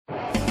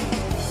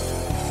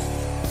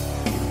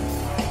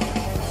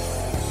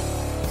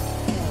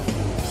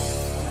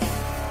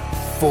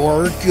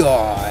For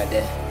God,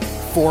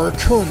 for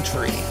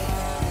country,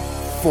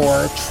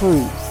 for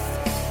truth,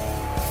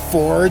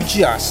 for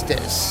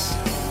justice,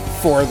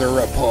 for the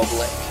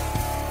Republic.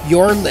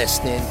 You're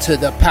listening to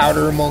the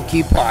Powder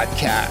Monkey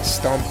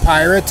Podcast on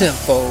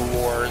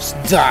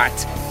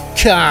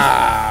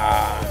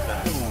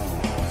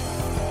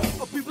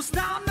PirateInfoWars.com. People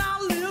stop now,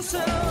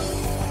 listen.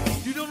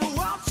 You don't know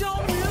what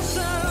you're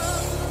missing.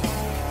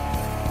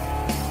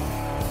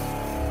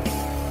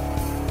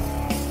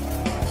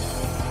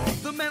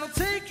 The man will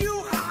take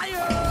you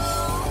higher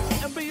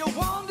and be your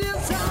one desire.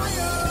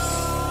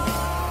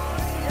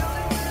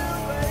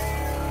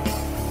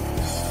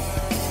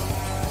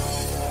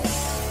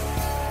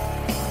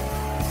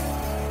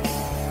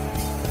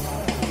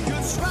 You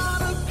try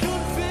to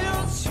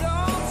convince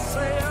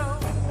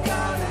yourself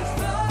God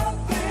is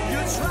nothing. You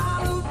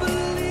try to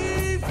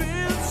believe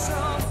in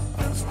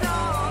something's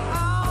not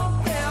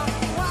out there.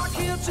 Why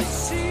can't you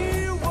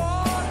see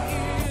what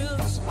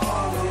is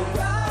all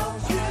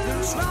around you?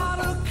 You try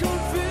to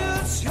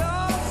convince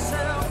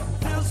yourself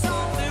there's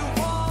only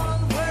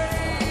one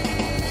way.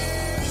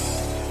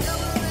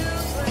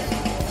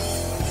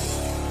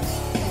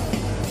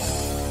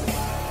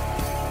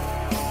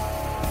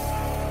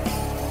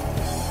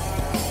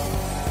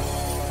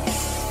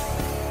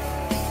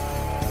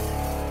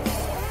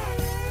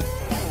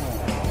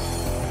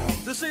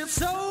 This ain't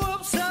so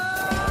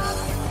absurd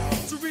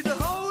to read the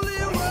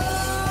holy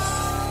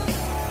word.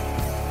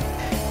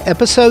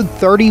 Episode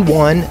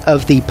 31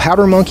 of the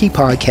Powder Monkey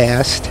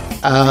Podcast.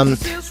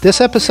 This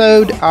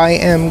episode I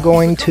am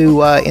going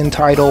to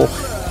entitle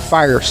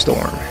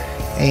Firestorm.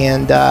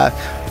 And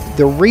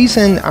the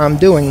reason I'm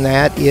doing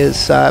that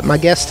is my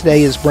guest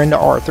today is Brenda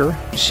Arthur.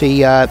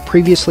 She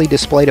previously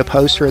displayed a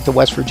poster at the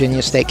West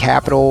Virginia State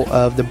Capitol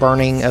of the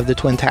burning of the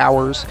Twin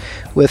Towers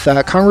with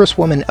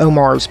Congresswoman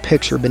Omar's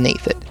picture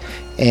beneath it.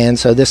 And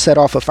so this set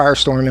off a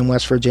firestorm in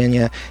West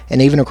Virginia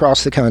and even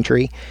across the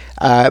country.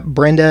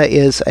 Brenda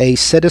is a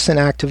citizen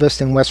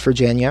activist in West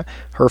Virginia.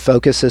 Her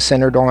focus is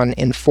centered on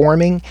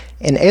informing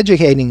and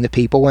educating the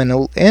people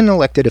and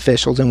elected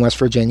officials in West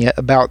Virginia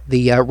about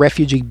the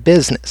refugee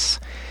business.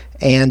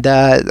 And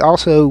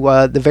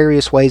also the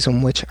various ways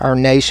in which our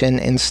nation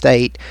and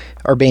state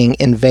are being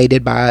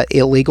invaded by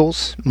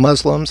illegals,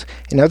 Muslims,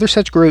 and other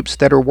such groups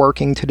that are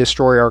working to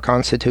destroy our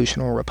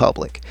constitutional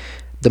republic.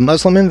 The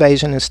Muslim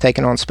invasion has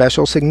taken on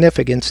special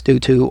significance due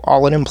to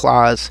all it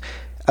implies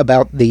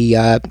about the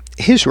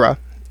hijra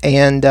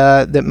and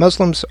that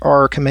Muslims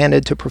are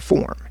commanded to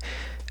perform.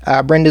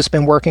 Brenda's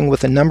been working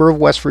with a number of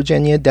West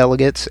Virginia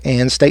delegates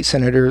and state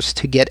senators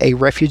to get a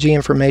refugee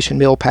information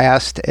bill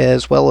passed,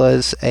 as well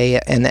as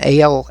an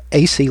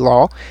ALAC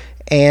law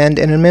and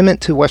an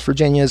amendment to West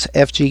Virginia's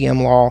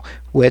FGM law,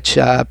 which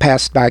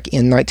passed back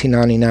in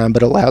 1999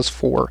 but allows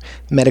for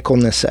medical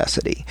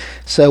necessity.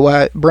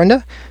 So,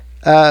 Brenda,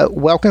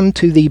 welcome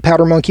to the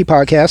Powder Monkey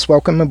Podcast.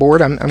 Welcome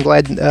aboard. I'm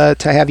glad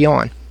to have you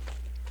on.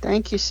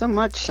 Thank you so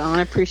much, Sean.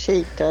 I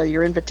appreciate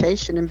your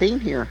invitation and being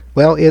here.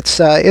 Well, it's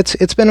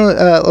been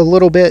a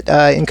little bit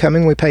in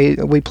coming. We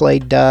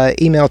played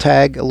email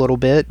tag a little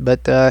bit,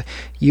 but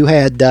you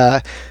had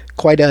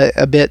quite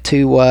a bit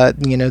to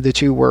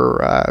that you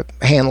were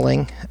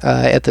handling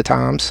at the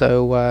time.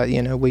 So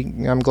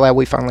I'm glad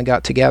we finally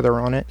got together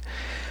on it.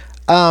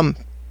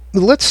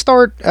 Let's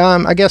start,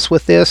 I guess,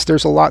 with this.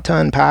 There's a lot to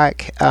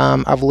unpack.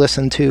 I've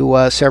listened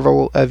to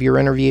several of your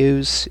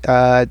interviews,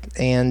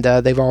 and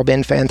they've all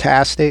been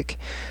fantastic.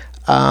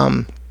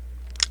 But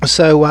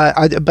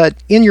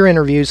in your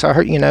interviews, I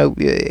heard,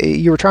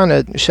 you were trying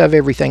to shove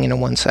everything into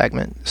one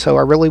segment. So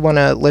I really want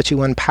to let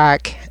you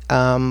unpack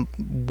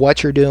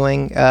what you're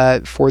doing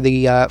for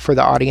the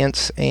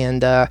audience,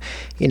 and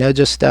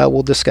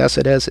we'll discuss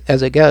it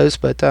as it goes.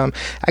 But I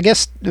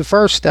guess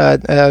first,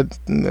 off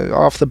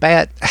the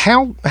bat,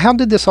 how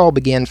did this all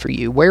begin for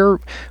you? Where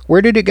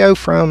did it go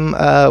from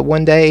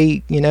one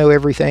day,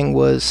 everything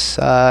was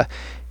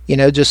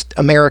just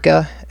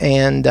America,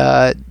 and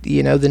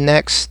the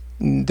next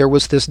there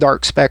was this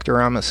dark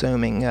specter, I'm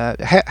assuming.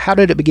 How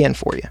did it begin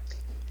for you?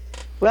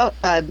 Well,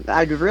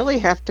 I'd really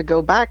have to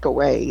go back a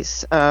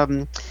ways.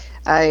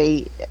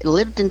 I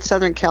lived in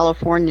Southern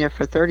California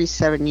for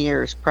 37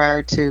 years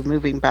prior to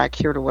moving back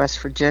here to West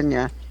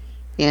Virginia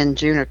in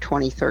June of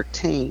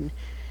 2013.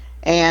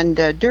 And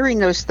during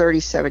those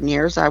 37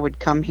 years, I would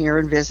come here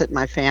and visit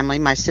my family.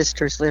 My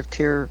sister's lived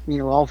here,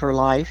 all of her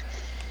life,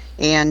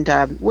 and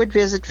would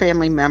visit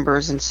family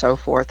members and so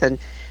forth. And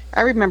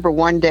I remember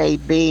one day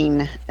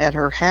being at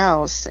her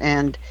house,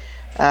 and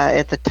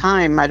at the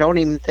time, I don't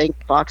even think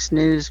Fox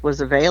News was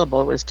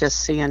available. It was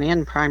just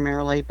CNN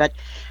primarily. But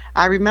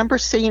I remember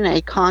seeing a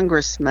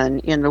congressman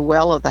in the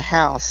well of the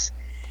house,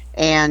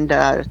 and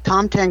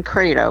Tom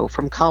Tancredo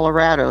from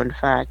Colorado, in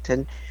fact,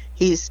 and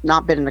he's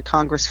not been in the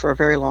Congress for a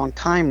very long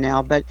time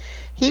now, but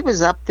he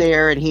was up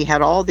there and he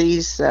had all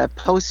these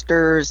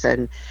posters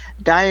and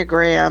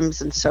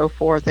diagrams and so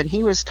forth, and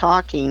he was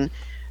talking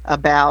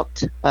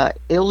about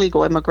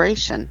illegal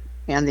immigration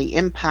and the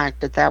impact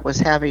that that was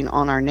having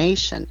on our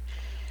nation.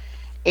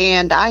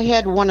 And I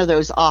had one of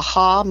those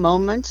aha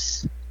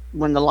moments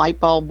when the light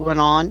bulb went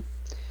on,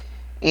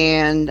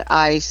 and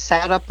I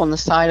sat up on the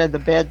side of the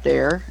bed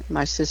there,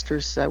 my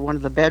sister's one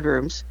of the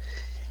bedrooms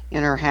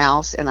in her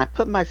house, and I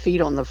put my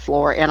feet on the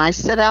floor and I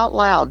said out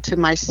loud to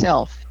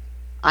myself,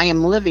 I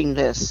am living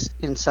this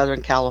in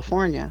Southern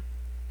California.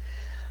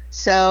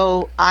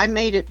 So I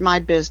made it my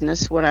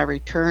business when I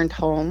returned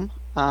home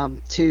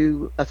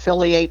to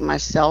affiliate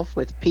myself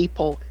with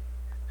people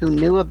who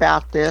knew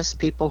about this,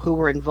 people who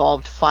were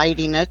involved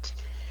fighting it,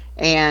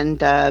 and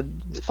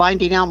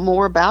finding out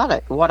more about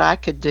it, what I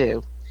could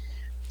do.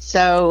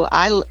 So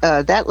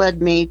that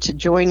led me to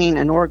joining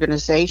an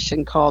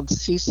organization called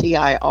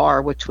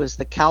CCIR, which was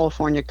the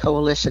California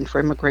Coalition for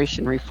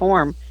Immigration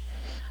Reform,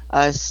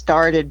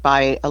 started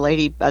by a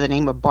lady by the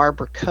name of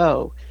Barbara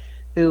Coe,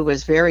 who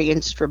was very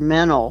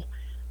instrumental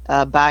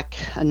back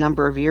a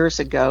number of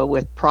years ago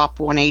with Prop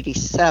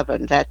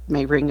 187. That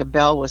may ring a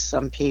bell with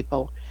some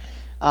people.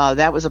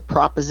 That was a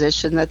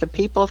proposition that the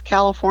people of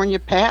California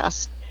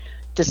passed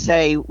to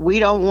say we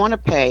don't want to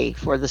pay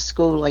for the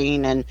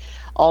schooling and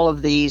all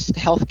of these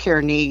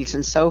healthcare needs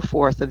and so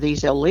forth of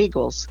these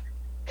illegals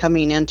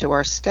coming into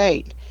our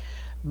state.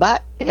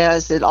 But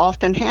as it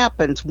often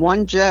happens,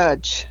 one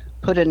judge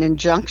put an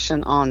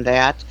injunction on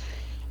that,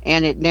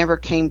 and it never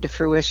came to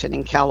fruition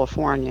in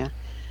California.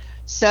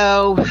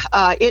 So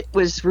it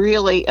was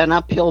really an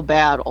uphill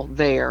battle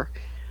there.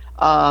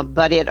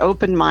 But it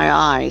opened my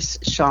eyes,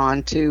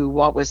 Sean, to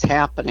what was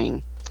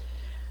happening.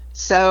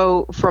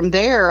 So from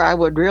there, I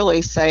would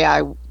really say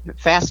I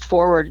fast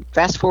forward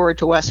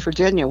to West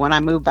Virginia when I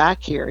moved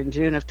back here in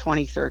June of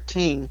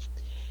 2013.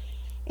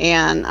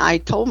 And I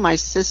told my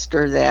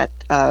sister that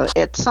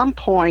at some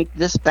point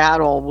this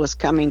battle was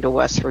coming to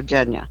West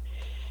Virginia.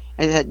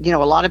 And that,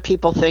 a lot of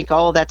people think,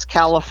 oh, that's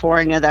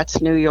California, that's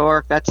New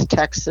York, that's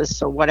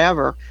Texas, or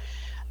whatever.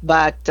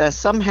 But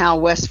somehow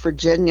West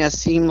Virginia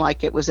seemed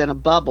like it was in a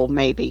bubble,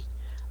 maybe,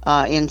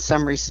 in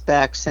some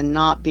respects, and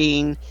not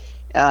being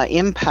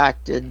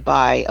impacted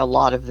by a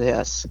lot of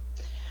this.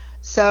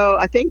 So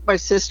I think my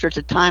sister at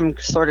the time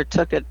sort of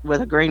took it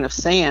with a grain of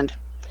sand.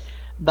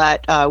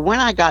 But when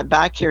I got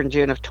back here in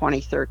June of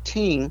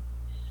 2013,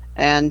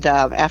 and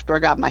after I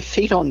got my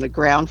feet on the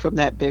ground from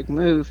that big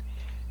move,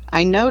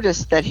 I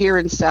noticed that here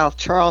in South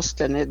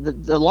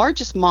Charleston, the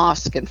largest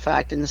mosque, in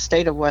fact, in the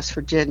state of West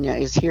Virginia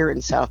is here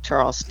in South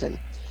Charleston.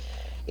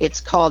 It's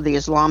called the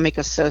Islamic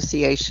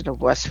Association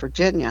of West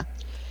Virginia.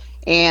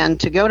 And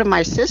to go to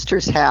my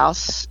sister's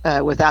house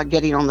without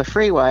getting on the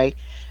freeway,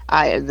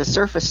 the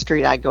surface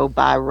street I go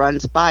by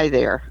runs by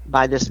there,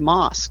 by this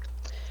mosque.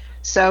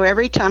 So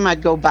every time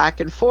I'd go back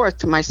and forth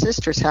to my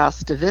sister's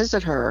house to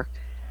visit her,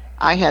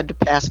 I had to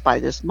pass by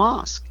this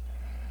mosque.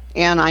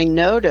 And I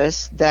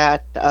noticed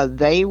that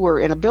they were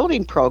in a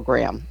building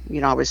program.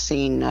 I was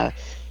seeing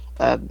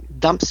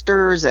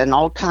dumpsters and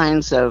all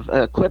kinds of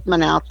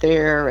equipment out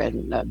there,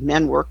 and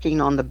men working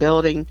on the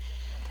building.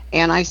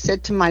 And I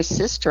said to my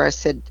sister, I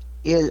said,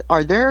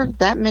 are there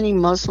that many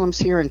Muslims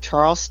here in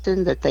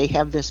Charleston that they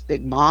have this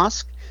big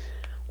mosque,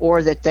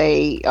 or that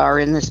they are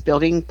in this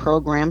building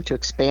program to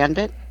expand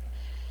it?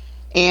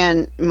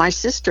 And my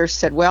sister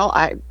said, well,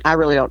 I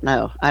really don't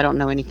know. I don't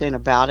know anything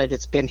about it.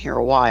 It's been here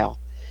a while.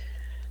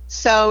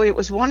 So it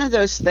was one of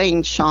those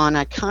things, Sean,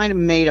 I kind of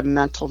made a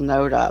mental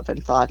note of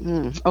and thought,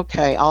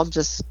 okay, I'll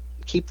just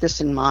keep this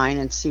in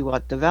mind and see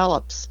what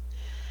develops.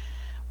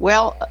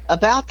 Well,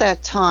 about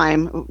that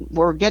time,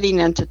 we're getting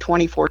into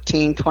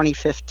 2014,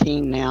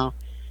 2015 now.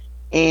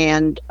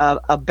 And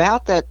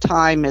about that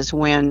time is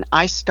when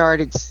I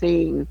started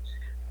seeing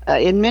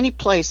in many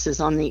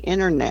places on the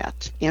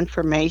internet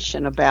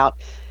information about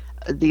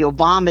the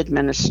Obama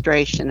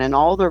administration and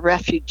all the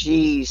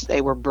refugees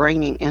they were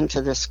bringing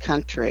into this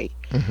country,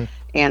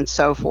 and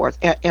so forth.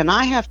 And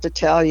I have to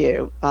tell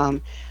you,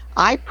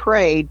 I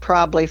prayed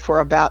probably for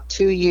about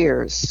 2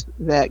 years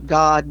that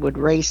God would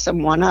raise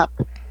someone up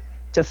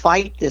to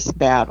fight this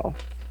battle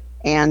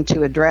and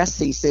to address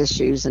these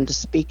issues and to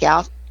speak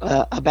out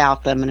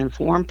about them and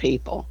inform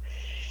people.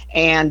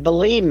 And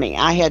believe me,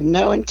 I had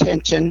no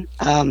intention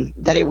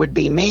that it would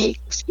be me.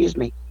 Excuse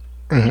me.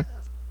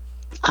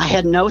 I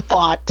had no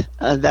thought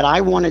that I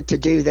wanted to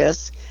do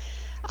this.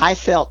 I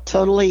felt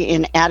totally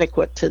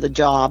inadequate to the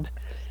job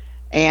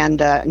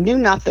and knew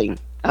nothing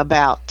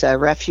about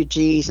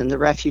refugees and the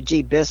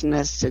refugee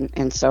business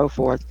and so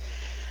forth.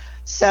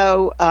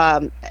 So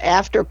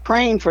after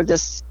praying for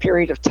this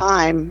period of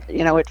time,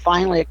 it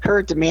finally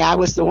occurred to me I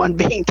was the one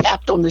being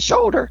tapped on the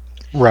shoulder.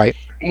 Right.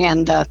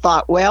 And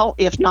thought, well,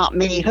 if not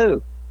me,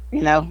 who?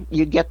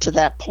 You get to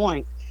that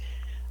point.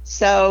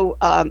 So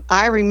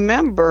I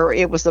remember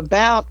it was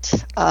about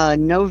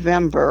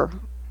November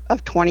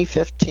of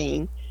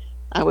 2015.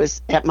 I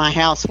was at my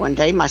house one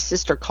day. My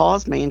sister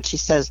calls me and she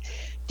says,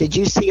 did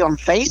you see on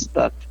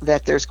Facebook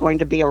that there's going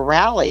to be a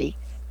rally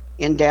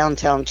in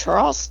downtown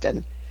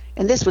Charleston?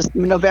 And this was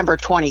November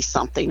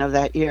 20-something of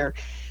that year.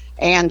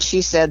 And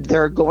she said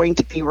they're going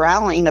to be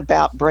rallying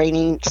about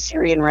bringing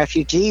Syrian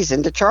refugees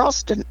into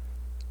Charleston.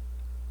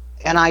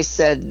 And I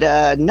said,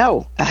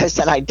 no. I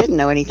said I didn't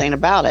know anything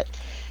about it.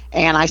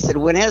 And I said,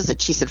 when is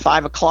it? She said,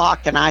 5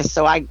 o'clock. And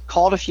so I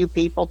called a few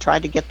people,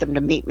 tried to get them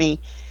to meet me.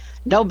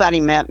 Nobody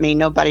met me.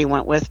 Nobody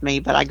went with me.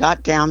 But I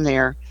got down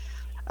there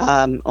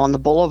on the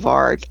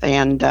boulevard,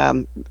 and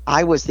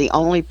I was the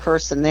only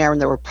person there.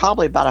 And there were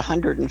probably about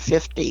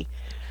 150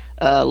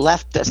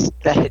 leftists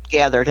that had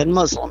gathered, and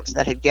Muslims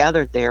that had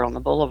gathered there on the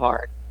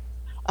boulevard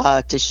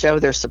to show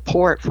their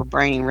support for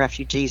bringing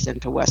refugees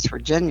into West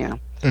Virginia.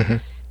 Mm-hmm.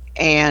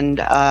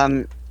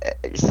 And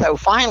so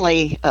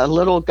finally, a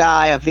little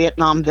guy, a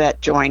Vietnam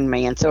vet, joined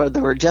me. And so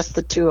there were just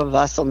the two of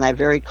us on that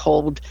very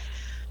cold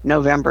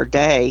November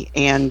day.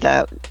 And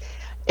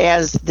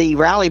as the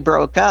rally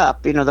broke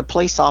up, the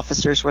police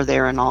officers were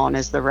there and all. And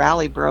as the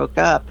rally broke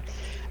up,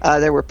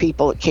 there were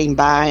people that came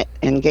by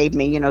and gave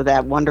me,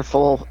 that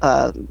wonderful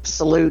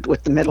salute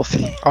with the middle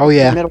finger. Oh,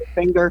 yeah. The middle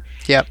finger.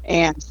 Yep.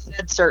 And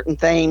said certain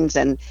things.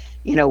 And,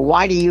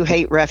 why do you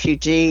hate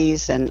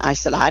refugees? And I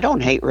said, I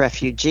don't hate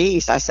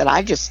refugees. I said,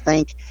 I just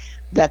think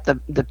that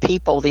the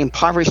people, the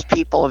impoverished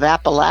people of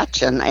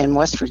Appalachia and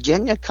West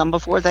Virginia, come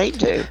before they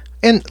do.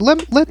 And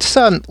let's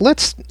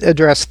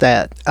address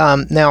that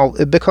now,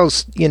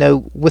 because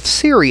with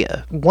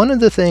Syria, one of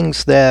the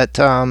things that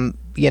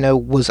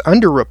was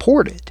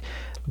underreported,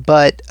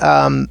 but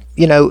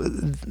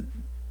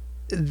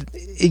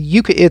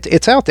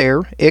it's out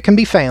there. It can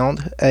be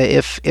found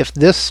if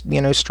this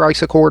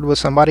strikes a chord with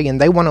somebody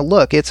and they want to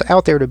look. It's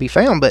out there to be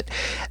found. But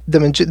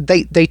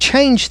they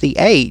changed the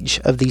age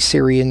of these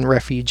Syrian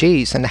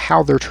refugees and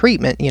how their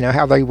treatment,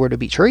 how they were to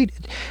be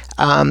treated,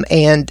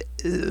 and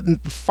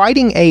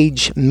fighting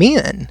age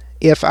men,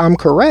 if I'm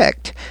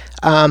correct,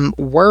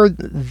 were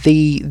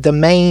the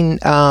main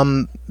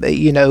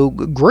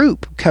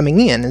group coming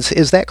in.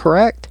 Is that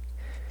correct?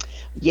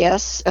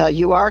 Yes,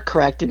 you are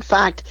correct. In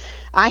fact,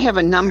 I have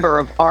a number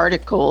of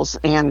articles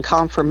and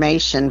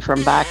confirmation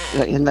from back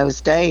in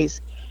those days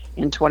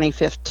in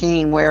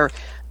 2015 where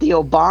the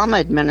Obama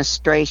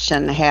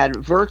administration had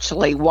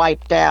virtually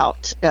wiped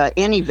out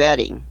any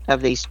vetting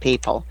of these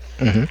people.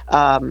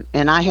 Mm-hmm.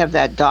 And I have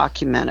that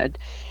documented.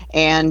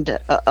 And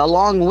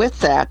along with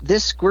that,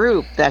 this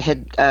group that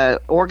had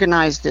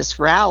organized this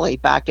rally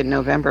back in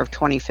November of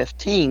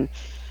 2015,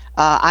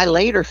 I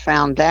later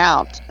found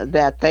out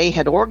that they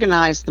had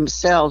organized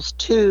themselves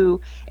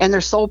and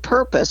their sole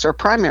purpose, or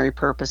primary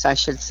purpose, I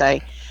should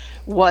say,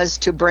 was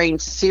to bring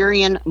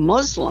Syrian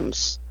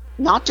Muslims,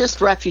 not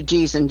just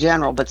refugees in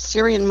general, but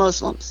Syrian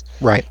Muslims,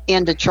 right,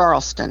 into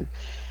Charleston,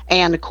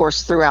 and of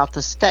course throughout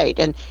the state.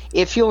 And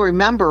if you'll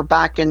remember,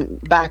 back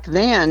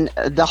then,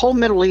 the whole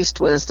Middle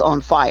East was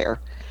on fire.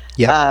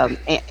 Yeah.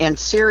 And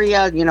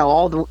Syria,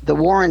 all the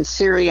war in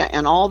Syria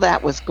and all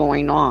that was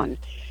going on.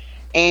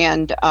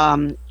 And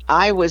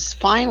I was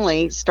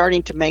finally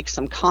starting to make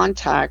some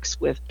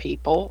contacts with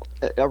people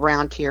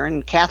around here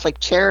in Catholic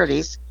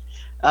Charities.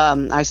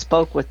 I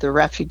spoke with the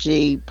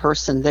refugee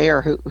person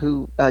there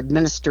who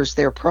administers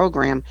their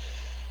program,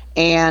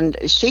 and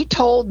she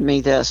told me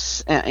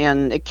this,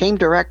 and it came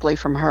directly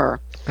from her,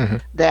 mm-hmm.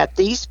 that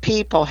these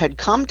people had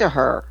come to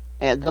her,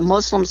 the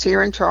Muslims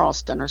here in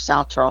Charleston or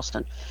South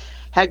Charleston,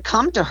 had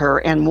come to her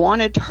and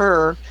wanted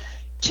her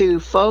to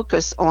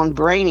focus on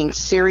bringing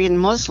Syrian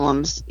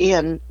Muslims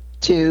in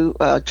to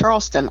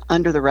Charleston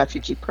under the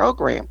refugee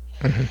program.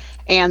 Mm-hmm.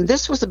 And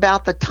this was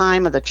about the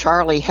time of the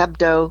Charlie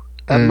Hebdo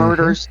mm-hmm.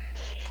 murders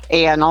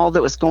and all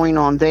that was going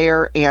on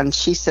there. And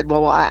she said,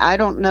 well, I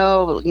don't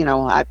know,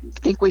 I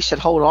think we should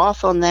hold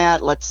off on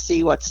that. Let's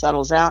see what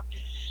settles out.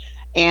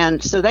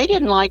 And so they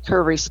didn't like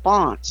her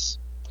response.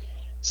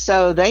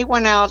 So they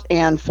went out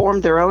and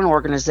formed their own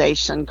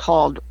organization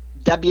called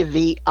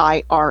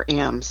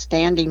WVIRM,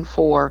 standing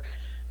for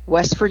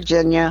West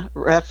Virginia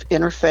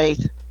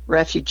Interfaith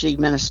Refugee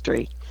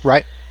Ministry.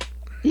 Right.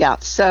 Yeah.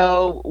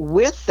 So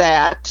with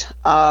that,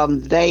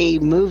 they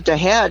moved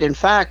ahead. In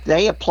fact,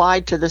 they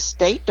applied to the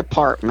State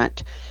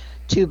Department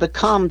to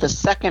become the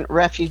second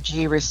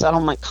refugee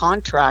resettlement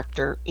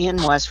contractor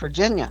in West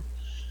Virginia.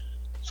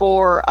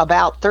 For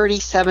about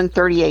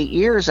 38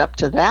 years up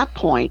to that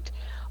point,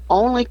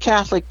 only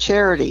Catholic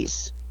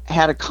Charities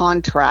had a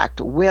contract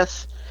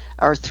with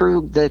or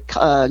through the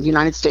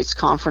United States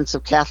Conference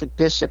of Catholic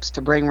Bishops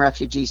to bring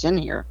refugees in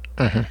here.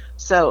 Mm-hmm.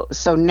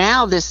 So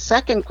now this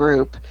second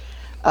group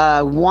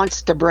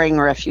wants to bring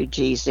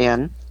refugees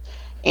in.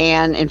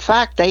 And in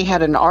fact, they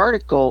had an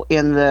article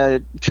in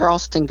the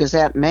Charleston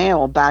Gazette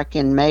Mail back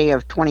in May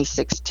of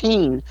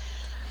 2016.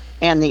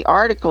 And the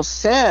article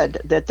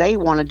said that they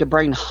wanted to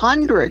bring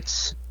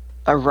hundreds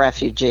of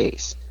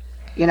refugees,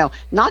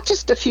 not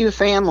just a few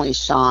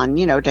families, Sean,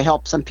 to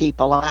help some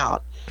people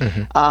out.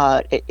 Mm-hmm.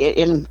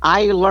 And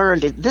I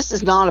learned this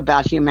is not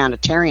about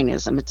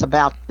humanitarianism. It's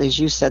about, as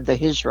you said, the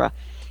hijra.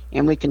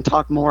 And we can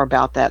talk more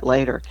about that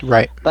later.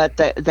 Right. But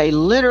they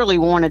literally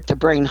wanted to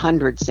bring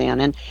hundreds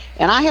in. And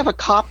I have a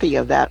copy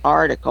of that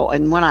article.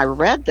 And when I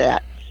read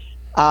that,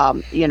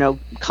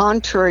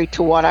 contrary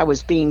to what I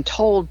was being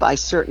told by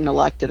certain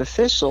elected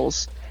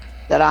officials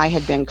that I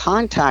had been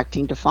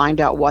contacting to find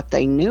out what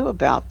they knew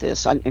about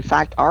this. In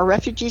fact, are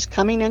refugees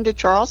coming into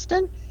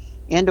Charleston,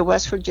 into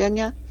West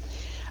Virginia?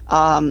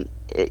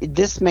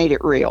 This made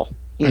it real.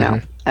 you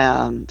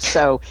know.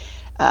 So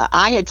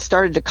I had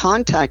started to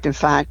contact, in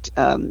fact,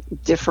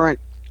 different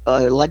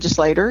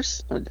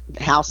legislators,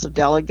 House of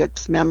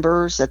Delegates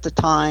members at the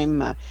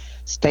time,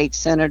 state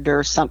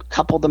senators, some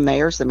couple of the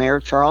mayors, the mayor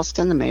of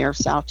Charleston, the mayor of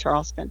South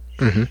Charleston.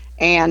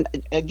 And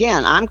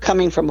again, I'm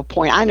coming from a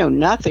point I know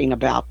nothing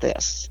about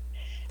this,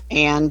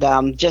 and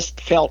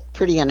just felt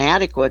pretty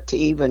inadequate to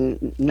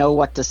even know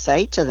what to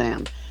say to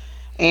them.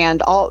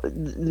 And all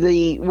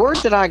the word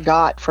that I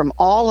got from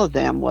all of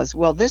them was,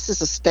 well, this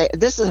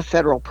is a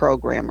federal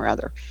program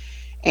rather,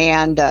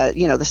 and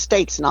the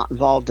state's not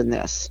involved in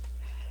this.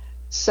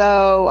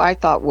 So I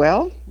thought,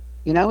 well,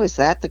 is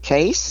that the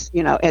case?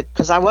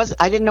 Because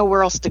I didn't know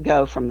where else to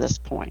go from this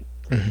point.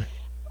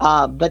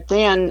 But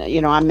then,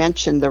 I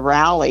mentioned the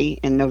rally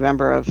in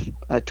November of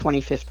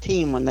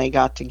 2015 when they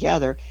got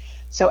together.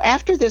 So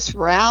after this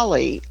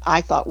rally,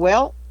 I thought,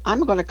 well, I'm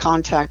going to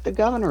contact the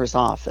governor's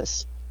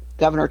office.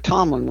 Governor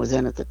Tomlin was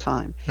in at the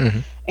time.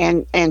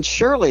 And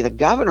surely the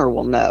governor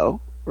will know,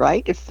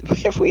 right,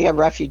 if we have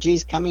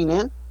refugees coming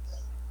in.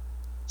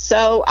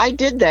 So I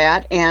did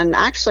that, and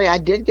actually I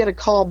did get a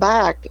call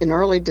back in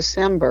early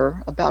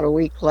December, about a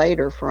week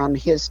later, from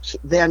his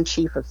then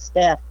chief of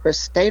staff,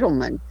 Chris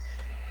Stadelman.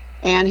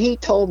 And he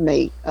told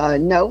me,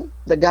 no,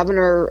 the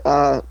governor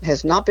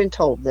has not been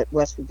told that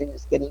West Virginia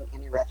is getting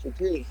any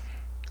refugees.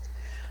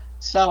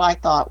 So I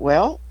thought,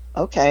 well,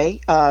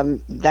 okay,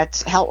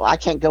 that's how I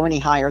can't go any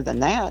higher than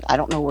that. I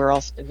don't know where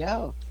else to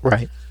go.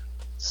 Right.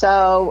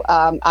 So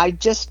I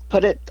just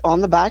put it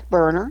on the back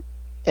burner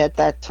at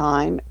that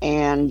time.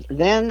 And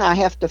then I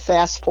have to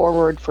fast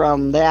forward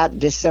from that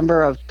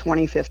December of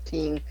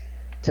 2015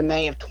 to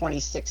May of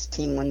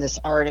 2016 when this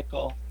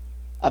article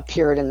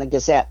appeared in the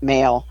Gazette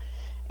Mail.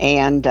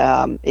 And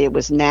it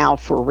was now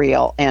for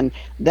real. And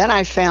then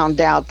I found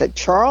out that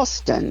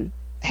Charleston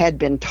had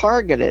been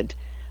targeted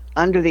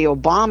under the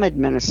Obama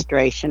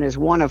administration as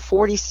one of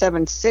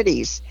 47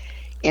 cities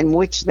in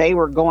which they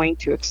were going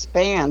to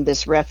expand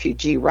this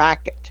refugee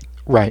racket.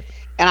 Right.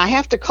 And I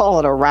have to call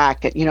it a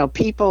racket.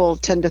 People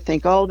tend to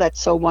think, oh, that's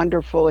so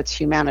wonderful, it's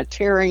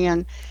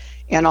humanitarian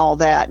and all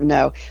that.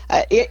 No,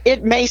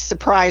 it may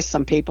surprise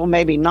some people,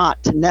 maybe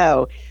not, to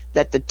know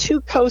that the two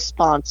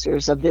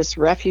co-sponsors of this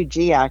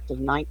Refugee Act of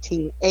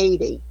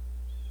 1980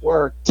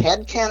 were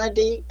Ted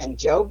Kennedy and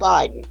Joe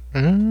Biden.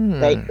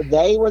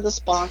 They were the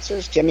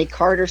sponsors. Jimmy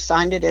Carter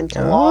signed it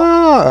into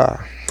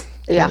law.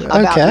 Yeah,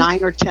 about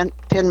 9 or 10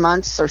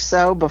 months or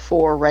so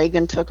before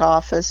Reagan took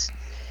office.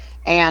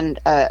 And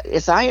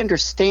as I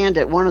understand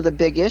it, one of the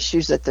big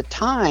issues at the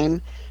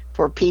time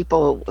for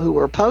people who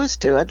were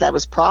opposed to it, that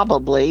was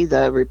probably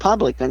the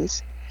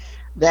Republicans,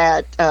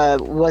 that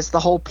was the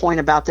whole point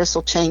about this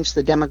will change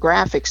the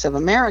demographics of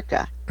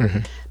America.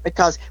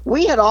 Because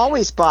we had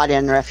always brought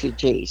in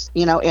refugees,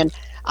 and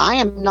I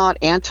am not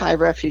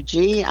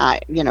anti-refugee,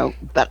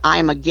 but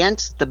I'm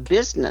against the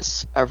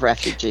business of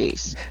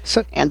refugees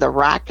and the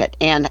racket,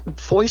 and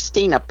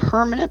foisting a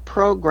permanent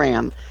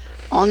program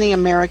on the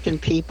American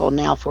people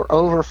now for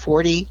over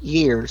 40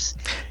 years,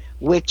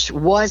 which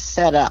was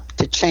set up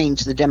to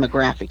change the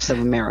demographics of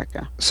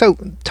America. So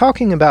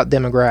talking about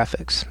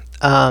demographics,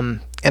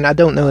 and I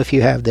don't know if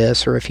you have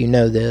this or if you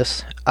know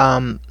this,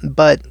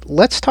 but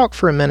let's talk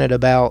for a minute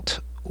about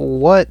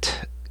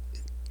what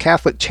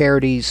Catholic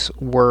charities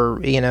were,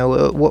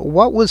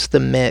 what was the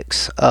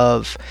mix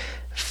of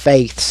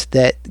faiths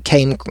that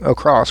came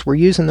across? We're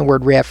using the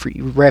word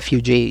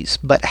refugees,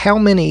 but how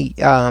many,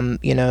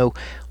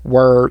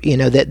 were,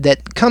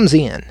 that comes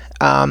in,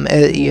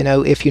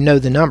 if you know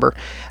the number.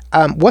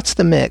 What's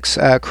the mix?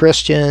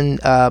 Christian,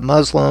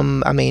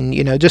 Muslim? I mean,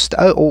 just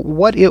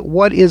what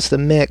is the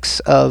mix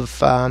of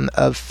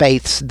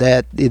faiths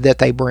that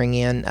they bring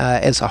in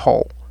as a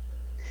whole?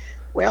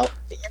 Well,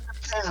 in the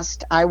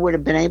past, I would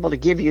have been able to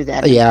give you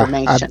that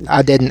information.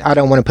 I didn't. I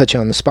don't want to put you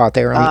on the spot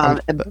there.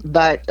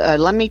 But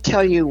let me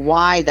tell you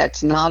why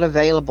that's not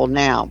available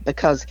now.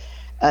 Because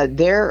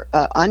they're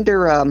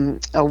under a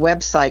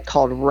website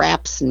called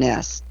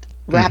RapsNet,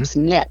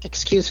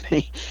 excuse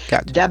me,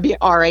 Gotcha.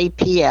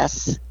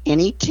 WRAPSNET,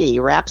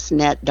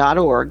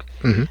 rapsnet.org.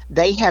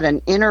 They had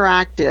an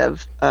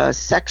interactive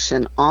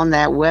section on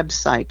that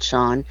website,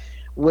 Sean,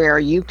 where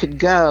you could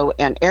go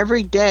and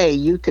every day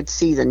you could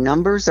see the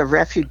numbers of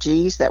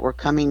refugees that were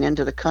coming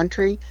into the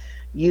country.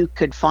 You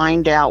could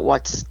find out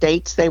what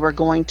states they were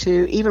going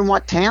to, even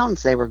what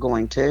towns they were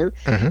going to.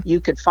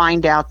 You could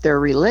find out their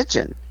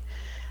religion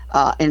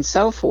and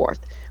so forth.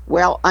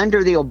 Well,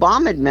 under the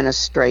Obama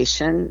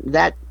administration,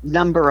 that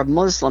number of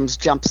Muslims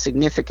jumped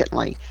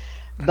significantly.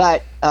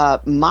 But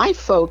my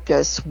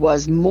focus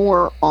was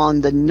more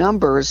on the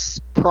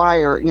numbers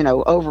prior,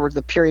 over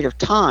the period of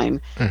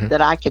time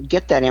that I could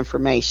get that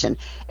information.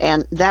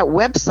 And that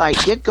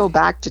website did go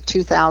back to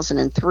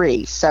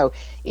 2003. So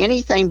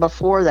anything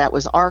before that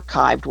was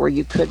archived where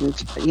you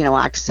couldn't,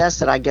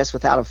 access it, I guess,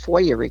 without a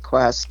FOIA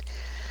request.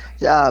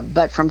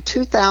 But from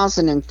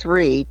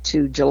 2003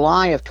 to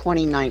July of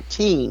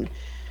 2019,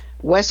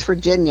 West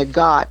Virginia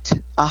got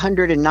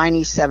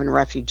 197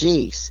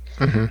 refugees.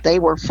 They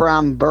were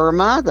from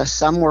Burma.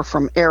 Some were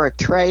from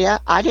Eritrea.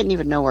 I didn't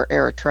even know where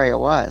Eritrea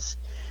was.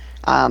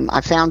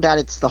 I found out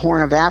it's the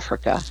Horn of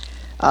Africa.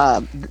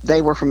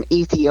 They were from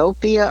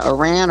Ethiopia,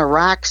 Iran,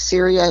 Iraq,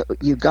 Syria,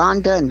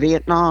 Uganda, and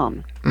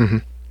Vietnam.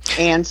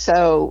 And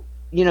so,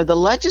 the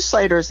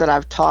legislators that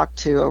I've talked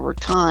to over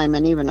time,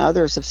 and even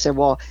others, have said,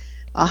 well,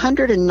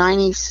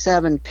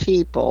 197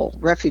 people,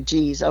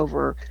 refugees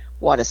over,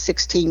 what, a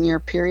 16-year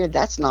period?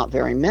 That's not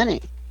very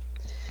many.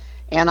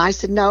 And I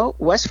said, no,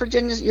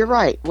 you're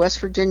right. West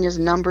Virginia's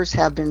numbers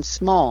have been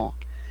small,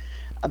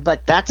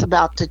 but that's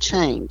about to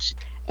change.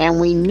 And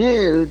we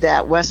knew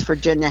that West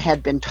Virginia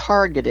had been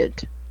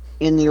targeted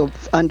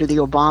under the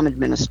Obama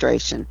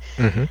administration.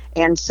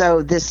 And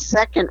so this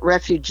second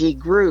refugee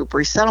group,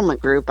 resettlement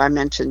group I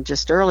mentioned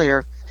just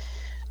earlier,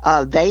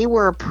 they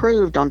were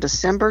approved on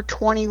December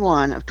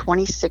 21 of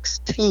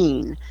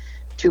 2016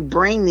 to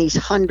bring these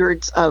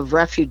hundreds of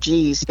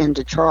refugees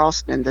into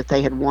Charleston that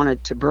they had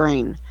wanted to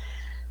bring.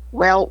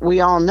 Well,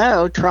 we all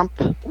know Trump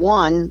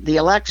won the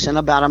election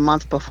about a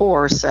month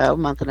before or so,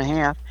 month and a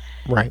half.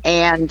 Right.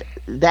 And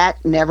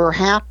that never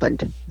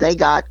happened. They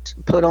got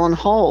put on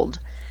hold.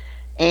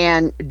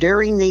 And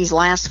during these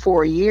last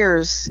 4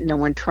 years,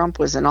 when Trump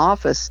was in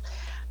office,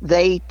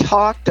 they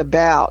talked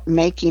about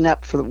making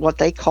up for what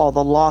they call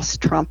the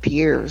lost Trump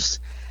years.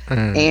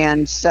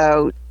 And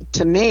so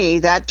to me,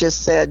 that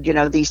just said,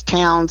 these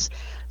towns,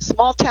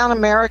 small town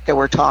America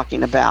we're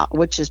talking about,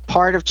 which is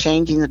part of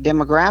changing the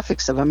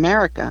demographics of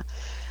America,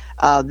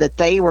 that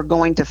they were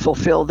going to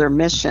fulfill their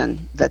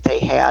mission that they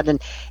had.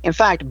 And in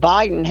fact,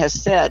 Biden has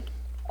said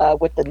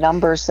with the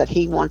numbers that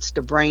he wants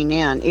to bring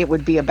in, it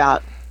would be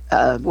about,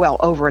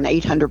 over an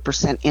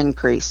 800%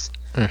 increase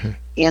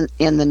in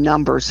the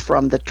numbers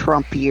from the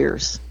Trump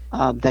years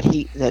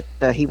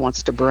that he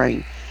wants to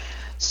bring.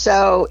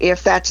 So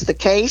if that's the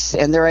case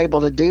and they're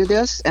able to do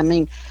this, I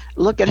mean,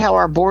 look at how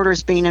our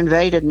border's being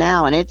invaded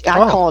now, and I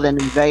call it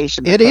an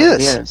invasion. It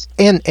is.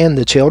 And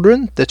the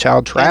children, the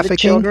child trafficking.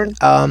 Children.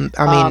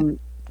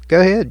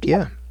 Go ahead.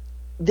 Yeah.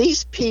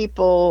 These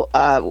people,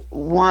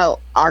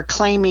 are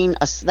claiming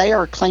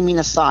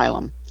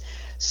asylum.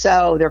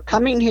 So they're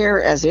coming here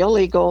as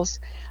illegals.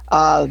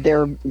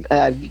 They're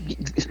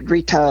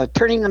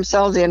turning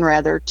themselves in,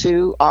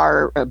 to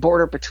our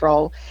Border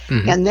Patrol.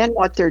 And then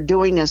what they're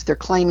doing is they're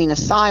claiming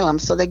asylum,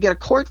 so they get a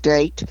court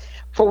date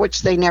for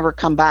which they never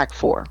come back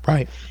for.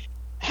 Right.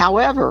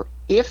 However,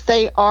 if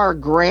they are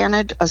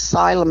granted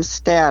asylum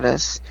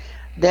status,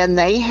 then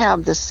they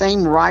have the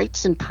same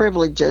rights and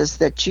privileges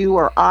that you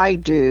or I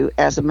do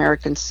as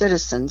American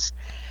citizens,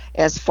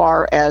 as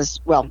far as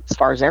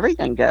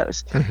everything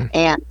goes,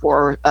 and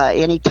for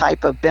any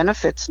type of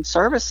benefits and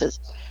services.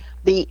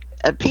 The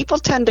people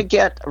tend to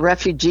get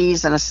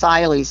refugees and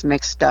asylees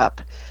mixed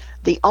up.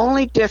 The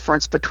only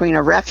difference between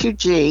a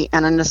refugee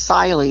and an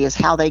asylee is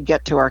how they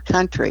get to our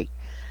country.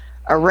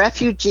 A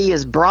refugee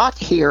is brought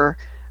here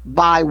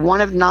by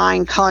one of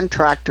 9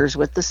 contractors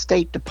with the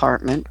State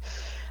Department.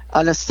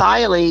 An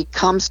asylee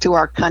comes to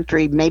our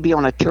country maybe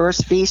on a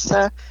tourist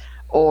visa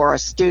or a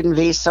student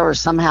visa, or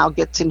somehow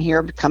gets in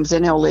here, comes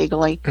in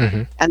illegally,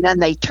 and then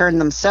they turn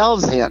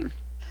themselves in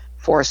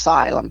for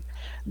asylum.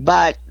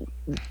 But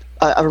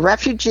a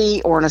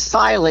refugee or an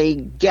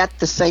asylee get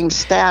the same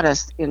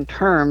status in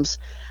terms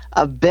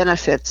of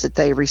benefits that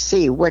they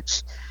receive,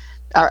 which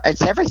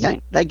it's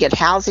everything. They get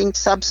housing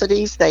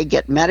subsidies, they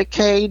get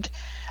Medicaid,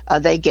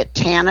 they get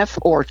TANF,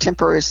 or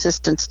temporary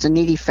assistance to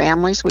needy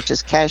families, which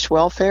is cash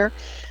welfare.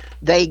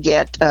 They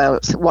get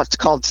what's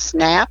called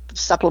SNAP,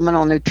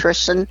 Supplemental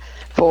Nutrition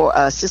for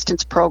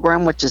Assistance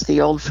Program, which is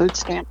the old food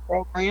stamp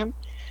program.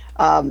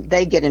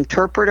 They get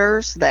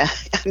interpreters.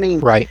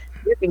 Right.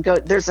 You can go.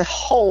 There's a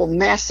whole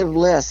massive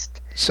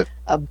list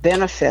of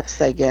benefits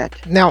they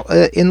get. Now,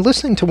 in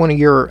listening to one of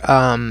your,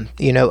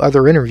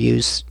 other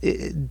interviews,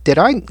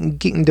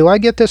 do I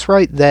get this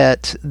right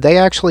that they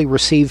actually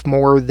receive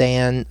more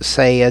than,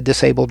 say, a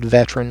disabled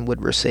veteran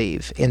would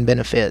receive in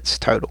benefits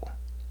total?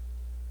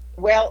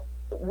 Well,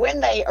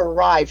 when they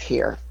arrive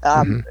here,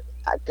 I'm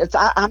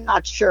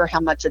not sure how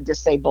much a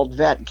disabled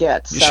vet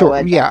gets. So sure.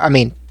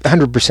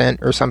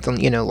 100% or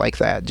something, like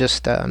that.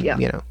 Just,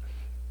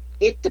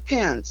 It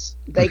depends.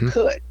 They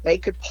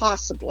could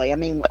possibly. I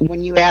mean,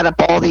 when you add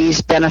up all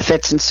these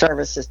benefits and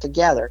services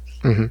together,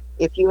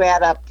 if you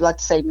add up,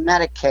 let's say,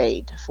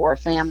 Medicaid for a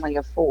family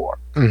of 4,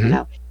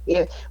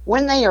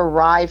 when they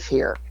arrive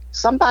here,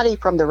 somebody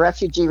from the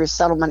Refugee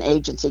Resettlement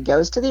Agency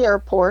goes to the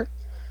airport,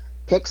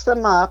 picks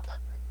them up.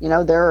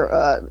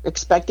 They're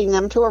expecting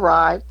them to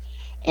arrive.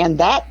 And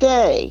that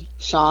day,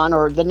 Sean,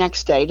 or the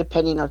next day,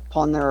 depending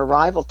upon their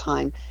arrival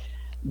time,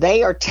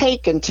 they are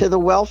taken to the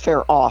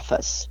welfare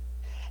office.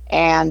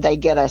 And they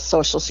get a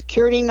Social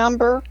Security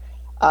number.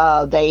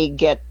 They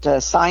get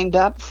signed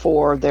up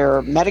for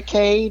their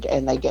Medicaid,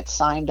 and they get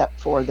signed up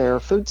for their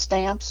food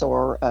stamps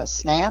or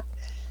SNAP,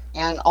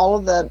 and all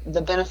of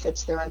the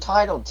benefits they're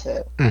entitled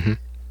to.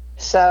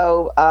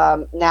 So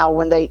now,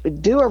 when they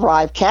do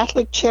arrive,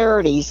 Catholic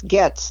Charities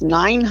gets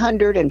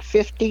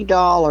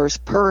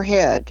 $950 per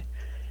head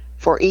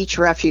for each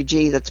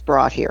refugee that's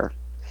brought here.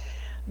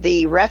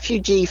 The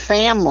refugee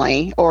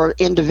family or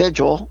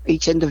individual,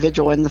 each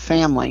individual in the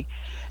family,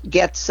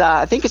 gets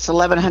I think it's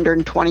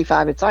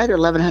 1,125. It's either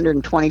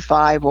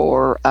 1,125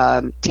 or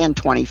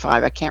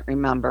 1,025. I can't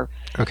remember.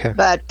 Okay.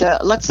 But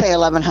let's say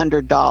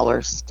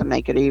 $1,100 to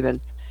make it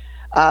even.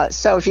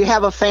 So if you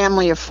have a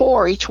family of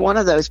four, each one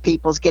of those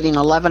people is getting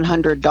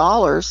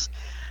 $1,100.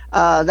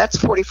 That's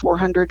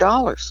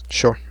 $4,400.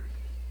 Sure.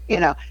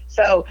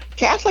 So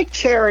Catholic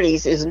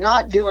Charities is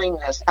not doing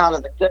this out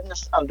of the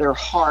goodness of their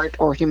heart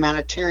or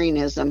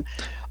humanitarianism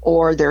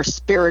or their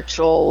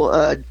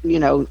spiritual,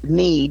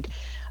 need.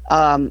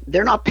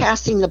 They're not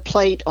passing the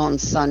plate on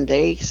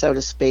Sunday, so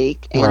to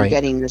speak, and Right.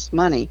 getting this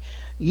money.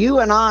 You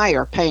and I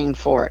are paying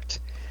for it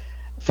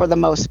for the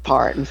most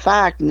part. In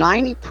fact,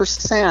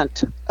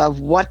 90% of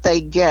what they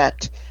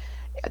get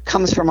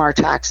comes from our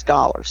tax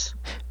dollars.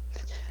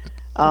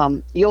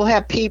 You'll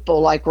have people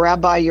like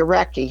Rabbi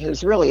Yarecki,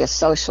 who's really a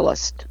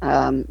socialist.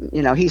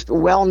 He's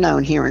well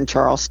known here in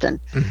Charleston.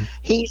 Mm-hmm.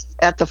 He's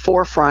at the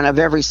forefront of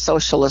every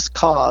socialist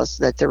cause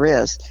that there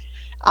is.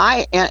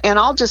 And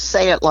I'll just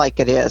say it like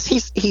it is.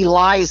 He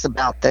lies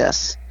about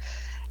this.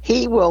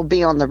 He will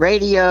be on the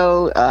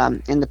radio.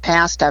 In the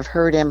past, I've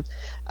heard him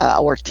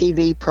or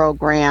TV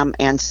program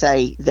and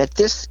say that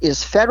this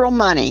is federal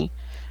money,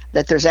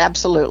 that there's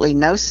absolutely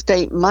no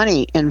state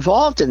money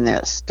involved in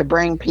this to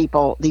bring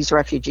these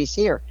refugees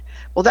here.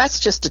 Well, that's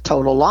just a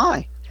total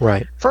lie.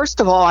 Right. First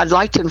of all, I'd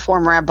like to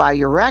inform Rabbi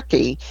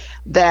Yarecki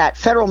that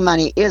federal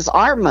money is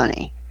our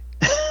money.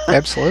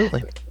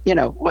 Absolutely.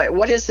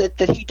 What is it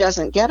that he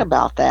doesn't get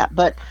about that?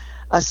 But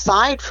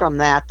aside from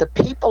that, the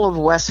people of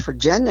West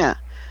Virginia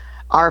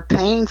are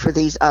paying for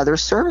these other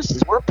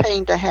services. We're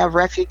paying to have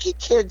refugee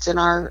kids in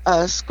our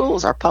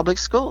schools, our public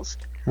schools.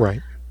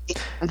 Right.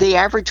 The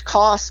average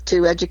cost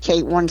to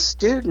educate one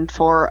student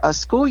for a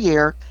school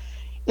year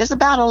is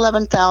about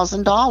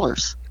 $11,000.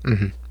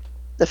 Mm-hmm.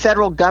 The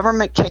federal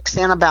government kicks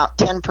in about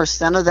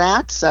 10% of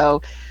that,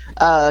 so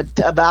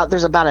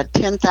there's about a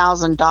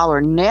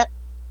 $10,000 net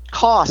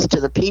cost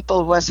to the people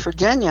of West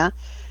Virginia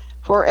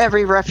for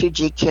every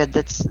refugee kid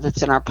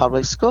that's in our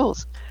public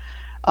schools.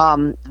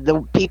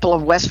 The people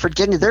of West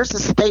Virginia, there's a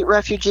state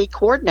refugee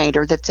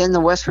coordinator that's in the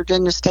West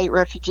Virginia State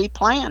Refugee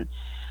Plan.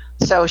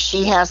 So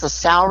she has a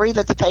salary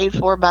that's paid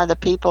for by the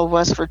people of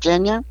West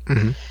Virginia,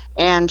 Mm-hmm.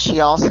 and she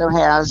also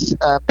has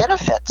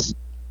benefits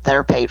that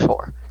are paid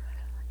for.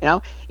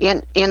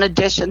 In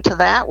addition to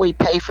that, we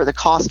pay for the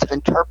cost of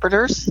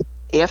interpreters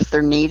if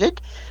they're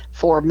needed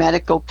for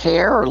medical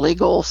care or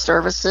legal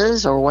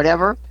services or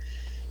whatever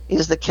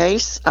is the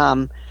case.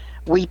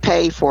 We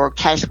pay for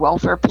cash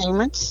welfare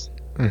payments,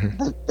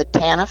 Mm-hmm. the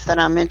TANF that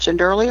I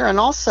mentioned earlier, and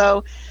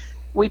also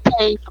we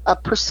pay a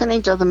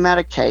percentage of the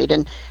Medicaid.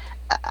 And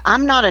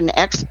I'm not an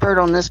expert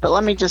on this, but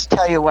let me just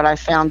tell you what I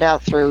found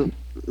out through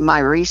my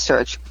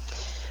research.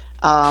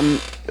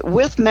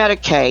 With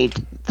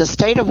Medicaid, the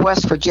state of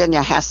West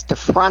Virginia has to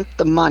front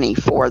the money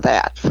for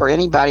that, for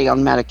anybody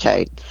on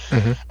Medicaid.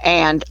 Mm-hmm.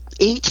 And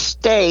each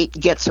state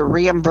gets a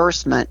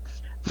reimbursement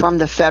from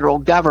the federal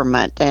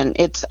government, and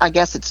I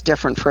guess it's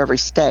different for every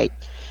state.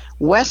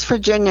 West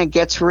Virginia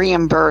gets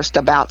reimbursed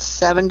about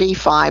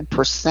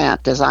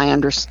 75%, as I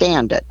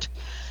understand it,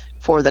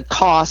 for the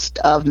cost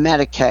of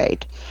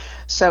Medicaid.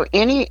 So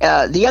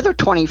the other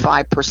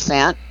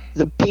 25%,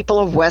 the people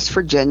of West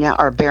Virginia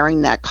are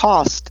bearing that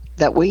cost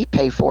that we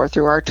pay for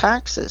through our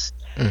taxes.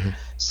 Mm-hmm.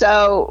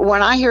 So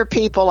when I hear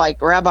people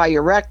like Rabbi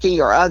Yarecki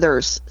or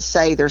others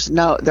say there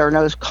are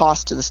no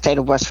costs to the state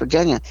of West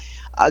Virginia,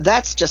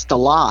 that's just a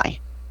lie.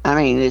 I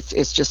mean,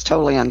 it's just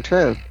totally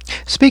untrue.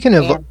 Speaking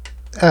of,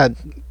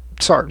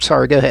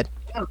 sorry, go ahead.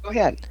 Oh, go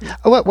ahead.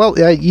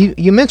 Well,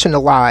 you mentioned a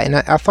lie, and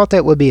I thought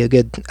that would be a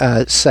good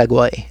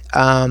segue.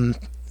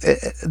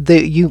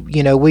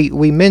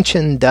 We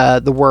mentioned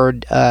the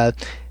word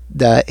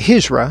the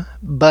hijra,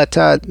 but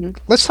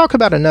let's talk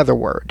about another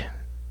word,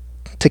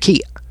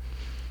 taqiyya.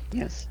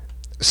 Yes.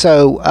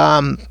 So,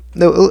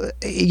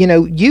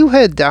 you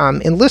had,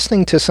 in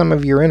listening to some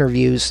of your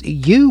interviews,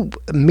 you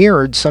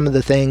mirrored some of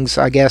the things,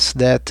 I guess,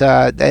 that,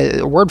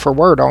 word for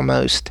word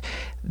almost,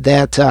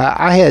 that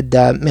I had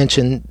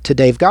mentioned to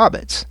Dave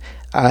Gobbets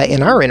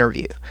in our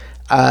interview.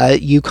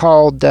 You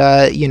called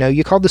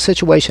the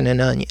situation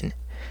an onion,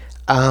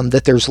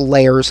 that there's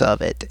layers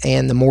of it,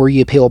 and the more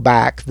you peel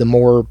back, the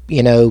more,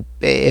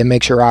 it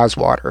makes your eyes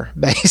water,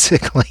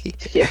 basically.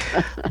 Yeah.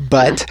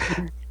 But...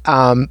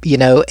 and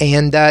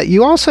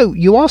you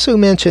also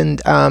mentioned,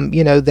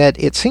 that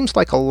it seems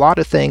like a lot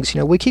of things,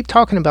 we keep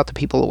talking about the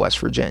people of West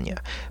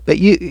Virginia, but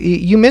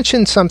you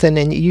mentioned something,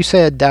 and you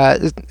said,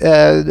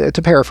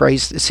 to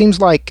paraphrase, it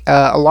seems like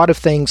a lot of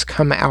things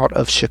come out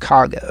of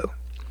Chicago.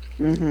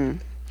 Mm-hmm.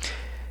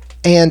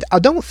 And I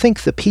don't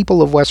think the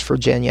people of West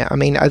Virginia, I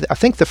mean, I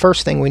think the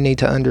first thing we need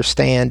to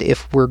understand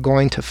if we're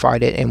going to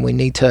fight it, and we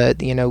need to,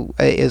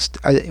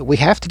 we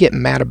have to get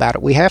mad about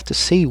it. We have to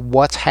see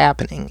what's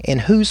happening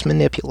and who's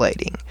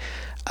manipulating.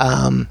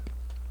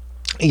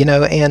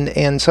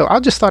 And so I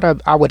just thought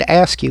I would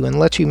ask you and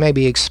let you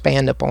maybe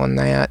expand upon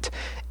that,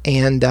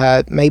 and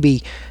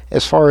maybe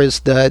as far as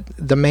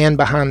the man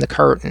behind the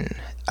curtain,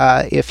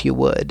 if you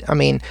would. I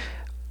mean,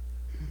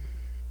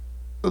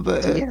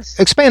 Yes.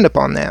 expand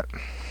upon that.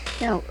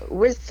 Now,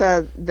 with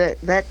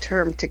that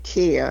term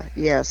takia,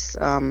 yes,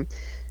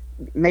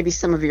 maybe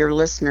some of your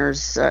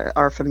listeners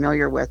are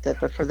familiar with it,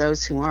 but for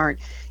those who aren't,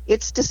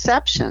 it's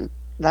deception.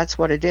 That's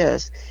what it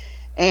is.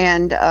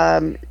 And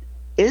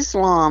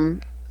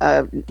Islam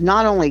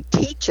not only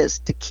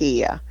teaches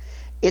takia,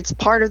 it's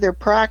part of their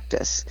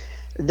practice.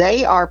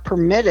 They are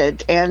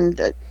permitted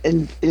and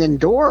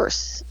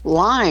endorse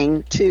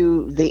lying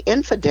to the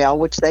infidel,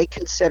 which they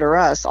consider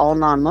us, all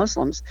non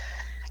Muslims,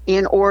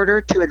 in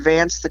order to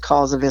advance the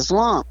cause of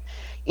Islam.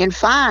 In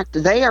fact,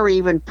 they are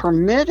even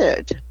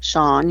permitted,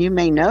 Sean, you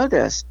may know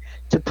this,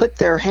 to put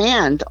their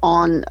hand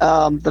on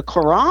the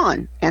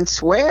Quran and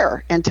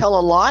swear and tell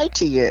a lie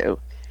to you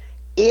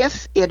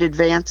if it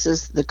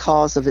advances the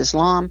cause of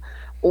Islam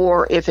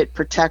or if it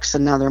protects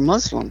another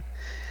Muslim.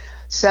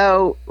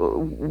 So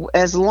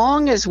as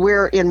long as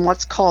we're in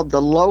what's called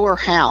the lower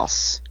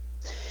house,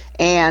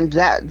 and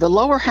that the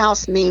lower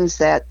house means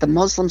that the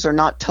Muslims are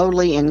not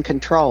totally in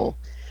control.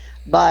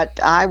 But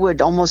I would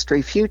almost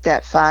refute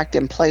that fact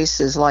in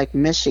places like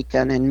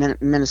Michigan and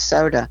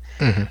Minnesota,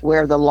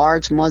 where the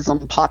large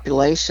Muslim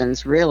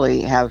populations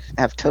really have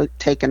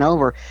taken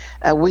over.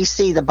 We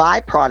see the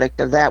byproduct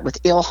of that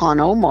with Ilhan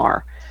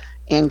Omar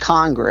in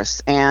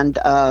Congress and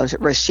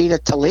Rashida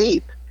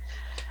Tlaib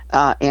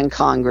in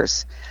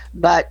Congress.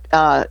 But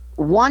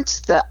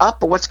once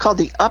what's called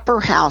the upper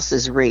house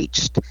is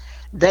reached,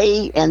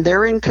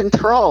 they're in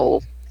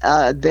control.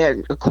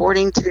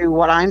 According to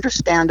what I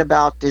understand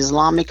about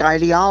Islamic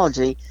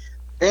ideology,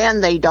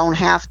 then they don't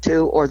have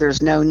to, or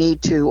there's no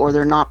need to, or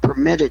they're not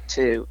permitted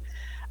to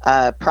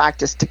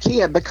practice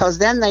taqiyya, because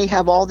then they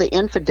have all the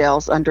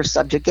infidels under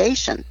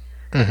subjugation.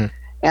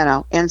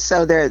 And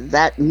so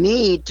that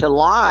need to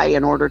lie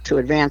in order to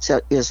advance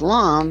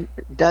Islam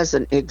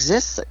doesn't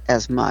exist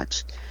as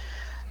much.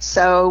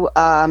 So,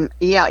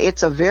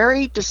 it's a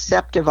very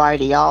deceptive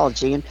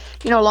ideology. And,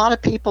 a lot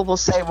of people will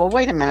say, well,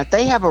 wait a minute,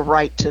 they have a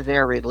right to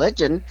their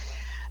religion,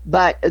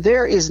 but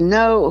there is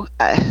no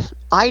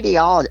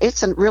ideology.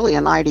 It's really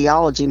an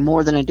ideology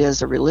more than it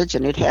is a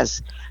religion. It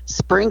has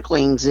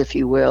sprinklings, if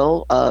you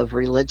will, of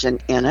religion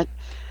in it.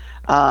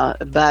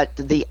 But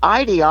the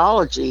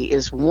ideology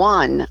is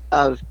one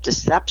of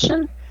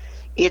deception.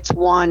 It's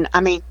one,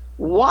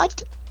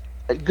 what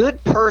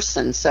good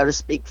person, so to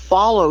speak,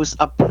 follows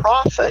a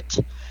prophet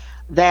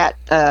that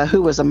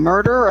who was a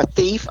murderer, a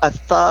thief, a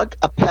thug,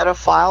 a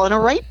pedophile, and a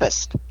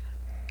rapist?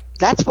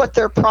 That's what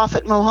their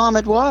prophet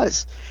Muhammad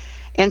was.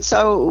 And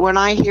so when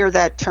I hear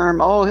that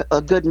term,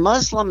 a good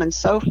Muslim and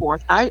so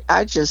forth,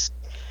 I just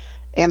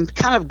am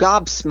kind of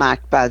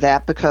gobsmacked by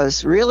that,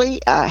 because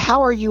really,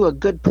 how are you a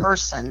good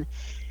person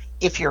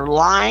if you're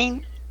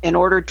lying in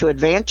order to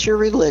advance your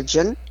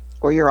religion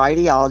or your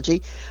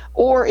ideology,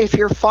 or if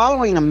you're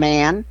following a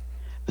man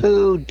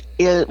who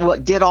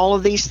did all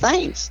of these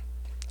things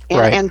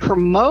and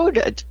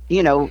promoted,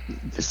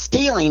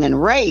 stealing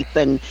and rape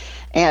and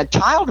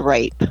child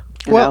rape,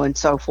 and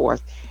so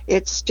forth?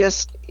 It's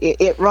just,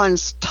 it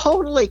runs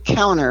totally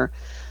counter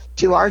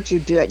to our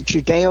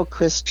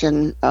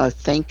Judeo-Christian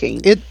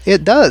thinking.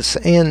 It does,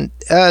 and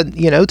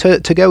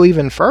to go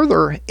even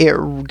further,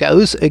 it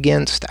goes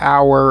against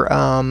our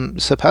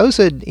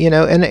supposed,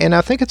 and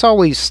I think it's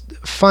always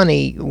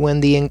funny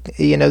when the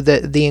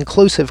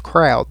inclusive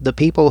crowd, the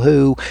people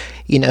who,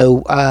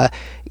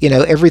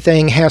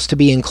 everything has to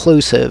be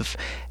inclusive.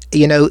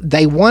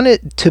 They want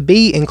it to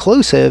be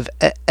inclusive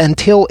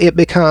until it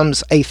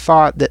becomes a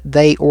thought that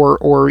they,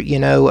 or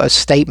a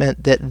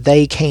statement that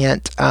they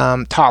can't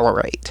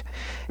tolerate.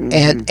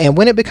 And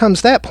when it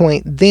becomes that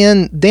point,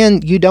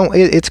 then you don't.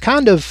 It's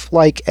kind of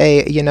like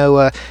it's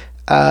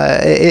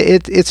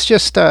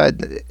just and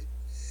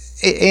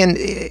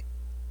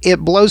it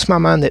blows my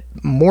mind that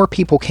more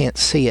people can't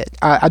see it.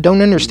 I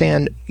don't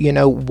understand,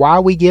 why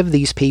we give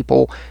these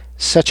people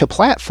such a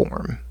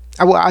platform.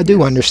 Well, I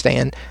do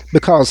understand,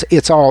 because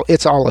it's all a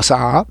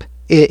psyop.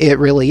 It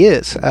really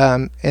is,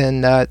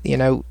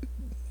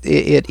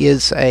 it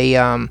is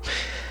a.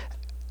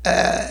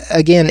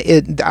 Again,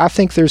 I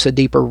think there's a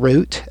deeper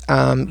root.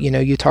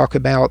 You talk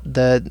about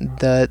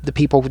the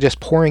people just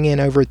pouring in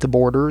over at the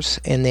borders,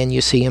 and then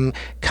you see them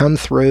come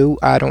through.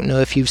 I don't know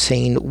if you've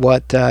seen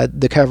what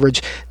the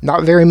coverage.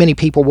 Not very many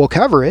people will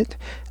cover it.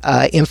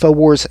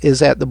 InfoWars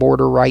is at the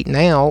border right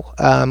now,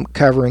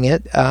 covering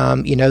it.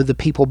 The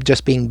people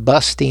just being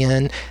bussed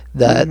in,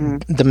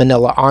 the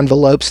manila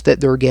envelopes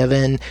that they're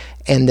given,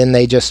 and then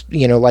they just,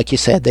 like you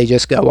said, they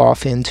just go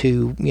off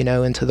into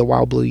the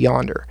wild blue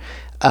yonder.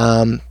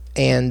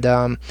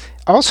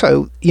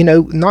 Also,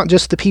 not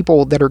just the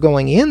people that are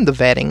going in the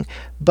vetting,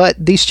 but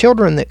these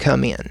children that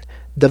come in,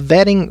 the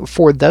vetting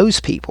for those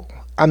people.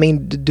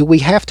 Do we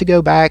have to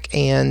go back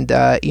and,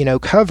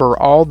 cover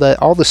all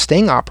the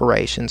sting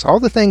operations, all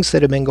the things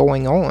that have been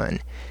going on,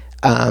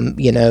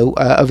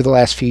 over the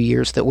last few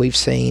years that we've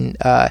seen,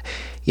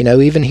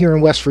 even here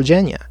in West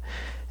Virginia.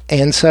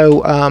 And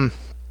so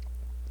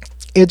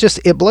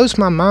it blows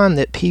my mind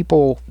that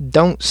people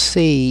don't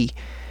see,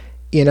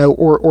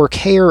 or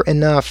care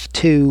enough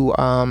to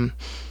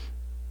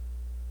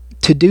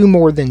do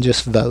more than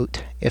just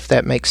vote, if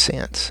that makes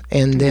sense.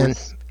 And then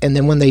Yes. and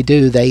then when they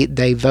do,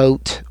 they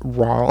vote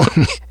wrong,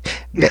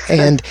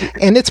 and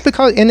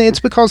it's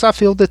because I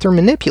feel that they're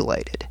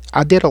manipulated.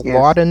 I did a Yes.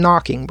 lot of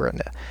knocking,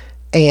 Brenda,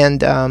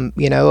 and I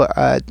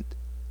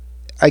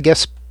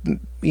guess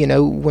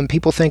when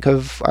people think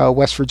of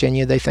West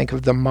Virginia, they think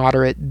of the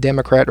moderate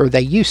Democrat, or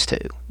they used to,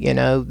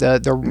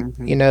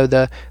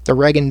 the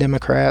Reagan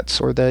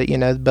Democrats, or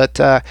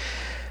but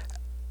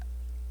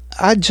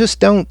I just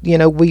don't.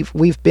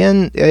 We've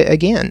been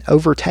again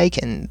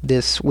overtaken.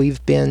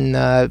 We've been,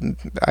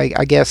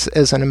 I guess,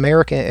 as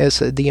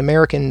the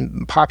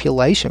American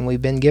population,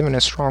 we've been given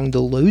a strong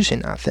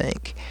delusion, I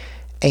think,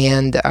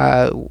 and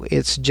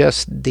it's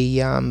just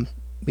the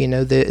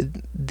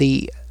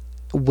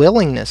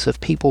willingness of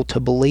people to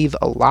believe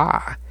a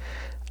lie.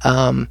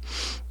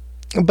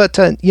 But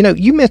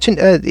you mentioned,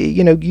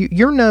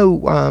 you're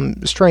no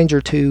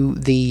stranger to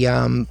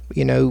the,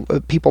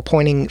 people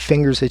pointing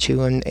fingers at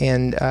you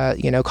and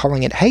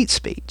calling it hate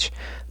speech.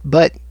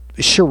 But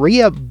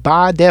Sharia,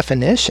 by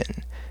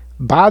definition,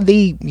 by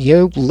the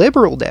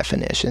liberal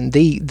definition,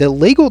 the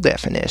legal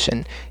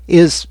definition,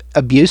 is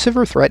abusive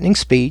or threatening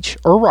speech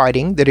or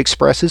writing that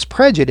expresses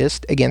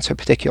prejudice against a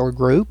particular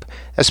group,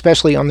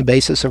 especially on the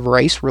basis of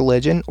race,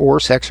 religion,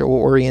 or sexual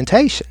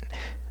orientation.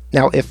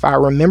 Now, if I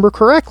remember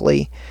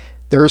correctly,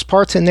 there's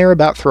parts in there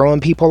about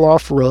throwing people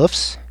off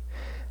roofs,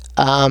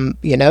 and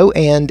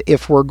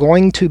if we're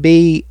going to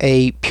be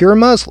a pure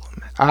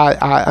Muslim,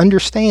 I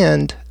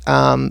understand,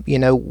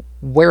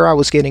 where I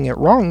was getting it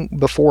wrong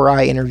before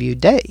I interviewed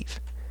Dave.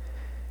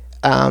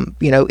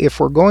 If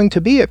we're going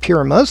to be a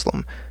pure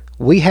Muslim,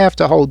 we have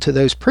to hold to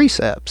those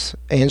precepts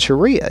and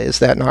Sharia. Is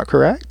that not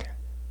correct?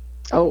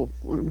 Oh,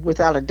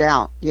 without a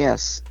doubt,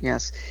 yes,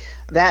 yes.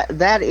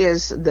 That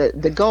is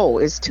the goal,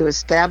 is to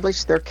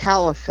establish their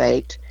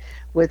caliphate,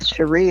 with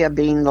Sharia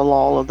being the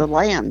law of the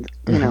land.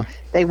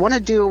 They want to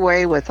do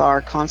away with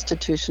our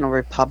constitutional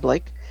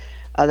republic.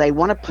 They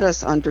want to put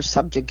us under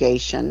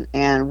subjugation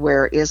and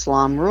where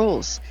Islam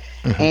rules.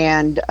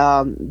 And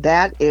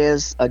that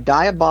is a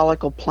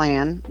diabolical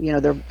plan.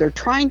 They're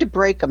trying to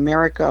break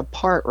America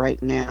apart right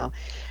now.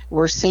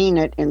 We're seeing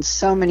it in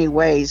so many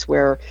ways,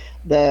 where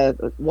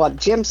what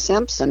Jim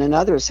Simpson and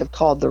others have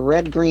called the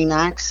red-green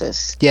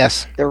axis.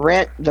 Yes. The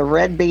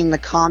red being the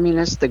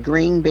communists, the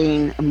green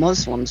being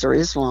Muslims or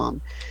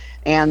Islam.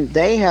 And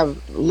they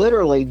have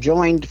literally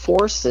joined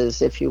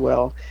forces, if you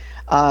will,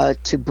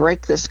 to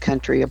break this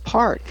country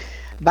apart.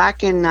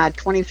 Back in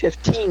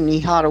 2015,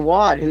 Nihad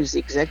Awad, who's the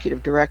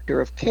executive director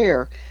of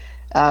CARE,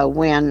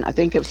 when I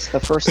think it was the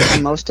first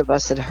time most of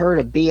us had heard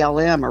of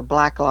BLM, or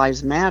Black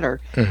Lives Matter,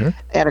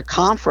 at a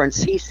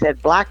conference, he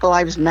said, Black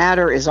Lives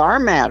Matter is our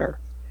matter.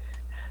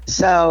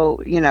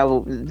 So,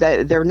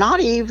 they're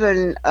not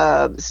even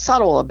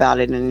subtle about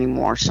it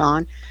anymore,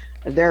 Sean.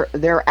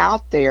 They're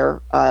out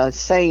there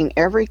saying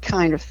every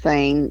kind of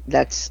thing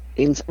that's,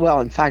 in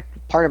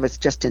fact, part of it's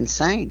just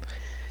insane.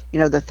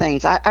 The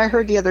things. I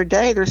heard the other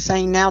day, they're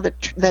saying now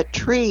that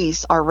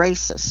trees are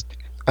racist.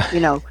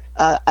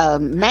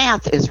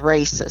 Math is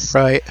racist.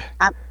 Right.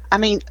 I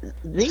mean,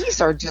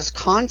 these are just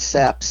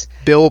concepts.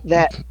 Bill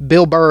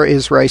Burr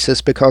is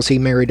racist because he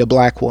married a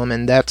black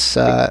woman. That's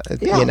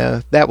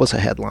that was a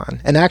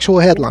headline, an actual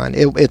headline.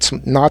 It's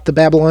not the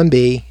Babylon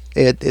Bee.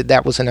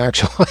 That was an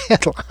actual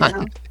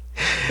headline.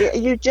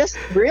 You just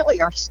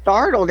really are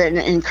startled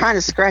and kind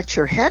of scratch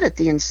your head at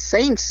the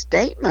insane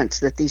statements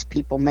that these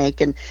people make,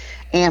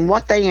 and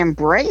what they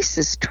embrace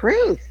is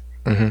truth.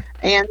 And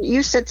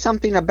you said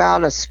something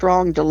about a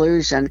strong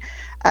delusion.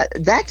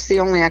 That's the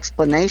only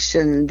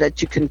explanation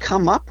that you can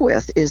come up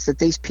with, is that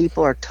these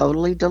people are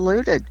totally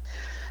deluded.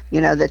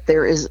 That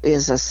there is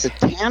a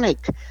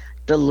satanic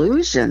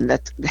delusion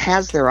that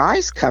has their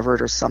eyes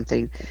covered or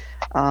something.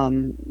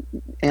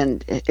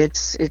 And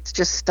it's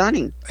just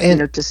stunning,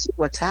 to see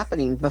what's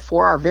happening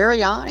before our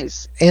very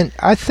eyes. And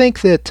I think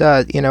that,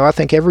 I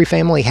think every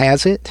family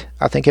has it.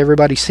 I think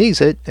everybody sees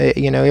it.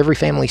 Every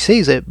family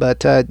sees it.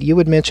 But you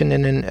had mentioned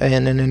in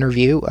an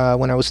interview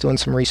when I was doing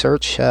some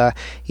research,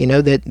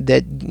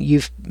 that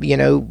you've,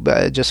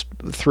 just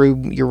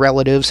through your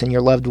relatives and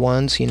your loved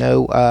ones,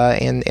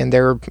 and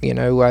their,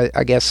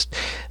 I guess,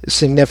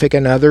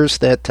 significant others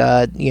that,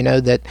 the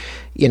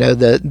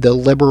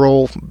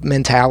liberal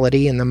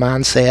mentality and the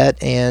mindset,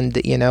 and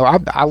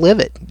I live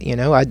it.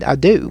 I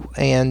do,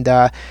 and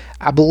I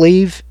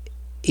believe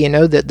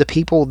that the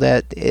people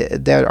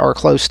that are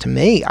close to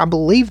me, I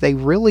believe they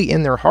really,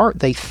 in their heart,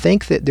 they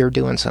think that they're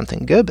doing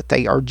something good, but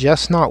they are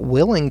just not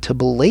willing to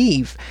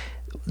believe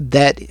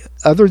that,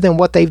 other than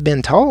what they've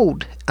been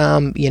told,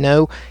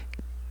 everything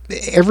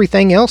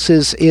else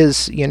is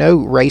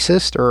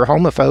racist or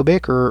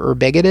homophobic or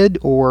bigoted,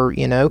 or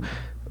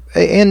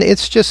and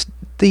it's just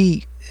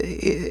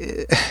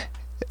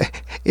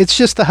it's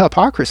just the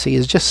hypocrisy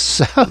is just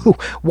so.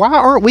 Why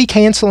aren't we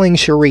canceling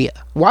Sharia?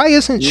 Why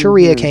isn't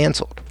Sharia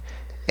canceled?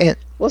 And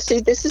Well,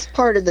 see, this is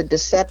part of the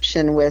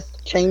deception with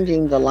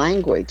changing the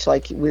language,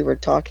 like we were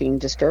talking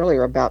just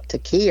earlier about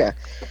takia.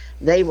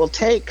 They will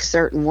take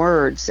certain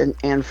words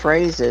and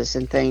phrases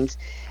and things,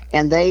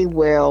 and they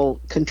will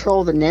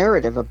control the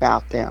narrative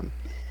about them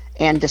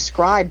and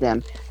describe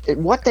them.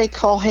 What they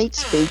call hate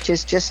speech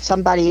is just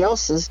somebody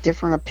else's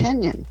different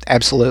opinion.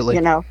 absolutely.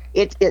 You know,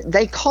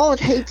 they call it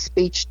hate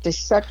speech to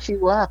shut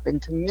you up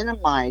and to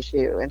minimize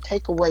you and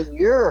take away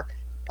your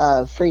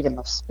freedom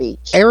of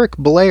speech. Eric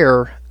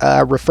Blair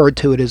referred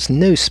to it as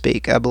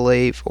newspeak, I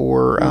believe,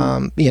 or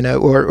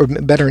or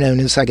better known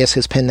as, I guess,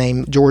 his pen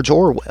name, George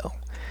Orwell.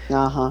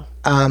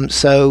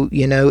 So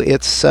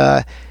it's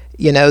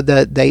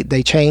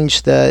they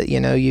changed the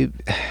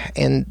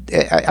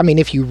I mean,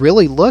 if you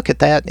really look at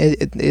that,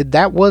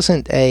 that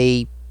wasn't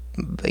a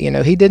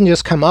he didn't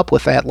just come up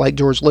with that like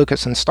George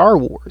Lucas and Star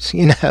Wars,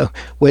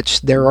 which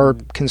there are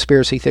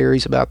conspiracy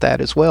theories about that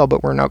as well,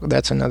 but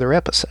that's another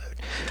episode.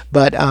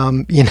 But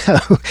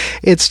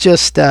it's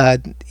just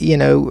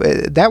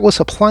that was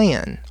a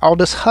plan.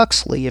 Aldous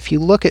Huxley, if you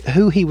look at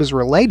who he was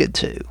related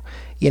to,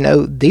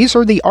 these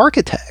are the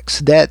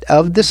architects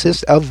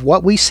of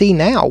what we see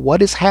now,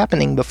 what is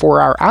happening before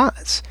our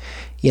eyes.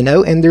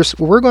 And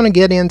we're going to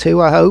get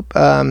into, I hope,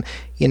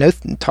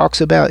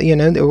 talks about,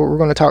 we're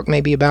going to talk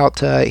maybe about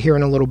here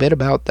in a little bit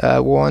about,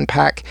 we'll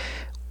unpack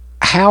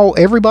how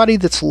everybody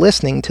that's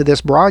listening to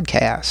this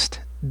broadcast,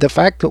 the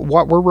fact that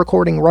what we're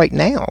recording right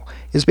now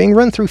is being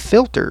run through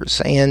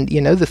filters and,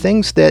 the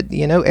things that,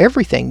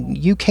 everything,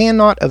 you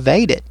cannot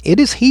evade it. It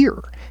is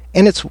here.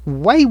 And it's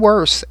way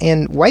worse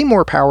and way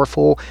more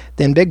powerful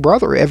than Big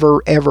Brother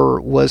ever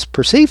was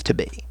perceived to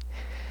be.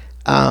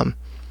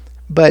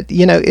 But,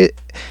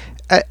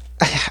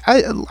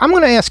 I'm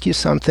going to ask you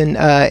something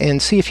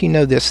and see if you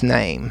know this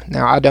name.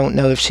 Now, I don't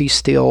know if she's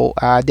still,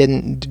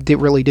 didn't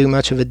really do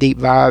much of a deep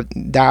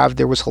dive.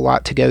 There was a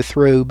lot to go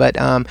through. But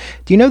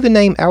do you know the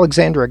name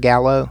Alexandra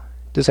Gallo?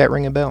 Does that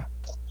ring a bell?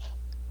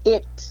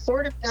 It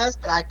sort of does,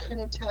 but I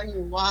couldn't tell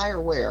you why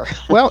or where.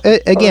 Well,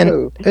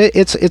 again,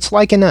 it's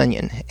like an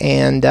onion.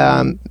 And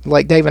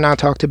like Dave and I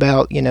talked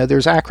about,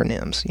 there's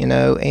acronyms,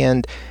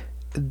 and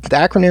the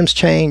acronyms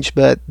change,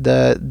 but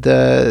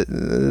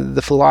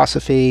the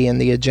philosophy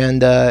and the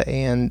agenda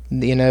and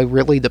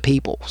really the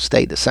people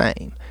stay the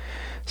same.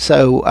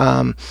 So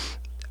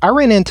I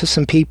ran into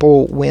some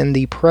people when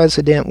the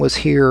president was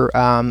here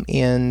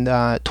in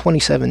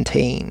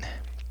 2017.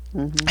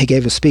 Mm-hmm. He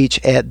gave a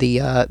speech at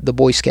the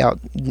Boy Scout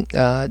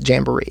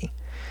Jamboree,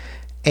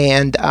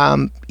 and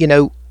a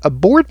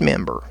board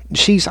member.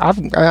 It's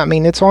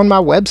on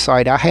my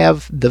website. I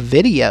have the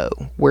video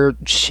where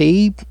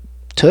she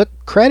took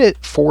credit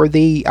for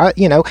the,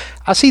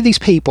 I see these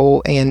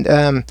people, and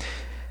I'm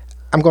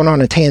going on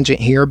a tangent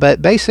here,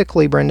 but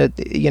basically, Brenda,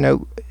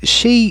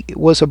 she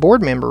was a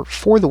board member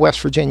for the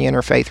West Virginia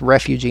Interfaith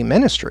Refugee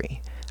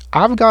Ministry.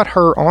 I've got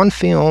her on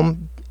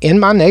film in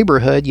my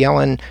neighborhood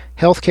yelling,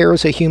 "Healthcare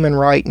is a human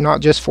right,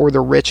 not just for the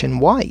rich and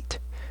white."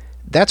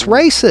 That's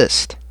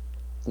racist.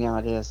 Yeah,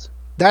 it is.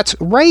 That's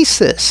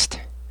racist.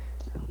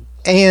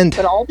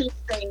 But all these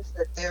things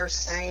that they're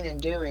saying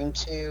and doing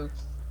to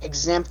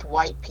exempt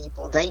white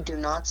people, they do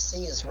not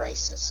see as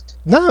racist.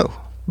 No,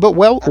 but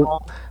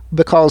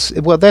because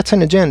that's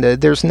an agenda.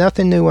 There's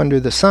nothing new under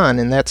the sun,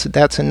 and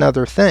that's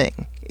another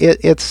thing.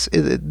 This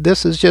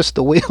is just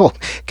the wheel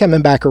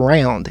coming back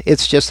around.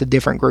 It's just a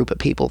different group of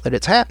people that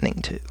it's happening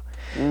to.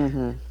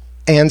 Mm-hmm.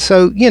 And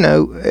so,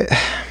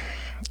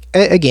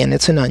 again,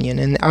 it's an onion,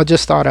 and I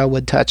just thought I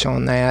would touch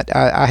on that.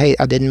 I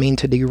didn't mean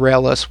to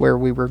derail us where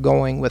we were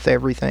going with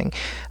everything.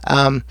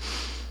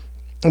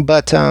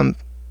 But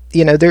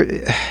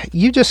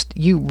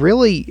you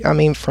really,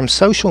 from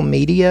social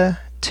media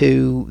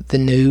to the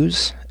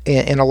news,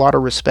 in a lot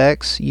of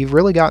respects, you've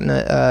really gotten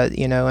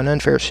an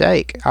unfair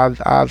shake.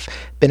 I've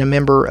been a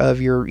member of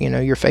your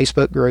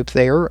Facebook group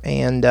there,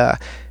 and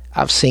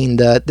I've seen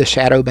the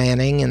shadow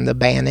banning and the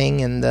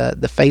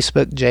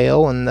Facebook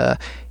jail and the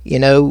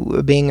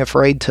being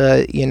afraid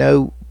to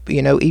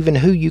even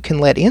who you can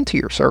let into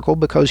your circle,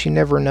 because you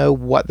never know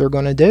what they're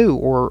going to do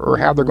or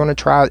how they're going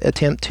to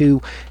attempt to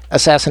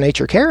assassinate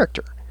your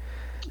character.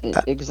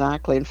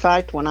 Exactly. In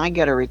fact, when I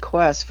get a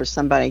request for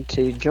somebody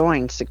to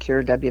join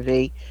Secure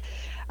WV,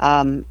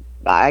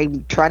 I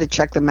try to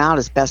check them out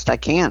as best I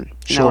can.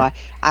 Sure.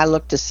 I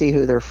look to see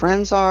who their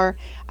friends are.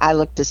 I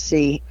look to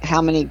see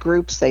how many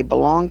groups they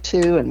belong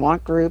to and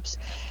what groups.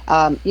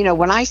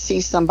 When I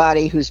see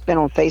somebody who's been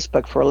on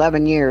Facebook for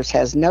 11 years,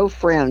 has no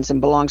friends, and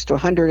belongs to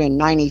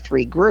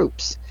 193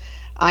 groups,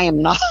 I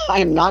am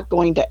not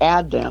going to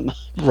add them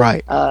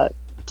right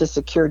to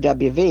Secure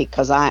WV,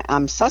 because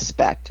I'm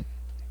suspect,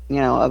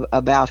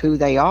 about who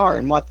they are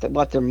and what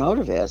their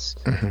motive is.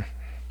 Mm-hmm.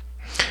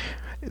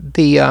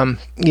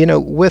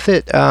 With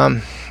it,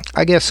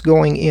 I guess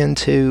going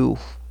into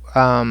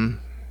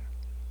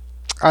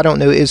I don't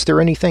know, is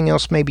there anything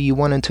else maybe you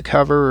wanted to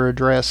cover or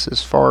address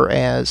as far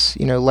as,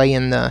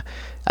 laying the,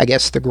 I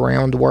guess, the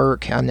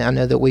groundwork? I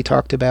know that we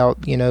talked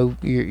about,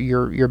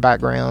 your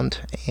background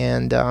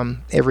and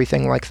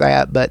everything like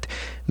that, but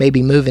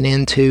maybe moving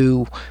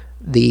into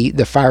the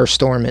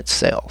Firestorm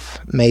itself,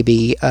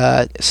 maybe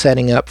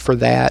setting up for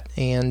that,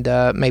 and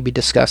maybe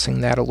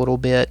discussing that a little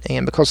bit,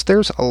 and because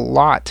there's a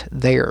lot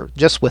there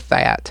just with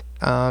that,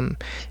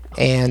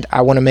 and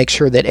I want to make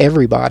sure that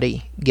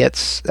everybody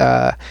gets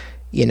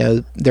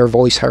their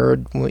voice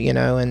heard,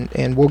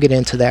 and we'll get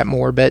into that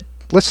more, but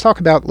let's talk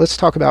about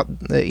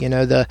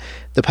the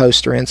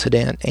poster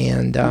incident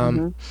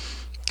and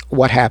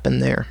what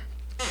happened there.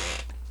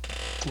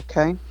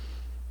 Okay.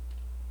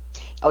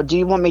 Oh, do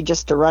you want me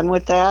just to run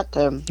with that?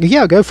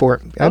 Yeah, go for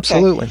it.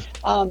 Absolutely.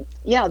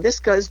 Yeah, this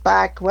goes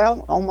back,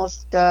 well,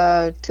 almost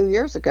 2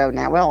 years ago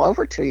now. Well,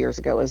 over 2 years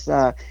ago. It was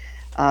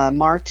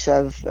March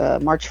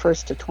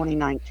 1st of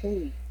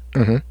 2019.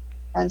 Mm-hmm.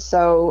 And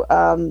so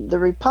the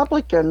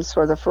Republicans,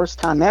 for the first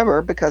time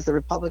ever, because the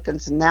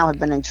Republicans now have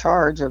been in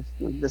charge of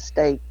the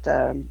state,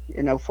 for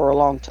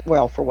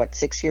a for what,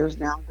 6 years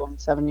now, going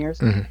 7 years.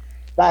 Mm-hmm.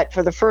 But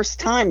for the first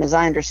time, as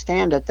I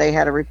understand it, they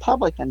had a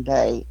Republican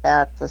Day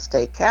at the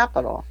state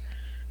capitol.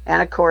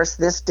 And of course,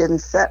 this didn't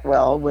set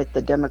well with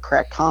the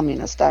Democrat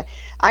communists.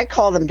 I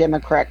call them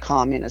Democrat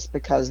communists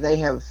because they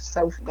have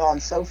gone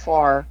so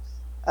far,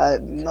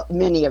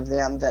 many of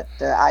them, that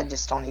I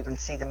just don't even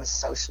see them as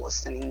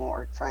socialists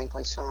anymore,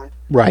 frankly, Sean.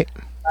 Right.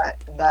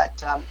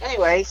 But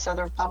anyway, so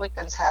the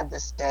Republicans had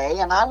this day,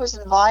 and I was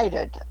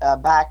invited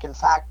back, in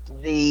fact,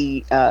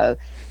 the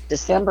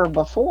December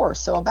before.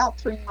 So about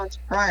 3 months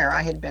prior,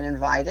 I had been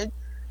invited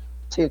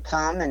to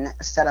come and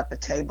set up a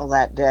table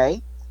that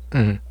day.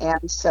 Mm-hmm.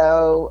 And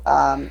so,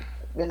 I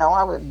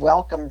would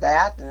welcome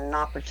that and an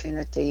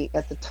opportunity.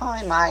 At the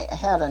time, I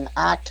had an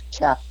ACT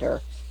chapter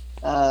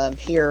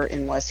here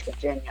in West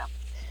Virginia.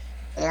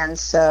 And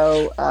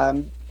so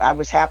I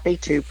was happy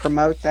to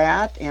promote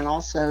that and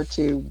also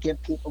to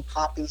give people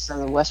copies of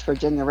the West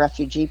Virginia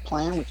Refugee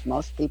Plan, which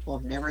most people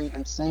have never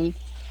even seen.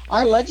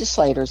 Our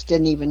legislators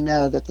didn't even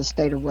know that the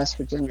state of West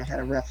Virginia had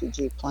a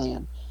refugee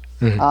plan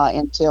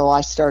until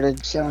I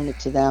started showing it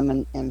to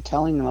them and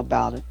telling them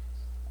about it.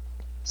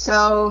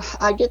 So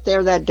I get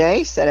there that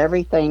day, set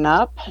everything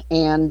up,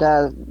 and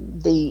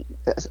the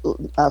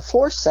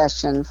floor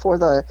session for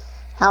the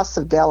House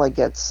of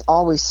Delegates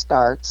always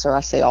starts, or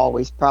I say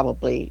always,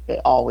 probably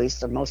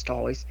always, or most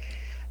always,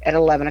 at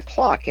 11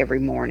 o'clock every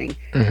morning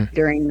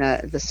during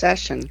the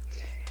session.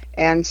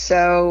 And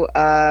so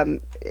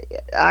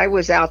I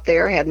was out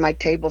there, had my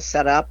table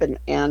set up, and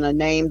a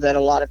name that a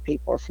lot of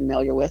people are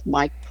familiar with,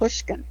 Mike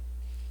Pushkin,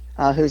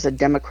 who's a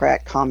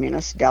Democrat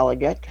communist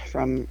delegate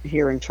from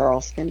here in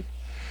Charleston.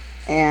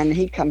 And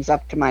he comes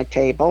up to my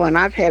table, and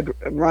I've had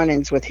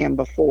run-ins with him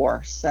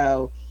before.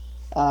 So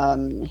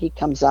he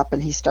comes up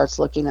and he starts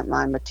looking at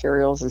my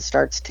materials and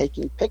starts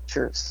taking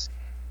pictures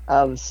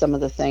of some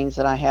of the things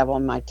that I have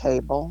on my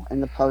table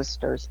and the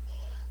posters.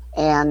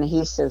 And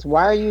he says,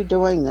 "Why are you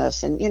doing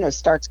this?" And,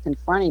 starts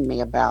confronting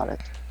me about it.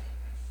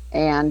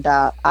 And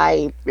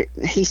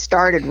he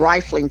started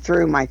rifling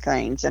through my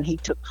things, and he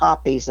took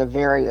copies of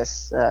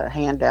various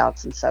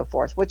handouts and so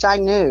forth, which I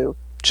knew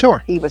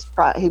Sure. he was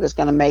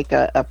going to make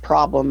a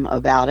problem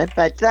about it,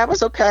 but that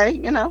was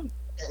okay.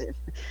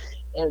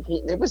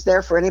 It was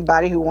there for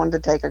anybody who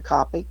wanted to take a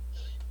copy.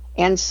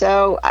 And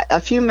so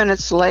a few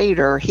minutes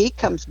later, he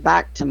comes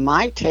back to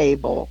my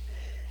table.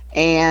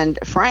 And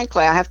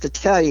frankly, I have to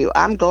tell you,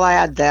 I'm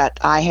glad that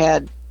I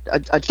had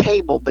a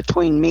table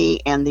between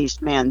me and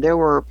these men. There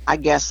were, I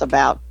guess,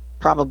 about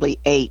probably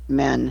 8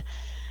 men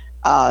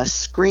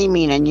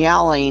screaming and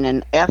yelling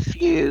and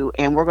F you,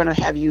 and we're going to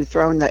have you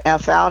thrown the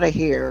F out of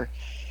here.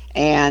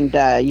 And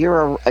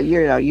you're a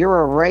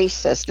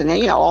racist,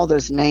 and all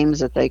those names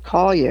that they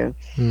call you.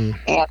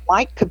 And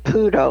Mike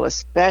Caputo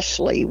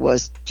especially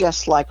was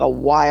just like a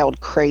wild,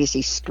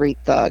 crazy street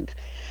thug,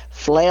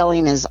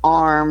 flailing his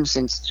arms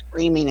and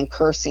screaming and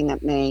cursing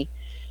at me.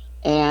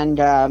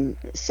 And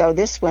so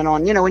this went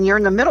on. When you're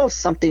in the middle of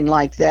something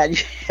like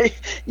that,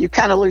 you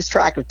kind of lose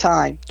track of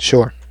time.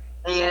 Sure.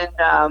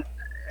 And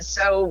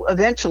so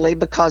eventually,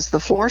 because the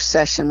floor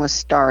session was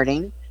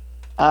starting,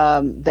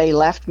 they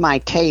left my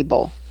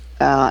table.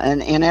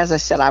 And as I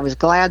said, I was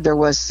glad there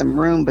was some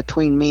room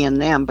between me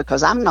and them,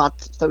 because I'm not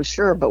so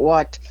sure but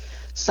what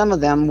some of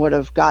them would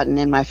have gotten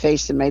in my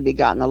face and maybe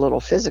gotten a little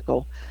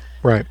physical.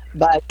 Right.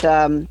 But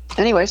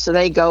anyway, so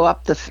they go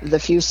up the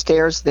few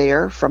stairs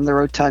there from the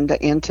rotunda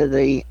into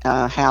the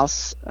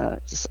house,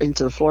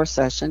 into the floor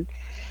session,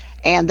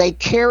 and they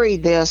carry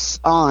this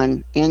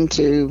on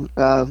into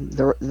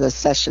the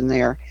session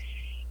there.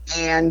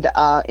 And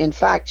in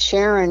fact,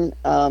 Sharon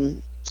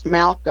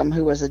Malcolm,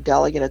 who was a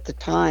delegate at the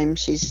time,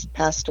 she's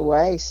passed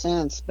away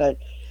since, but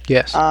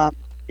Yes.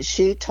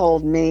 She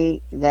told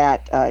me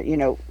that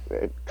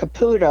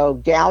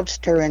Caputo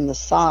gouged her in the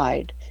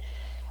side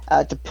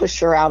to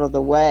push her out of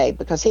the way,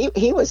 because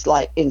he was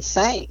like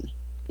insane,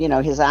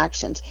 his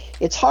actions.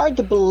 It's hard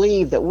to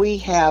believe that we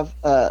have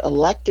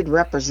elected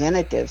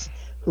representatives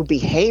who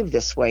behave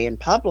this way in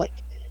public,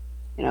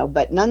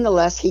 but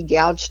nonetheless, he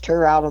gouged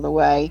her out of the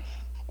way.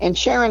 And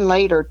Sharon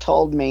later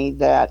told me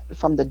that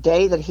from the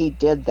day that he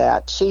did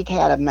that, she'd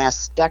had a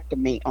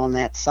mastectomy on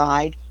that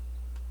side,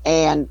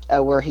 and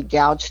where he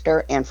gouged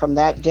her. And from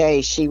that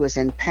day, she was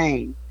in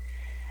pain.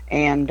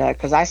 And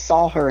because I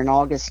saw her in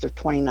August of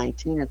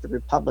 2019 at the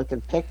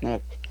Republican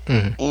picnic,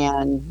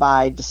 and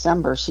by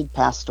December, she'd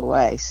passed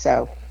away.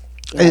 So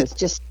it's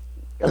just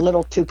a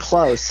little too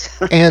close.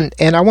 and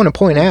I want to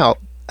point out,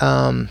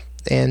 and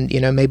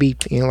maybe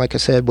like I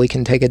said, we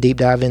can take a deep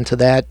dive into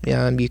that.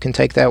 You can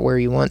take that where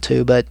you want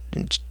to, but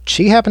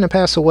she happened to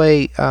pass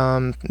away.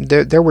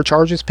 There were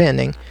charges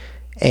pending,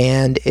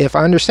 and if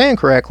I understand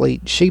correctly,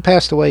 she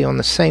passed away on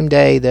the same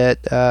day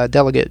that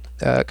Delegate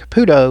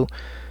Caputo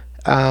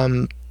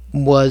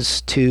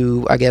was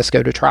to, I guess,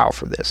 go to trial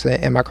for this.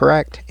 Am I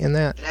correct in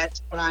that?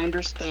 That's what I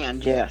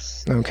understand.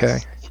 Yes. Okay.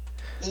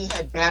 He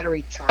had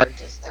battery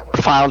charges that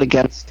were filed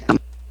against him.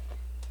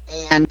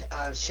 And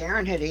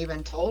Sharon had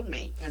even told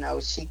me,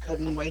 she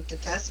couldn't wait to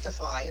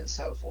testify and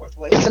so forth.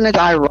 Well, isn't it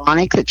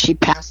ironic that she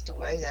passed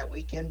away that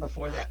weekend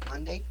before that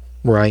Monday?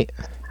 Right.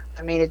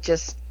 I mean, it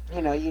just,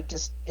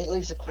 it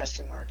leaves a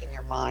question mark in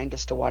your mind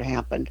as to what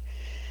happened.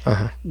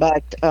 Uh-huh.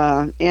 But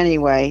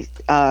anyway,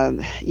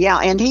 yeah,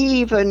 and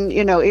he even,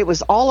 it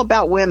was all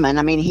about women.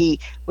 I mean, he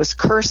was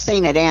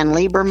cursing at Ann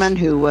Lieberman,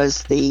 who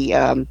was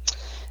the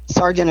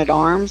sergeant at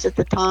arms at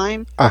the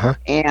time,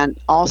 and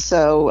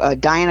also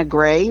Diana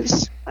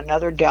Graves,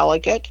 another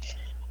delegate,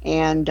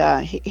 and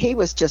he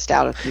was just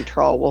out of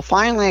control. Well,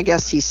 finally, I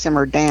guess he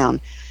simmered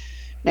down.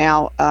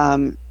 Now,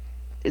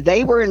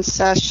 they were in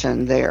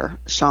session there,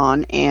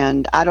 Sean,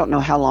 and I don't know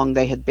how long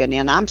they had been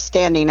in. I'm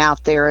standing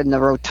out there in the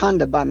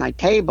rotunda by my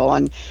table,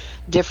 and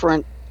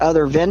different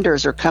other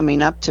vendors are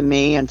coming up to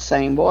me and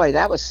saying, boy,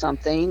 that was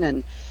something,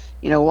 and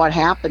what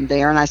happened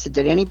there. And I said,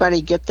 did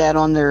anybody get that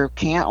on their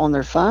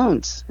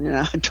phones?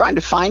 Trying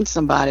to find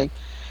somebody.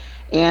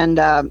 And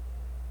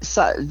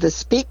so the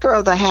Speaker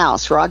of the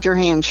House, Roger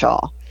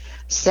Hanshaw,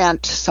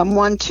 sent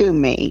someone to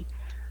me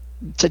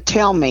to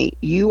tell me,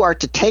 you are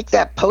to take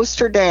that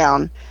poster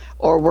down,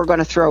 or I'm going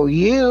to throw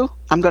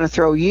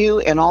you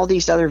and all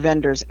these other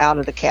vendors out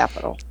of the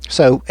Capitol.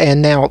 So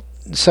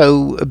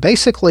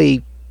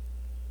basically,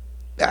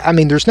 I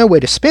mean, there's no way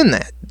to spin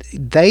that.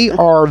 They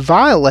are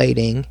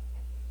violating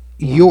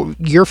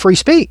your free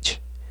speech.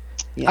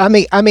 Yeah.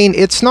 I mean,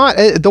 it's not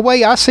the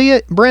way I see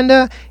it,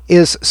 Brenda,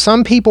 is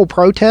some people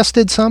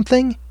protested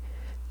something.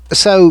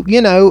 So,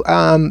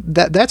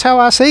 that's how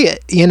I see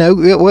it.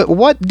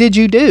 What did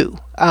you do?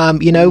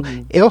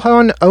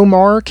 Ilhan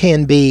Omar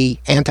can be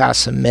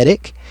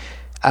anti-Semitic.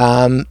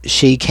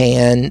 She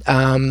can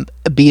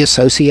be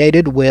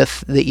associated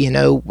with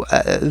the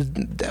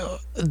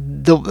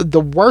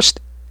worst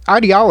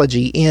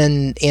ideology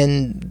in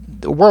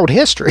world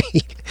history.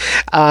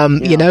 I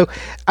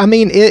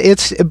mean,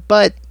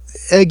 but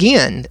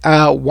again,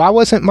 why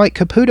wasn't Mike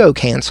Caputo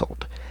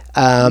canceled?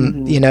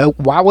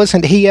 Why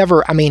wasn't he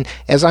ever, I mean,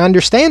 as I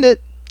understand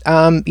it,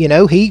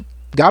 he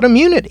got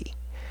immunity.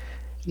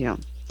 Yeah.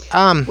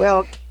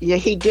 Well, yeah,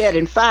 he did.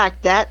 In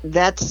fact,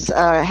 that's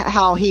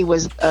how he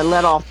was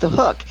let off the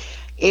hook,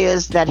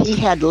 is that he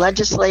had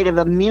legislative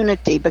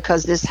immunity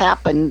because this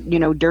happened,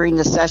 during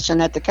the session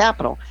at the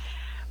Capitol.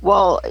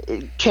 Well,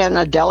 can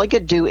a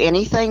delegate do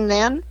anything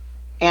then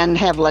and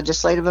have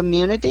legislative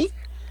immunity?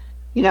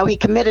 He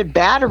committed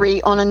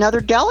battery on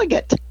another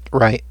delegate.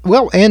 Right.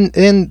 Well, and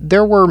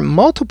there were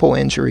multiple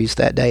injuries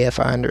that day, if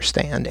I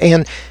understand.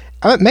 And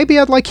maybe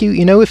I'd like you,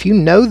 if you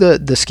know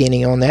the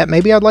skinny on that,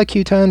 maybe I'd like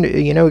you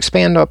to,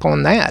 expand up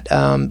on that.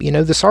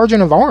 The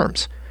sergeant of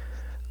arms.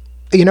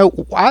 In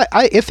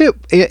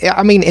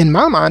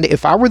my mind,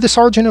 if I were the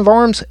sergeant of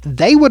arms,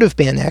 they would have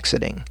been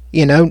exiting.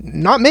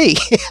 Not me.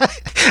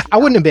 I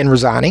wouldn't have been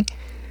resigning.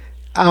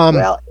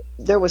 Well,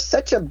 there was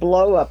such a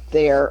blow up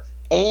there.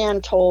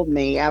 Anne told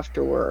me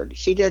afterward,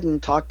 she didn't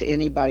talk to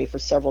anybody for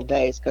several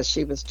days because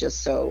she was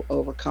just so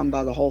overcome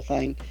by the whole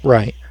thing.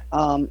 Right.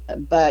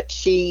 But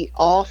she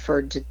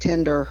offered to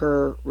tender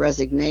her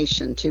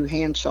resignation to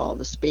Hanshaw,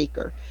 the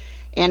Speaker.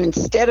 And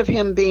instead of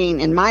him being,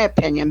 in my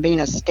opinion,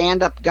 being a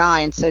stand-up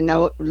guy and say,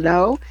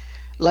 no,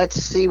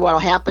 let's see what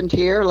happened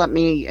here. Let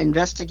me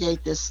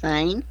investigate this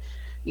thing,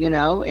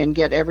 and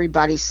get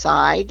everybody's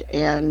side,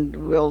 and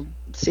we'll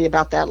see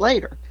about that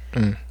later.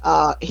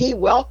 He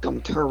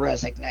welcomed her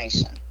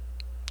resignation,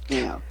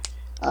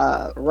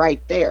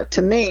 right there.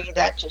 To me,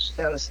 that just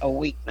shows a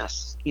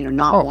weakness,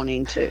 not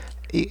wanting to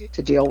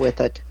deal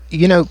with it.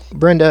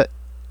 Brenda,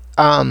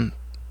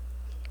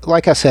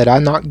 like I said, I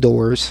knocked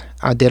doors.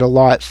 I did a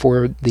lot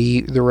for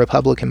the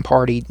Republican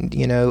Party,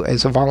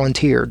 as a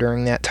volunteer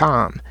during that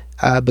time,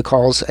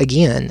 because,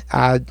 again,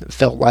 I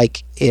felt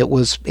like it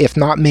was, if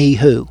not me,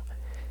 who?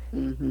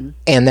 Mm-hmm.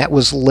 And that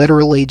was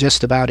literally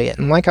just about it.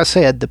 And like I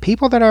said, the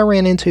people that I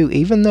ran into,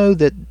 even though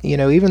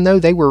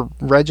they were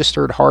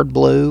registered hard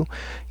blue,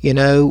 they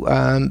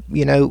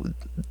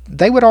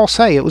would all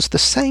say it was the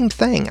same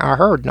thing I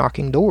heard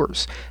knocking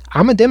doors.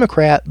 I'm a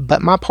Democrat,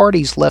 but my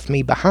party's left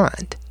me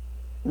behind.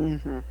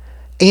 Mm-hmm.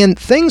 And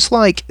things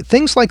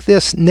like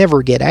this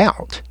never get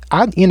out.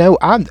 I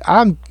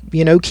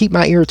keep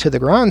my ear to the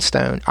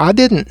grindstone. I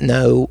didn't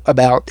know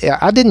about.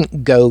 I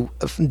didn't go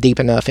deep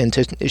enough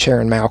into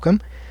Sharon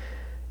Malcolm.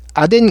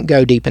 I didn't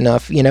go deep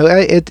enough,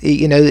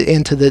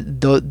 into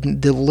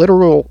the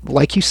literal,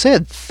 like you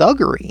said,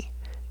 thuggery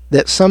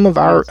that some of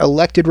our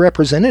elected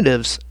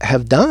representatives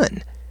have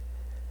done.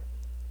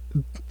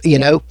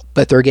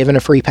 But they're given a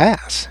free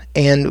pass.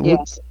 And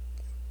Yes.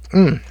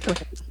 Go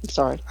ahead. I'm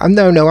sorry.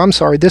 I'm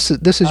sorry. This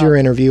is your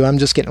interview. I'm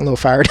just getting a little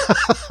fired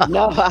up.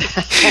 No.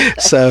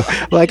 So,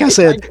 like I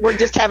said, We're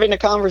just having a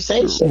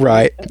conversation.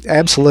 right?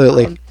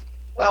 Absolutely.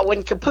 Well,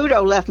 when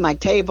Caputo left my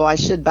table, I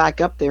should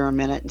back up there a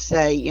minute and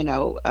say,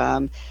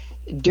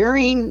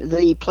 during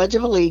the Pledge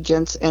of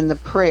Allegiance and the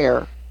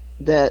prayer,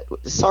 the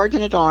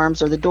sergeant at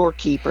arms or the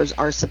doorkeepers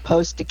are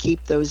supposed to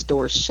keep those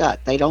doors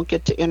shut. They don't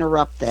get to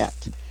interrupt that.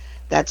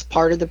 That's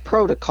part of the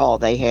protocol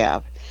they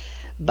have.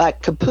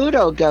 But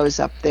Caputo goes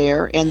up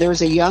there, and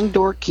there's a young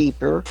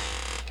doorkeeper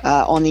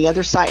on the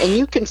other side, and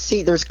you can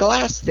see there's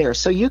glass there,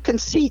 so you can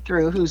see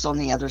through who's on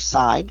the other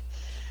side.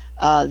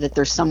 That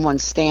there's someone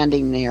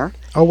standing there.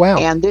 Oh, wow.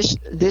 And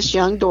this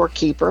young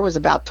doorkeeper was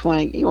about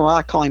 20,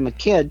 I call him a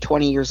kid,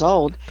 20 years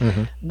old.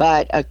 Mm-hmm.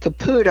 But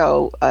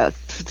Caputo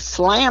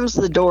slams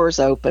the doors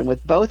open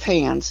with both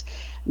hands,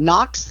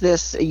 knocks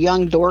this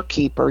young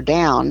doorkeeper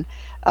down.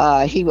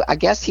 I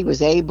guess he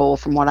was able,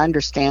 from what I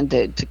understand,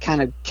 to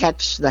kind of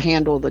catch the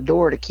handle of the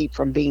door to keep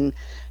from being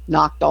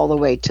knocked all the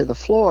way to the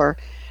floor.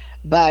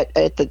 But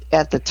at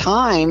the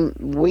time,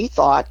 we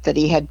thought that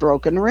he had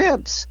broken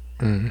ribs.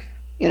 Mm-hmm.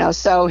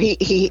 So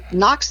he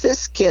knocks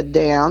this kid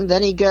down,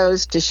 then he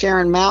goes to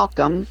Sharon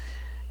Malcolm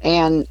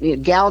and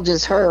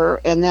gouges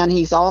her, and then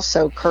he's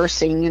also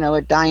cursing,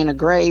 at Diana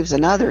Graves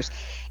and others.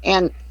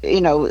 And,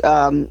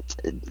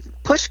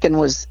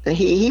 Pushkin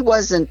he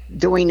wasn't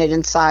doing it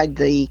inside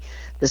the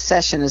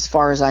session as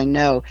far as I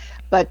know,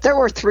 but there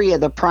were three of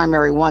the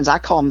primary ones. I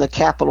call them the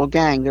capital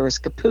gang. There was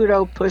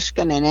Caputo,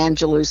 Pushkin, and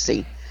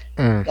Angelucci.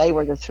 Mm. They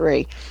were the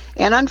three.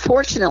 And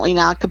unfortunately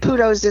now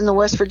Caputo's in the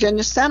West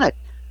Virginia Senate.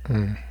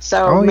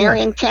 So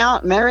Marion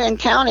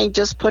County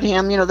just put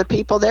him, the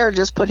people there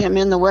just put him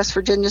in the West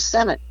Virginia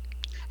Senate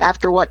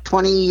after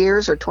 20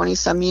 years or 20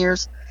 some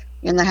years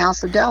in the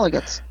House of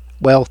Delegates.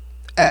 Well,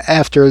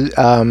 after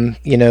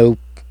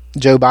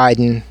Joe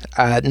Biden,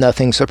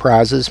 nothing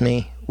surprises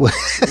me.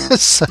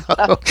 So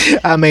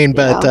I mean,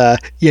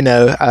 but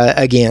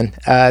again,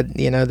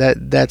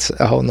 that's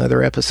a whole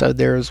nother episode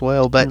there as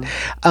well. But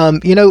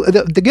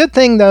the good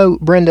thing though,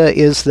 Brenda,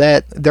 is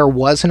that there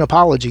was an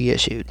apology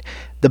issued.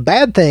 The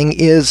bad thing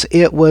is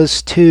it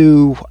was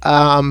to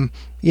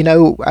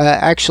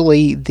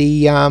actually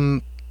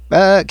the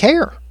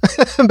care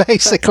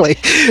basically.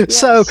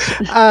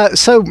 Yes.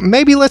 So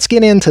maybe let's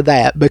get into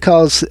that,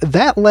 because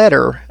that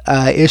letter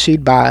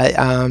issued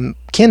by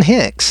Ken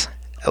Hicks.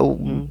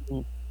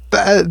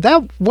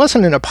 That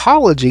wasn't an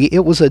apology.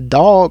 It was a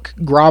dog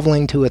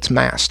groveling to its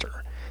master.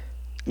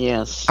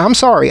 Yes. I'm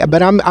sorry,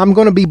 but I'm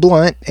going to be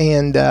blunt,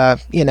 and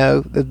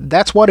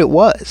that's what it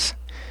was.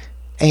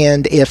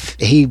 And if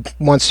he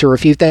wants to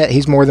refute that,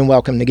 he's more than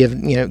welcome to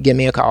give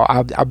me a call.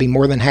 I'll be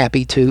more than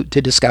happy to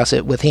discuss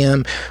it with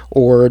him,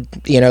 or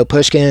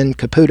Pushkin,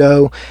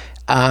 Caputo.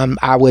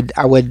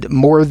 I would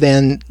more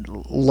than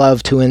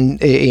love to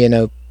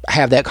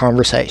have that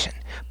conversation.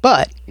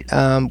 But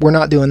we're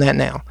not doing that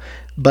now.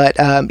 But,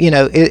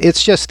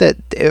 it's just that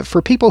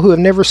for people who have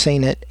never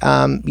seen it,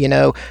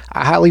 I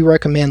highly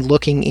recommend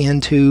looking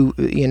into,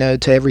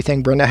 to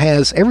everything Brenda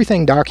has,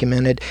 everything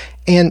documented,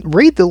 and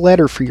read the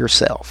letter for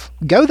yourself.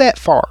 Go that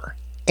far,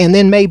 and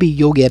then maybe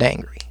you'll get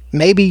angry.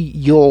 Maybe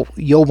you'll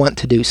want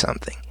to do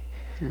something.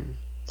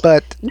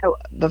 But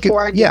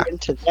before I get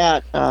into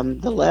that,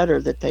 the letter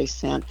that they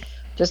sent,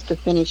 just to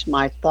finish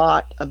my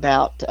thought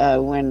about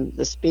when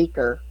the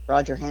speaker,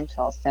 Roger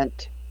Henshaw,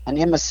 sent an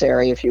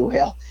emissary, if you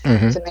will, to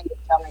me to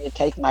tell me to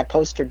take my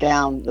poster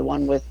down, the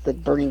one with the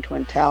burning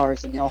Twin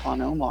Towers and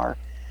Ilhan Omar.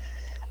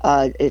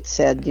 It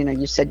said,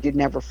 you said you'd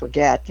never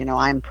forget.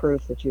 I'm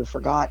proof that you've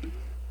forgotten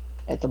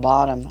at the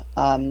bottom.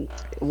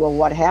 Well,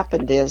 what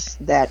happened is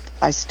that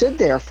I stood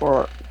there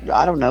for,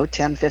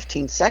 10,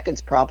 15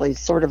 seconds probably,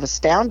 sort of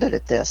astounded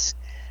at this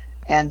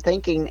and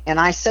thinking, and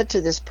I said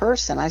to this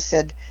person, I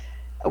said,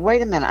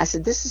 wait a minute. I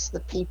said, this is the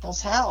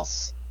people's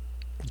house.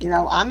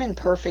 I'm in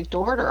perfect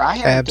order. I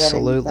haven't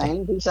done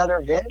anything. These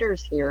other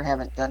vendors here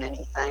haven't done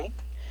anything.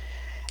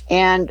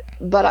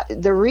 But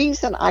the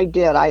reason I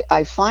did,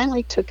 I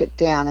finally took it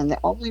down, and the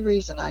only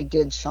reason I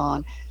did,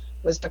 Sean,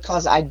 was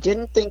because I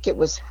didn't think it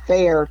was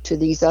fair to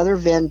these other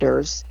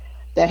vendors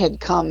that had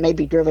come,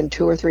 maybe driven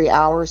 2 or 3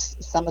 hours.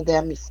 Some of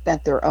them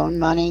spent their own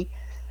money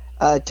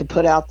to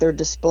put out their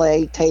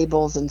display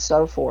tables and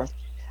so forth.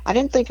 I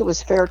didn't think it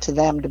was fair to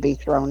them to be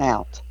thrown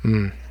out.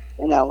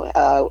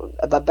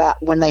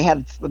 About when they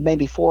had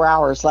maybe 4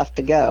 hours left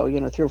to go,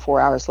 3 or 4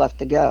 hours left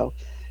to go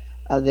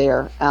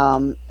there.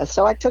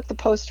 So I took the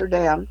poster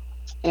down,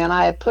 and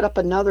I put up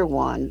another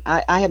one.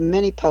 I have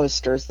many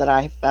posters that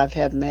I've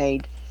had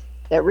made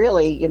that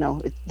really,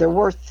 they're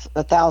worth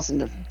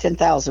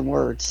 10,000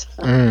 words.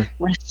 Mm.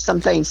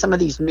 Some of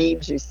these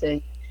memes you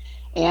see.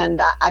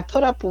 And I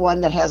put up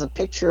one that has a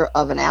picture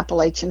of an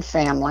Appalachian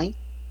family,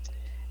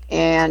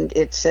 and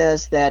it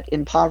says that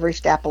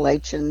impoverished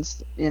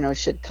Appalachians,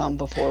 should come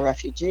before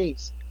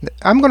refugees.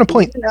 I'm going to Do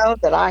you point. know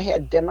that I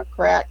had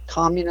Democrat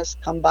communists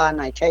come by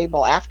my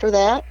table after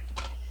that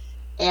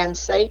and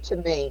say to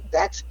me,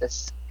 "That's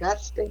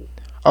disgusting.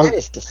 Oh, That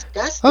is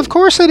disgusting." of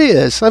course it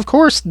is. Of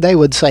course they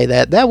would say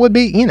that. That would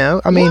be,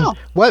 I mean, Yeah.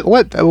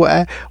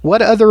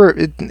 what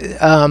other,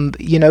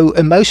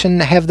 emotion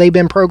have they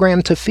been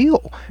programmed to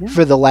feel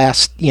for the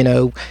last,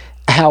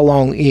 how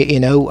long,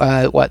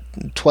 what,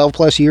 12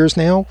 plus years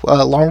now,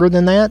 longer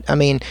than that? I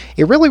mean,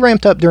 it really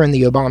ramped up during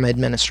the Obama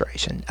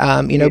administration,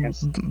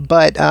 Yes.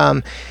 but,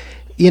 and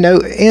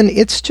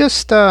it's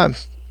just, oh,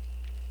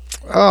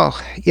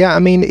 yeah, I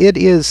mean, it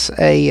is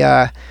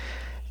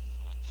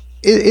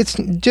it's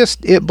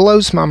just, it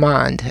blows my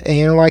mind.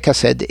 And like I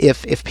said,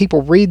 if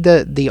people read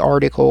the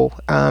article,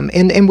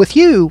 and with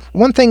you,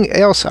 one thing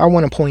else I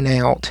want to point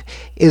out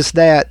is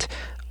that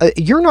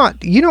you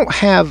don't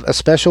have a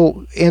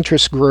special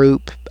interest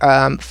group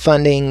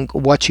funding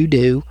what you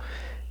do.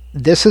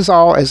 This is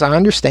all, as I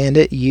understand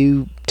it,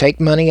 you take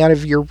money out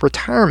of your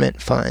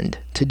retirement fund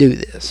to do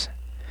this.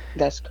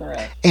 That's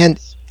correct. And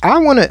I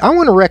want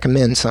to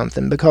recommend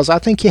something, because I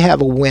think you have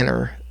a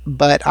winner,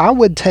 but I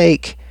would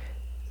take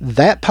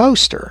that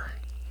poster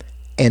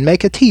and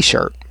make a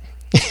T-shirt.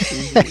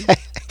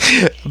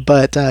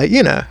 But that's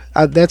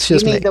You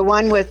just mean me. the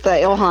one with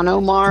Ilhan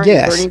Omar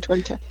Yes. and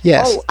Bernie Twitter?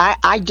 Yes. Oh,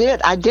 I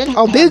did. I did have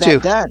Oh, to did have that you?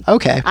 done.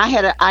 Okay. I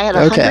had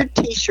Okay. 100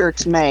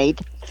 T-shirts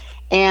made,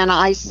 and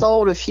I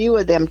sold a few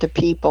of them to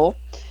people.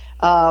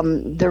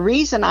 The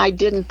reason I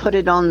didn't put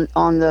it on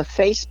the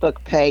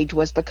Facebook page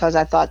was because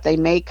I thought they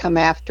may come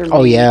after me.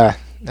 Oh yeah,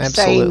 Saying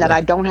absolutely. that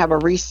I don't have a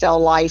resale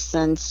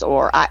license,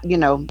 or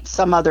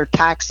some other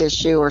tax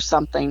issue or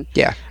something.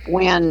 Yeah.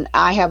 When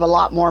I have a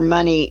lot more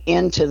money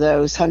into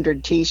those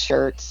 100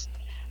 T-shirts,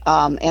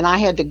 and I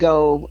had to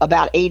go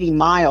about 80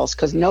 miles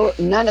because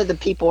none of the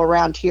people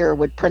around here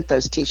would print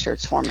those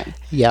T-shirts for me.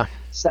 Yeah.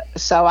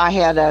 So I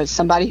had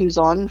somebody who's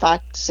on, in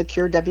fact,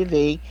 Secure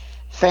WV,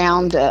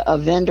 found a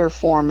vendor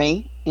for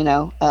me, in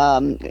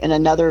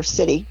another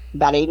city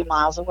about 80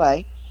 miles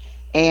away.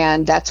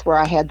 And that's where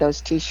I had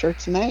those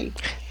T-shirts made.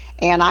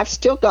 And I've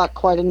still got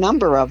quite a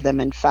number of them,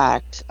 in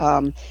fact.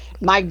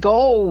 My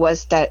goal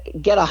was to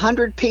get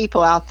 100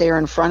 people out there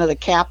in front of the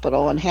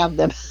Capitol and have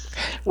them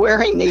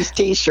wearing these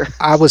T-shirts.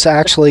 I was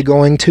actually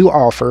going to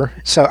offer,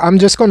 so I'm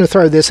just going to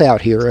throw this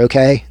out here,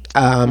 okay?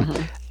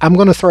 I'm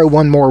going to throw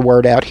one more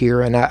word out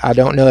here, and I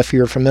don't know if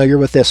you're familiar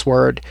with this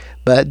word,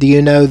 but do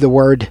you know the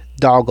word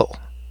doggle?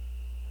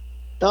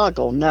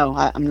 Doggle? No,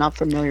 I'm not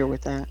familiar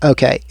with that.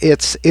 Okay,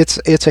 it's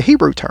a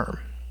Hebrew term,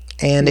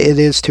 and it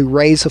is to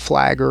raise a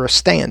flag or a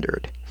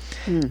standard.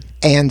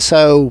 And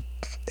so,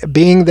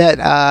 being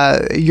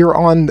that you're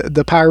on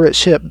the pirate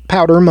ship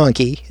Powder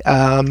Monkey,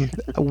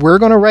 we're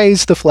going to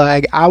raise the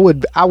flag. I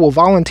will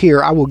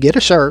volunteer. I will get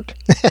a shirt,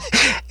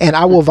 and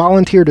I will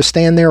volunteer to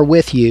stand there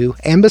with you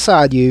and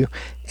beside you,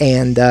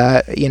 and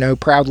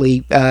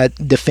proudly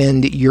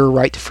defend your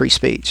right to free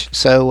speech.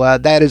 So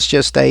that is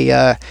just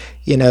an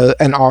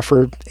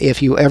offer.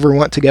 If you ever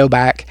want to go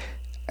back,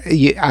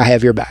 I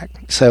have your back.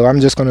 So I'm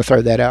just going to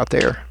throw that out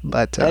there.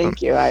 But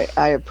Thank you.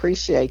 I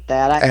appreciate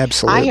that.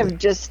 Absolutely. I have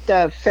just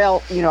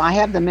felt, I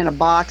have them in a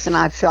box, and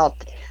I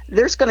felt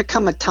there's going to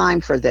come a time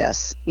for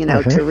this,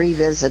 to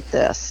revisit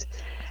this.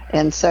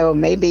 And so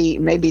maybe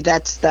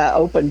that's the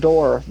open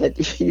door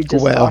that you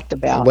just talked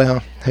about.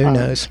 Well, who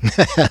knows?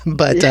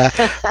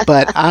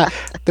 but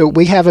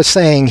we have a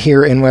saying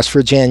here in West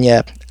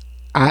Virginia,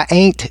 I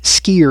ain't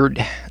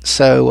scared.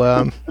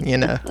 So,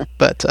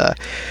 but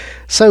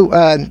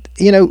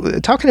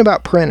talking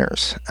about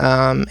printers,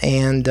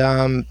 and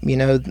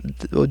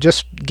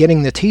just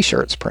getting the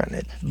T-shirts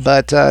printed,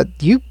 but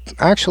you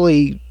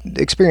actually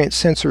experienced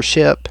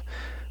censorship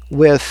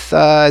with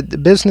the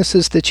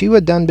businesses that you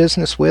had done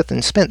business with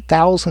and spent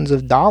thousands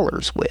of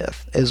dollars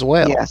with as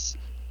well.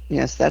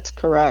 Yes, that's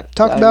correct.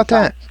 Talk about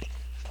that.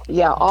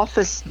 Yeah,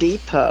 Office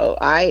Depot.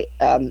 I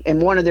am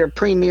one of their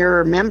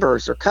premier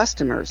members or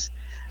customers,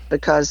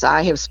 because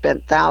I have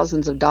spent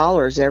thousands of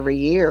dollars every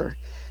year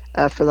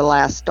for the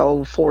last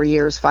 5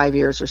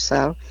 years or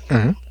so.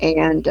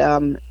 And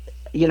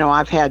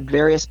I've had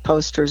various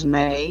posters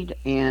made,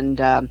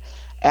 and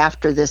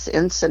after this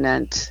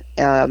incident,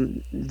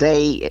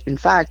 in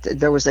fact,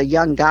 there was a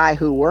young guy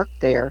who worked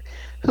there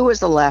who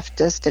was a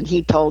leftist, and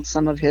he told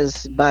some of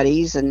his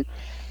buddies, and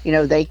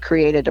they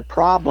created a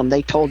problem.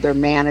 They told their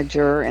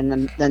manager,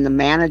 and then the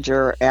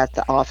manager at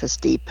the Office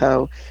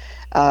Depot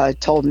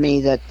told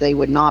me that they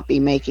would not be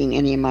making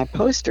any of my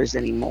posters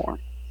anymore.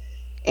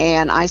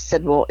 And I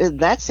said, well,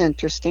 that's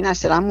interesting. I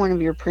said, I'm one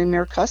of your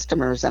premier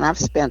customers, and I've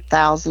spent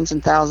thousands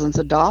and thousands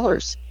of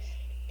dollars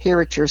here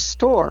at your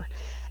store.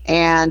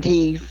 And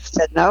he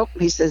said, nope.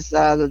 He says,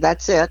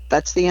 that's it.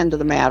 That's the end of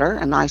the matter.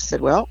 And I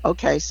said, well,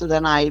 okay. So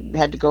then I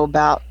had to go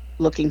about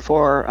looking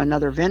for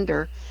another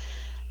vendor.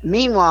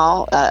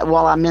 Meanwhile,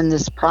 while I'm in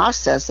this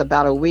process,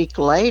 about a week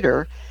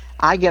later,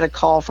 I get a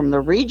call from the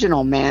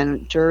regional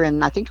manager,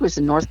 and I think it was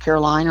in North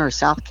Carolina or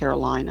South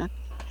Carolina,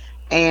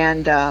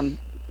 and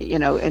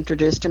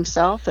introduced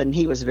himself, and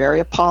he was very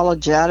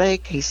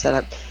apologetic. He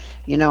said,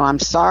 I'm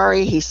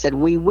sorry. He said,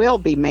 we will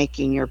be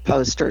making your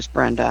posters,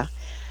 Brenda.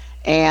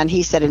 And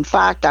he said, in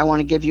fact, I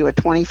want to give you a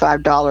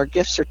 $25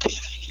 gift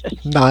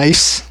certificate.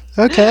 Nice.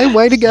 Okay,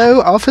 way to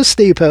go, Office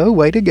Depot.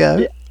 Way to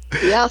go.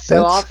 Yeah, so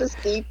That's Office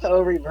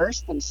Depot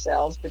reversed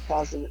themselves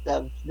because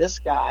of this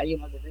guy,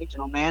 the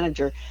regional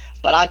manager.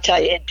 But I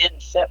tell you, it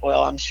didn't sit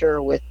well, I'm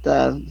sure, with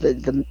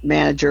the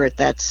manager at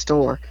that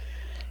store.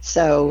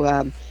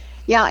 So,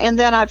 yeah, and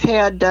then I've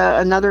had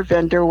another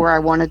vendor where I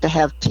wanted to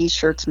have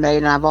T-shirts made,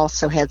 and I've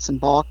also had some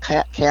ball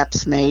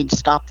caps made,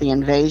 Stop the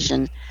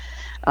Invasion,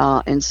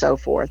 and so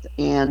forth.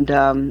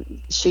 And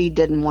she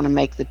didn't want to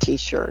make the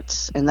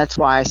T-shirts, and that's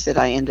why I said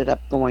I ended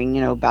up going,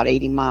 about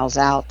 80 miles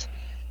out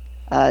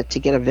to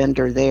get a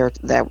vendor there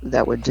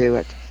that would do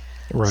it.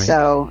 right.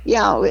 So,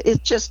 yeah, it's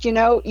just,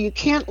 you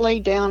can't lay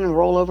down and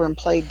roll over and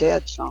play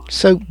dead, Sean.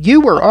 So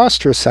you were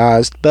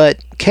ostracized,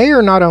 but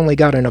CARE not only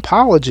got an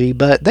apology,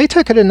 but they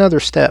took it another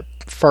step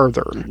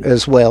further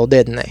as well,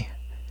 didn't they?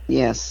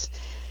 Yes.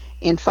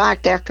 In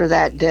fact, after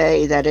that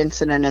day, that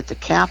incident at the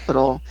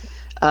Capitol,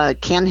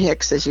 Ken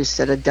Hicks, as you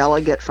said, a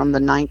delegate from the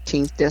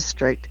 19th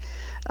District,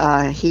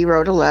 he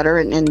wrote a letter,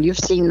 and you've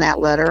seen that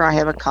letter. I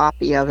have a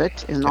copy of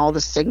it and all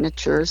the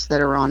signatures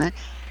that are on it.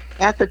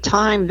 At the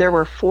time, there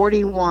were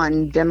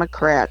 41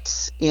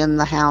 Democrats in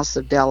the House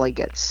of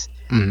Delegates,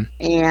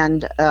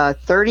 and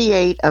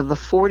 38 of the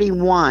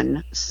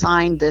 41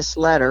 signed this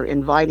letter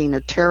inviting a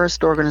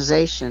terrorist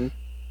organization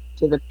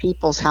to the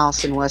People's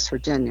House in West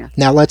Virginia.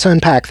 Now let's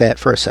unpack that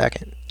for a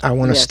second. I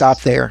want to Yes.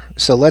 stop there.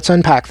 So let's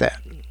unpack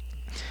that.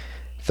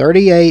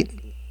 38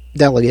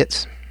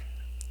 delegates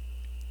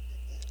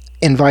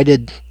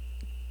invited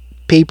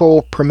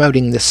people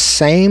promoting the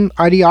same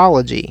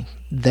ideology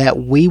that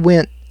we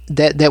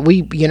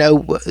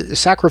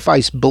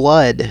sacrificed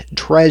blood,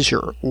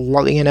 treasure,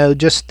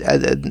 just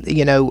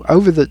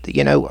over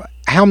the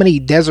how many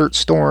desert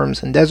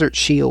storms and desert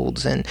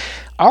shields and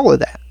all of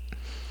that.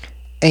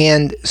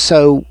 And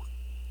so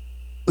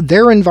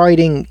they're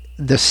inviting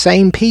the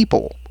same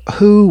people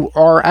who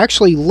are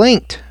actually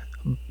linked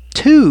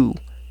to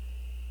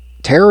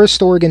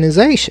terrorist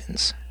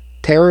organizations,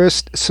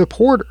 terrorist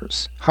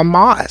supporters,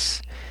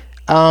 Hamas.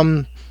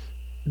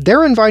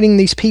 They're inviting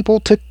these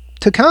people to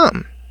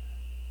come.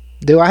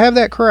 Do I have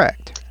that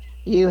correct?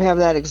 You have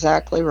that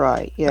exactly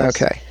right. Yes.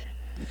 Okay.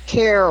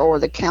 CARE, or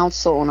the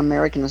Council on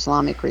American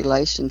Islamic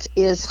Relations,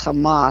 is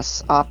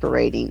Hamas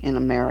operating in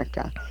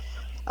America.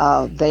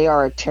 They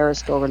are a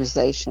terrorist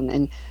organization,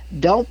 and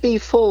don't be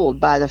fooled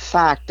by the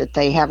fact that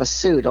they have a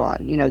suit on.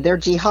 They're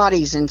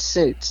jihadis in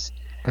suits.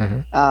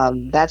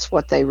 That's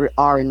what they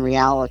are in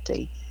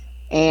reality.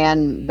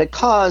 And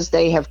because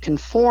they have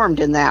conformed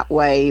in that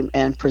way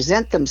and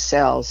present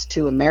themselves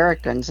to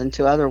Americans and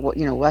to other,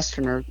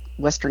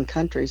 Western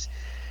countries,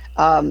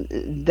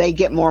 they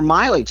get more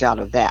mileage out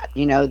of that.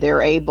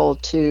 They're able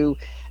to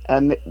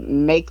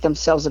make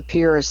themselves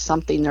appear as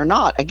something they're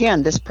not.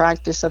 Again, this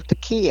practice of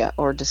taqiyya,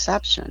 or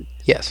deception.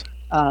 Yes.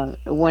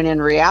 When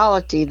in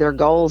reality, their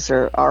goals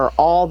are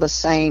all the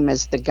same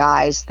as the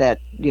guys that,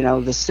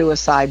 the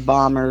suicide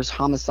bombers,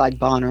 homicide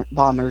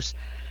bombers,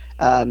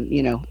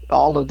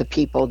 all of the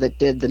people that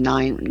did the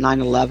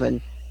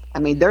 9/11. I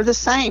mean, they're the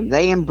same.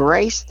 They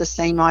embrace the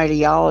same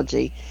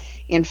ideology.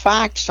 In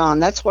fact, Sean,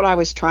 that's what I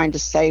was trying to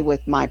say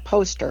with my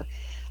poster.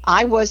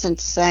 I wasn't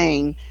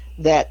saying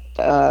that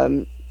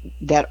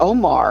that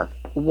Omar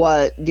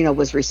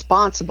was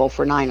responsible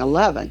for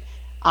 9/11.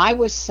 I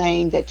was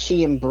saying that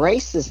she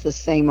embraces the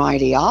same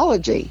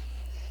ideology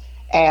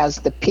as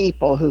the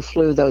people who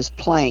flew those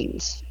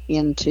planes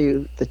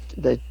into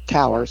the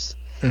towers.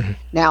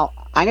 Now,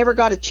 I never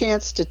got a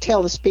chance to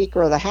tell the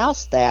Speaker of the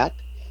House that,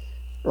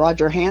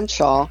 Roger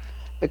Hanshaw,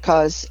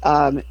 because,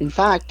 in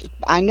fact,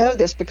 I know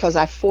this because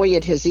I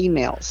FOIA'd his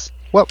emails.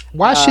 Well,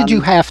 why should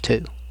you have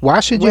to?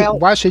 Why should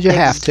you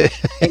have to?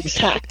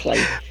 Exactly.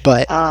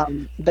 But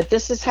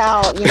this is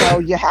how,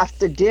 you have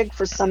to dig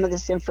for some of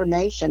this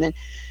information.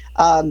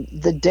 And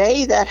the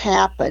day that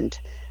happened,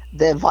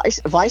 the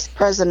vice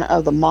president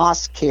of the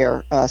mosque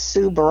here,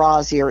 Sue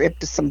Barazi, or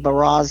Ibtisam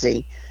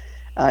Barazi,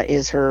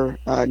 is her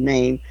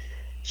name.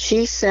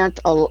 She sent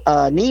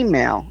an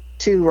email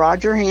to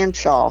Roger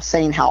Hanshaw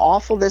saying how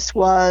awful this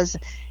was,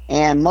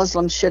 and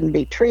Muslims shouldn't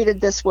be treated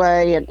this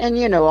way,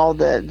 and all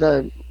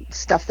the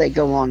stuff they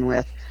go on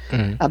with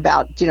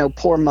about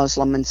poor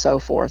Muslim and so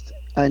forth,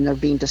 and they're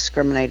being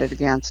discriminated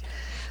against.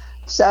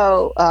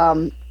 So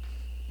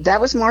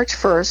that was March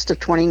 1st of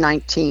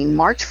 2019.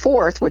 March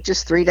 4th, which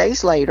is 3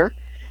 days later,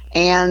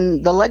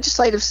 and the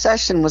legislative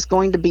session was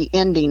going to be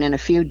ending in a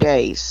few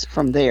days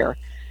from there.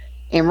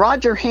 And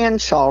Roger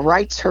Hanshaw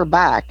writes her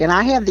back, and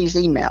I have these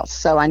emails,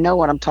 so I know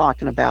what I'm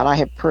talking about. I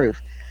have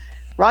proof.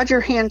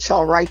 Roger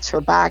Hanshaw writes her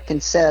back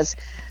and says,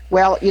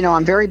 well,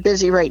 I'm very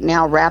busy right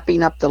now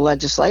wrapping up the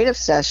legislative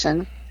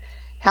session.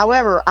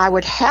 However, I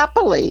would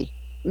happily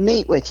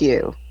meet with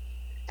you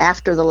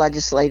after the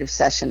legislative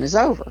session is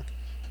over.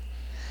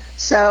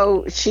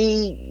 So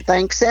she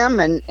thanks him,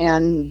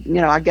 and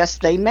I guess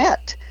they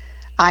met.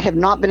 I have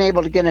not been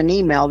able to get an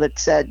email that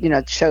said,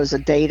 it shows a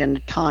date and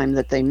a time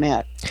that they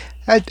met.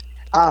 I,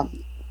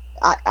 Um,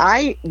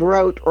 I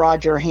wrote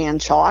Roger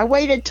Hanshaw. I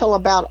waited till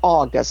about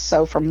August,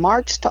 so from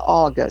March to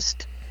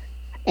August.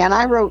 And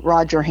I wrote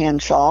Roger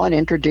Hanshaw and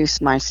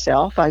introduced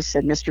myself. I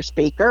said, Mr.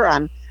 Speaker,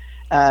 I'm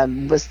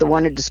was the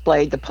one who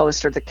displayed the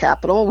poster at the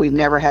Capitol. We've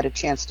never had a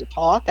chance to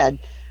talk. I'd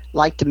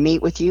like to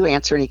meet with you,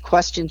 answer any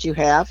questions you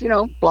have,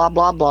 blah,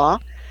 blah, blah.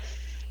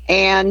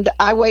 And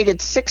I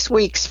waited 6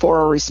 weeks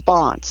for a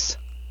response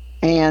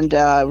and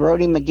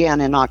wrote him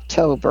again in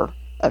October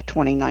of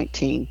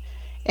 2019.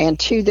 And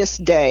to this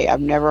day, I've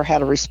never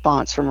had a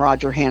response from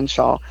Roger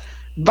Hanshaw.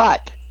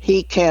 But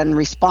he can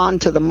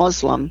respond to the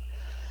Muslim,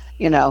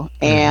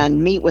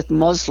 and meet with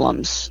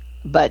Muslims,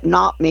 but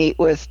not meet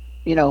with,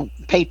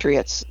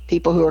 patriots,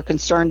 people who are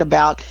concerned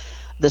about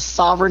the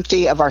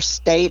sovereignty of our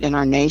state and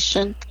our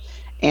nation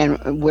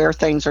and where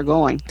things are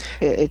going.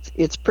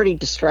 It's pretty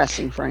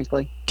distressing,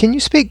 frankly. can you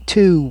speak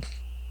to,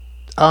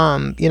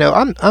 I'm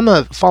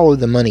a follow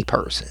the money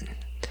person.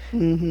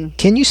 Mm-hmm.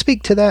 Can you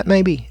speak to that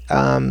maybe?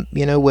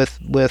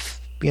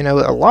 With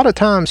a lot of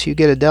times you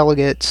get a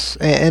delegates,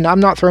 and I'm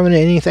not throwing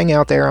anything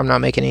out there. I'm not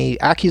making any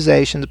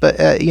accusations, but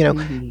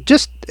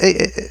just.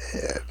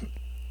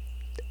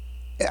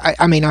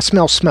 I mean, I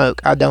smell smoke.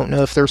 I don't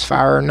know if there's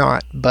fire or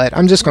not, but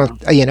I'm just going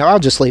to, I'll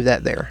just leave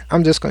that there.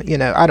 I'm just going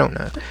to, I don't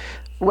know.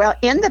 Well,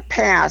 in the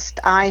past,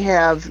 I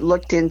have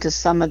looked into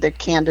some of the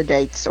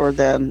candidates or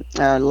the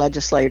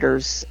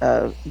legislators,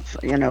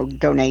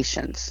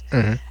 donations,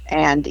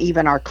 and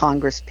even our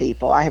Congress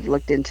people. I have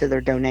looked into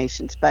their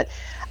donations, but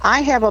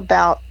I have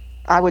about,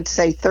 I would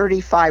say,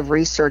 35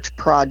 research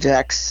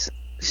projects,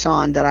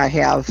 Sean, that I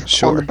have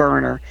on the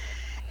burner.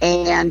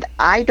 And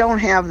I don't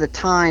have the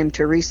time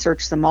to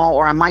research them all,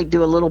 or I might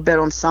do a little bit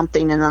on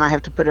something and then I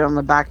have to put it on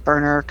the back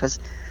burner because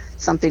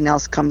something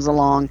else comes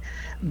along.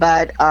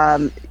 But,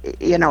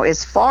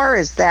 as far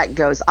as that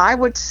goes, I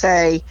would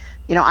say,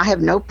 I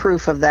have no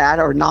proof of that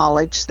or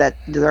knowledge that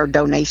there are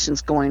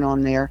donations going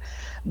on there.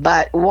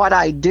 But what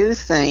I do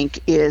think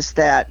is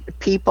that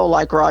people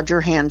like Roger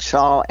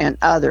Hanshaw and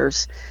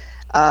others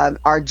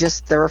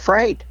they're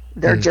afraid.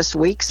 They're just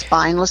weak,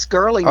 spineless,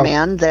 girly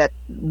men that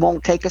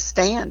won't take a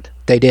stand.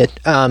 They did,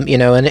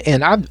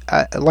 and I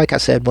like I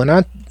said, when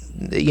I,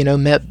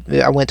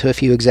 I went to a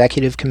few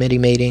executive committee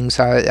meetings.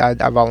 I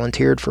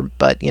volunteered for,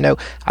 but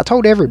I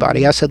told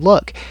everybody, I said,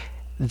 look,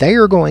 they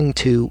are going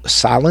to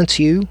silence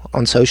you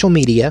on social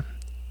media.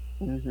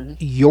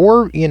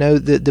 Your,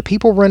 the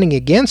people running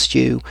against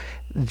you,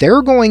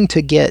 they're going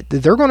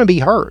to be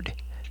heard.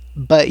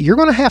 But you're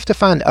going to have to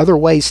find other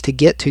ways to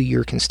get to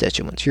your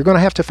constituents. You're going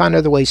to have to find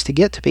other ways to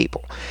get to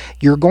people.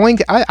 You're going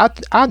to, I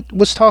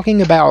was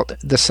talking about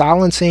the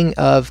silencing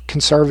of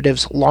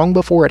conservatives long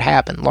before it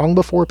happened, long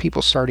before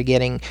people started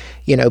getting,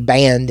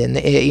 banned and,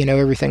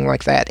 everything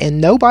like that.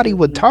 And nobody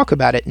would talk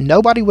about it.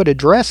 Nobody would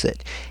address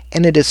it.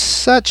 And it is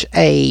such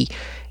the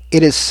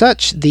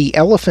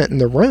elephant in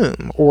the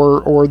room,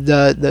 or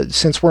the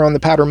since we're on the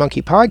Powder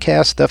Monkey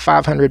podcast, the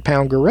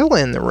 500-pound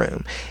gorilla in the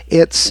room.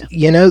 It's,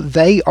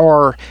 they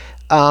are,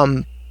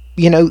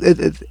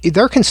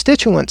 their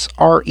constituents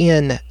are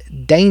in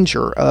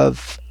danger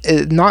of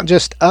not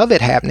just of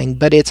it happening,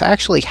 but it's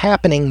actually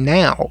happening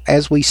now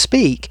as we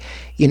speak.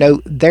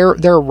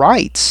 Their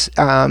rights,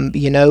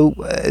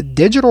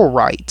 digital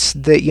rights,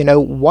 that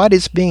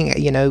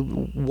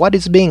what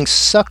is being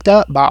sucked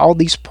up by all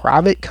these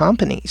private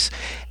companies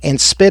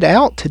and spit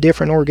out to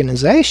different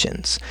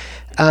organizations.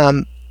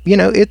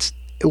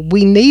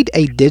 We need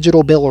a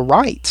digital bill of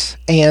rights,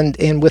 and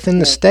within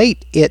the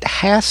state, it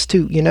has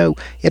to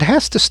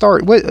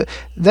start.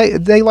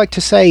 They like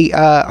to say,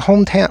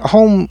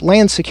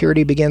 homeland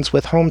security begins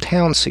with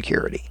hometown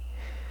security.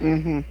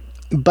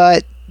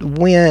 But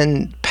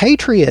when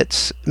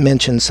patriots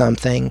mention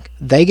something,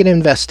 they get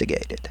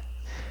investigated.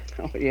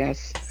 Oh,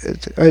 yes.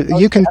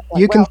 You can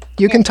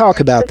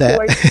talk about that.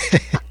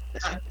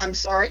 I'm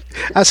sorry?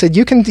 I said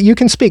you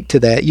can speak to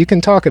that. You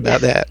can talk about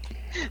that.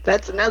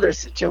 That's another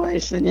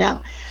situation, yeah.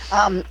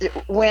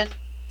 When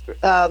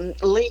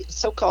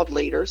so-called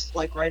leaders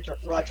like Roger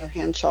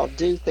Hanshaw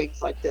do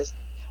things like this,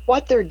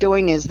 what they're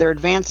doing is they're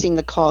advancing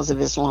the cause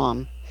of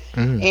Islam.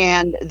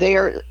 And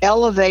they're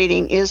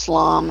elevating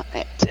Islam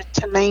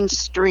to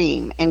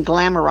mainstream and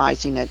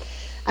glamorizing it.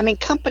 I mean,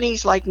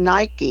 companies like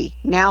Nike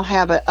now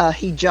have a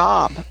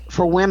hijab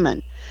for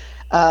women.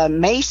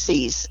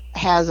 Macy's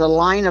has a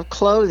line of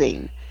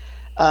clothing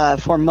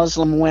for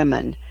Muslim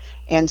women,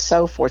 and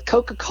so forth.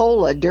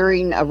 Coca-Cola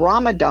during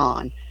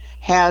Ramadan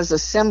has a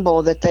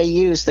symbol that they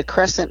use, the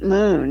crescent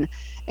moon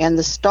and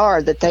the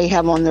star that they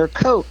have on their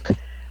Coke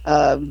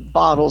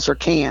bottles or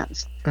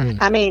cans.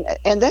 I mean,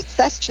 and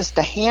that's just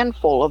a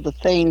handful of the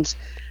things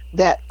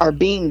that are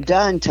being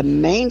done to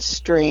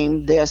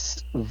mainstream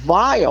this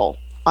vile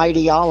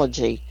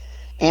ideology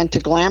and to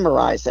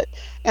glamorize it.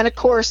 And of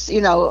course,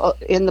 in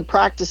the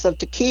practice of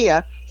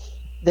taqiyya,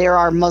 there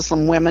are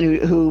Muslim women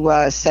who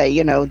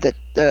say, that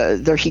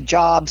their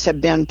hijabs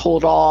have been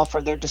pulled off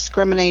or they're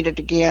discriminated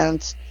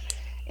against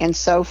and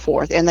so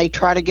forth. And they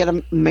try to get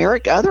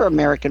other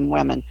American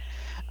women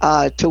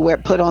to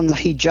put on the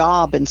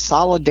hijab in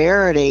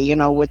solidarity,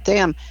 with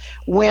them,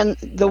 when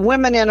the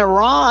women in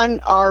Iran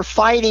are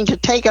fighting to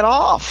take it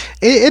off.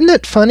 Isn't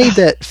it funny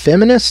that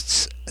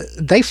feminists,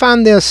 they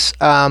find this,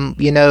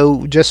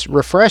 just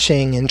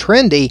refreshing and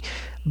trendy,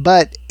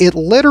 but it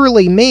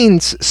literally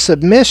means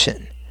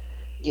submission.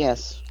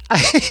 Yes.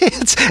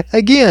 It's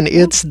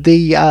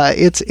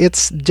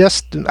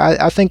just,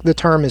 I think the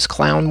term is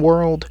clown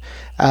world,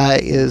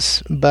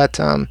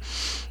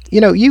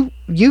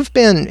 you've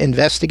been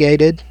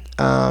investigated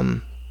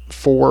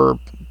for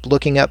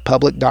looking up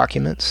public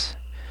documents,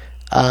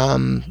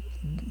 and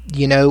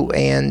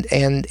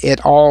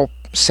it all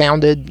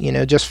sounded,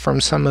 just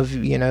from some of,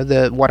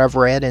 what I've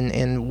read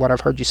and what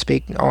I've heard you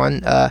speak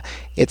on,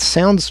 it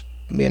sounds,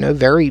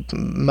 very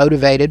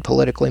motivated,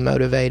 politically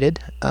motivated,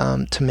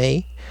 to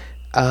me.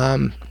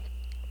 And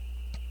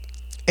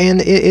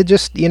it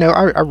just,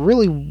 I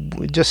really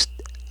just,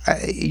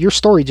 your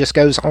story just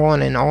goes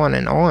on and on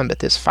and on, but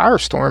this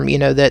Firestorm,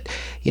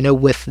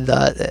 with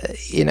the,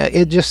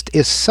 it just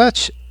is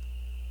such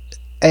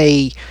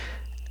a,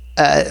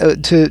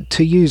 to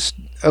use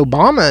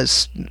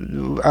Obama's,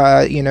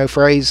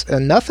 phrase, a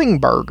nothing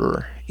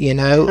burger,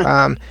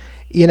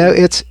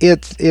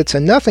 it's a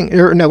nothing.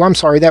 Or no, I'm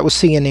sorry, that was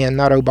CNN,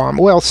 not Obama.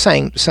 Well,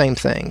 same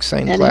thing,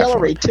 same and platform.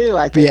 Hillary too,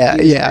 I think.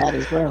 Yeah. That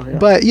as well, yeah.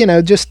 But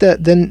just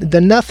the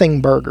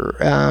nothing burger,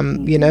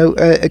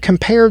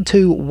 compared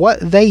to what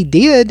they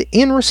did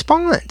in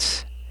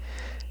response.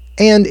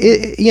 And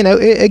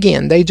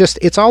again,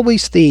 it's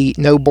always the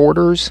no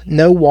borders,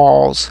 no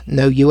walls,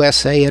 no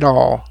USA at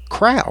all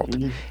crowd.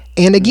 Mm-hmm.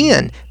 And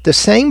again, the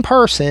same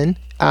person.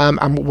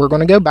 We're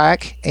going to go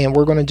back and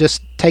we're going to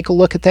just take a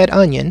look at that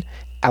onion.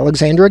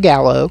 Alexandra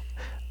Gallo.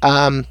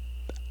 I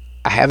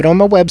have it on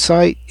my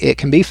website. It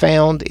can be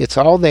found. It's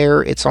all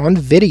there. It's on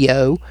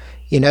video.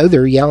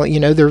 They're yelling.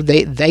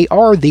 They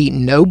are the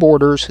no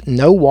borders,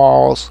 no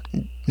walls,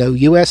 no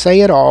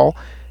USA at all.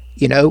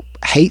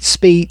 Hate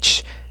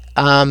speech,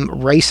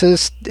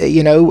 racist.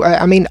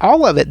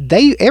 All of it.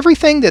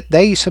 Everything that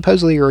they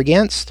supposedly are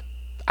against.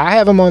 I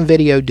have them on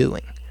video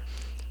doing.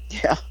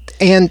 Yeah.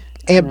 And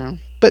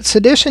but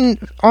sedition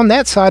on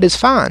that side is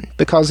fine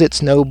because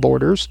it's no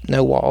borders,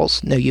 no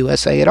walls, no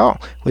USA at all,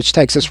 which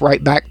takes us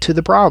right back to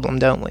the problem,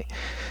 don't we?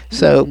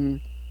 So,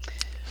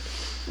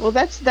 well,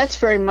 that's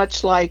very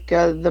much like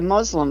the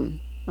Muslim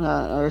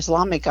or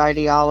Islamic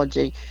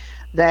ideology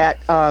that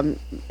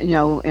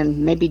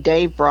and maybe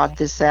Dave brought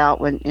this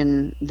out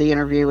in the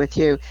interview with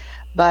you,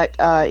 but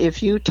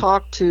if you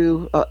talk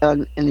to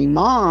an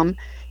imam,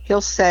 he'll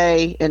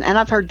say, and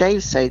I've heard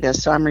Dave say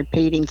this, so I'm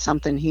repeating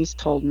something he's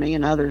told me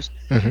and others,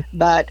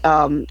 but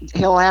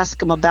he'll ask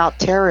them about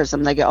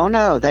terrorism. They go, oh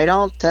no, they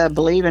don't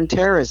believe in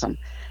terrorism.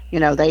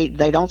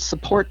 They don't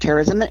support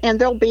terrorism. And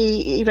there'll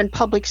be even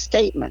public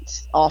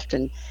statements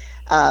often,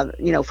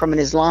 from an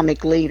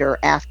Islamic leader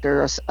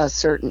after a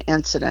certain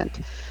incident.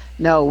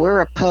 No,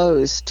 we're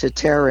opposed to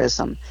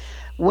terrorism.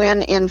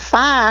 When in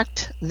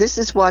fact, this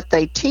is what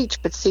they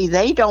teach. But see,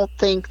 they don't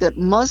think that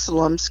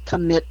Muslims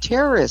commit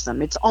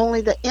terrorism. It's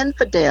only the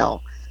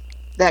infidel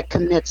that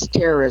commits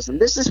terrorism.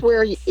 This is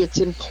where it's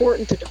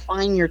important to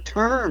define your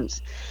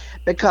terms,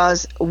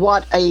 because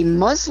what a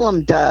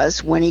Muslim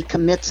does when he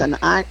commits an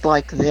act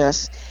like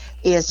this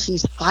is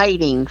he's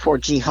fighting for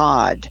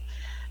jihad.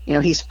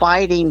 He's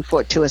fighting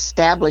to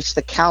establish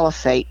the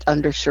caliphate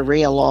under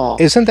Sharia law.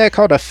 Isn't that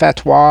called a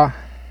fatwa?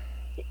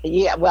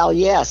 Yeah, well,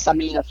 yes. A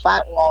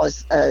fatwa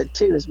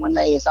is when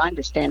they, as I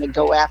understand it,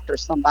 go after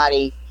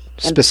somebody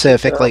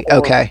specifically.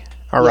 Okay,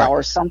 all right,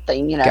 or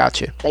something.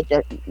 Got you.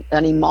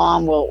 An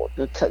imam will,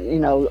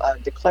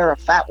 declare a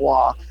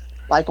fatwa,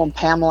 like on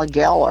Pamela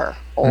Geller,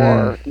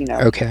 or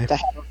okay, to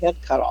have her head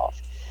cut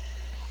off.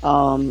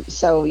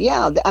 So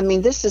yeah,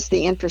 this is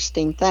the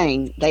interesting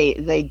thing.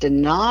 They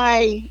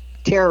deny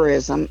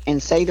terrorism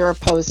and say they're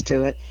opposed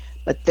to it,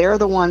 but they're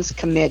the ones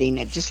committing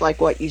it. Just like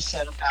what you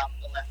said about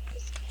the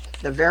leftists.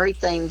 The very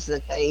things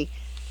that they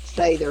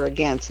say they're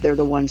against, they're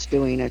the ones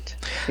doing it.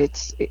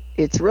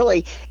 It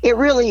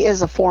really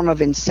is a form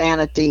of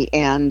insanity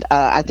and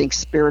I think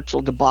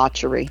spiritual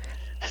debauchery.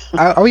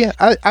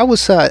 I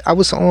was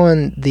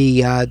on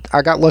the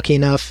I got lucky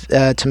enough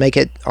to make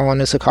it on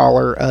as a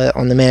caller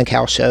on the Man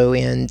Cow show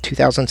in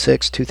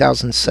 2006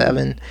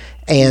 2007,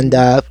 and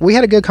we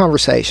had a good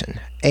conversation,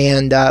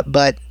 and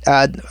but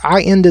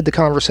I ended the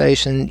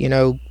conversation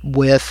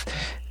with,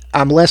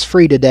 I'm less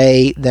free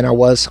today than I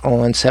was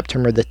on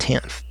September the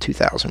 10th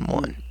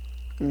 2001.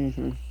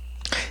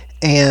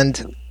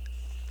 And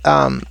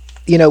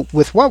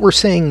with what we're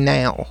seeing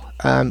now,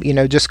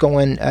 just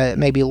going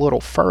maybe a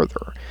little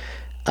further,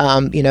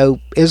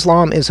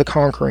 Islam is a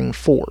conquering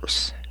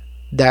force.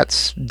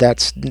 That's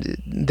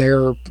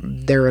their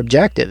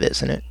objective,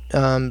 isn't it?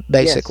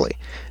 Basically.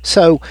 Yes.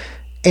 So,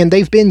 and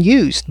they've been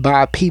used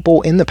by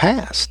people in the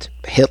past.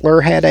 Hitler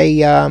had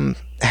a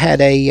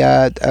had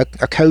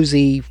a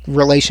cozy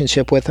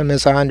relationship with him,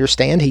 as I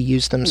understand. He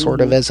used them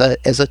sort of as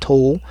a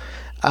tool,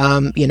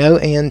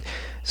 and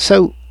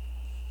so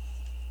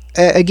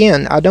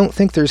again, I don't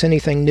think there's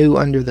anything new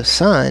under the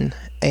sun.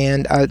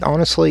 And I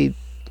honestly,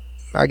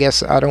 I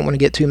guess I don't want to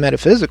get too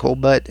metaphysical,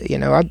 but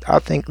I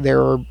think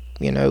there are,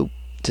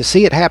 to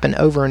see it happen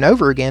over and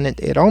over again,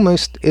 it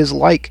almost is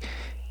like,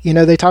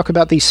 they talk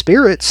about these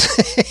spirits.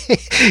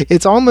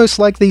 It's almost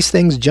like these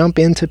things jump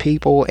into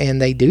people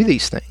and they do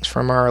these things,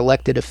 from our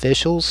elected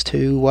officials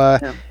to,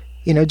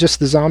 just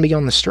the zombie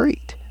on the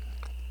street.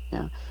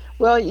 Yeah.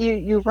 Well,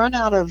 you run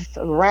out of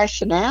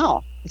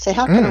rationale. You say,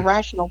 how can a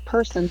rational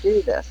person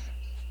do this?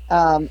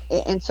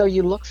 And so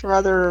you look for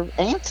other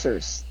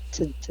answers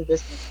to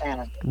this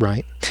insanity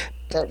Right.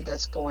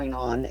 that's going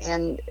on.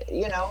 And,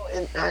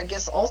 and I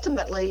guess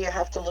ultimately you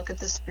have to look at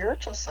the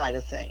spiritual side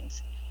of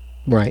things.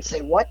 Right.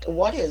 Say,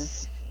 what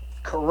is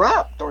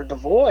corrupt or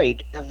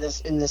devoid of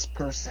this in this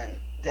person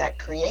that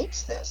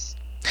creates this?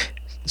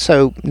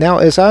 So now,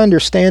 as I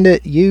understand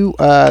it, you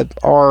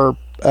are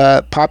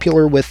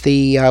popular with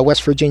the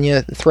West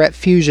Virginia Threat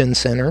Fusion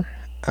Center.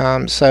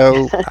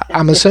 So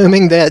I'm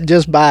assuming that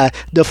just by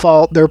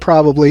default, they're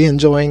probably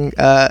enjoying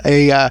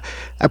a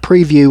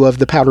preview of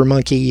the Powder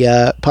Monkey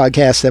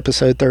podcast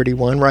episode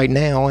 31 right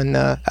now, and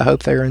I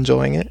hope they're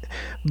enjoying it.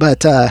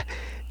 But talk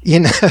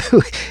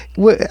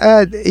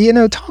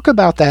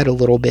about that a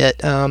little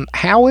bit.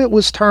 How it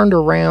was turned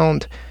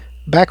around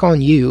back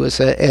on you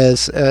as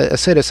a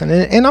citizen,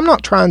 and I'm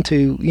not trying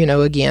to,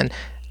 again,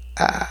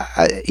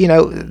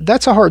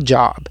 that's a hard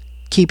job,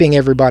 keeping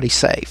everybody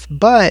safe,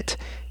 but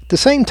at the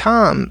same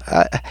time,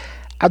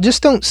 I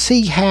just don't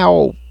see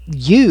how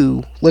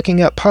you looking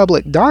up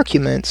public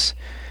documents,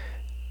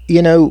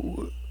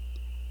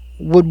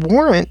 would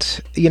warrant,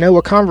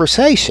 a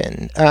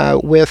conversation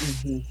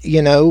with,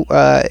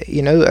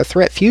 a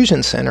threat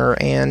fusion center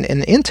and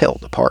an intel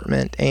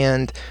department.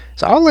 And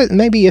so I'll let,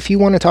 maybe if you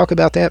want to talk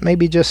about that,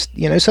 maybe just,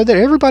 so that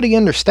everybody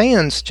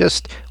understands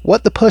just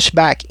what the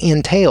pushback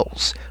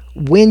entails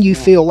when you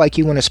feel like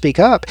you want to speak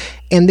up.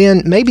 And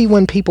then maybe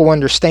when people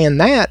understand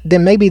that,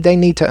 then maybe they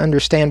need to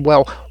understand,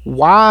 well,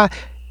 why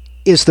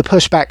is the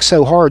pushback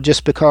so hard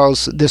just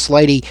because this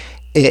lady,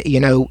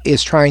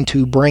 is trying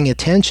to bring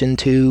attention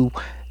to,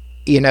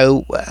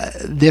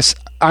 this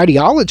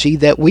ideology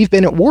that we've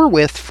been at war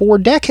with for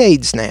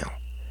decades now.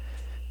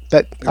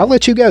 But I'll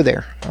let you go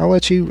there. I'll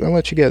let you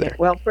go there.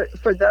 Well,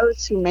 for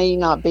those who may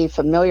not be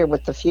familiar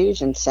with the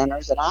fusion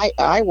centers, and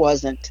I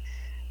wasn't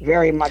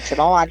very much at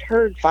all. I'd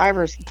heard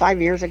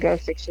 5 years ago,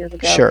 6 years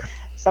ago, Sure.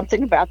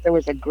 something about there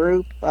was a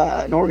group,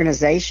 an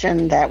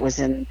organization that was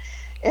in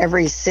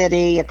every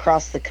city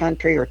across the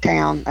country or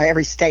town,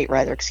 every state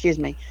rather, excuse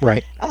me,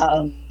 Right.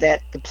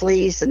 that the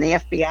police and the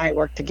FBI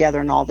worked together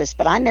and all this,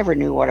 but I never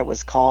knew what it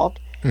was called.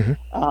 Mm-hmm.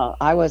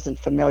 I wasn't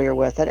familiar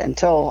with it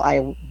until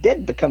I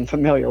did become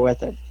familiar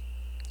with it.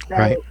 So,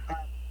 Right.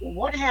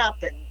 What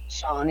happened,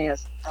 Sean,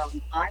 is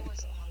I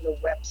was on the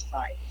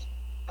website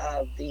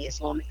of the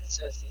Islamic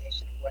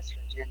Association of West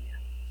Virginia,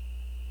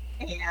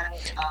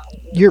 and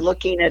You're-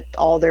 looking at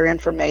all their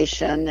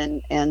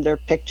information and their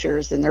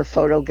pictures and their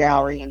photo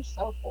gallery and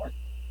so forth.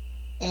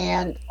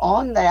 And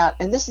on that,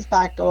 and this is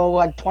back,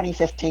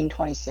 2015,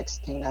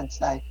 2016, I'd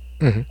say.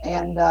 Mhm.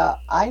 And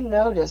I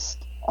noticed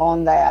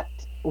on that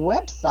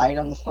website,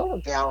 on the photo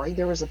gallery,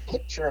 there was a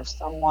picture of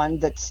someone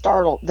that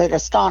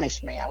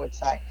astonished me, I would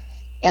say.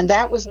 And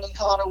that was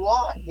Nihal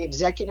Awad, the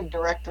executive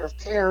director of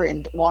CARE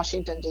in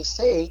Washington,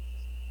 D.C.,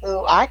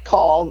 who I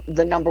call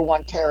the number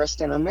one terrorist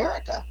in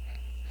America.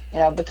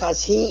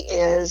 Because he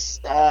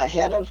is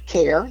head of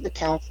CARE, the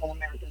Council on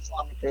American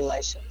Islamic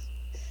Relations,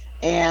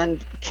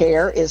 and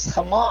CARE is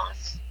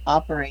Hamas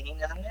operating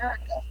in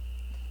America.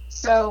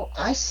 So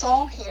I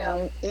saw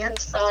him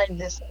inside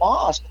this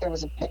mosque. There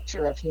was a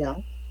picture of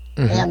him,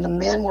 and the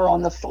men were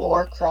on the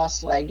floor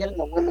cross-legged, and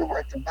the women were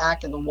at the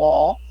back of the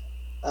wall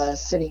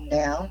sitting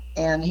down,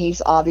 and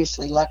he's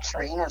obviously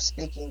lecturing or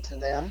speaking to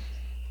them,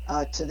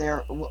 to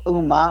their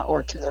ummah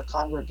or to their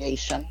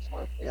congregation,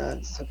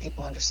 so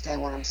people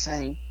understand what I'm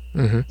saying.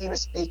 Mm-hmm. He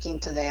was speaking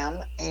to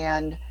them,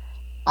 and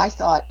I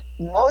thought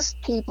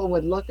most people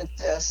would look at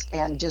this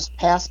and just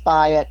pass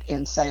by it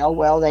and say, oh,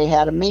 well, they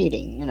had a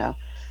meeting,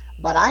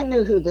 But I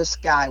knew who this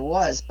guy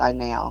was by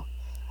now,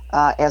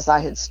 as I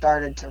had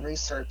started to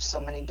research so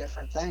many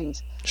different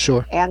things.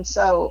 Sure. And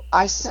so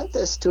I sent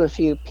this to a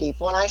few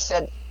people, and I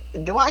said,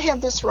 do I have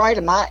this right?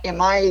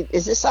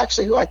 Is this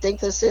actually who I think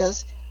this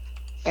is?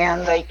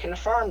 And they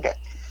confirmed it.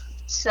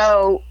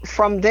 So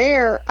from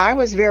there, I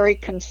was very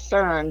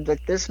concerned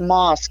that this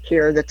mosque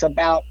here, that's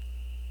about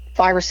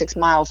 5 or 6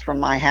 miles from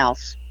my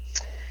house,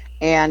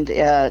 and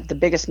the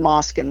biggest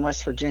mosque in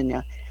West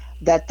Virginia,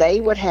 that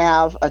they would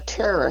have a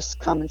terrorist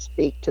come and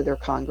speak to their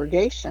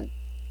congregation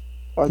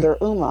or their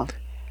ummah.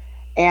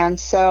 And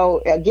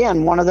so,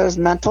 again, one of those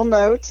mental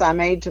notes I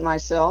made to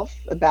myself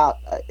about,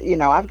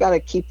 I've got to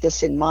keep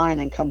this in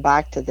mind and come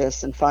back to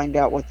this and find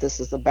out what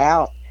this is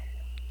about.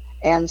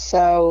 And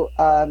so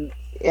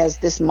as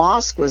this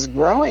mosque was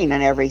growing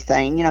and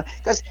everything,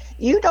 because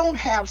you don't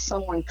have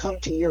someone come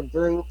to your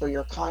group or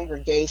your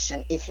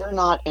congregation if you're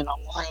not in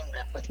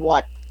alignment with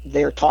what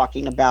they're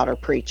talking about or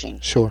preaching.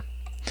 Sure.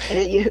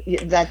 And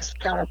that's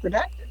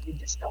counterproductive. You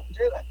just don't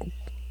do it.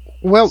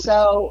 Well,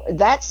 So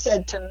that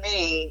said to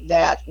me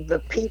that the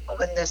people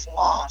in this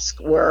mosque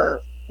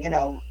were,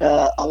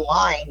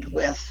 aligned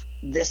with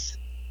this,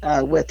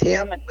 with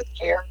him and with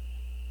CARE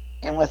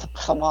and with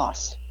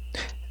Hamas.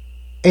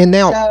 and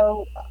now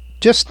So,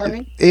 just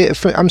pardon me?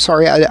 I'm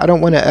sorry, I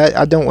don't want to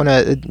I don't want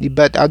to,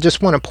 but I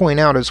just want to point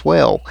out as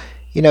well,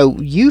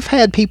 you've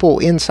had people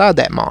inside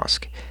that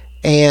mosque,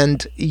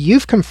 and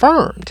you've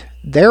confirmed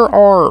there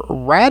are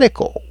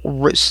radical,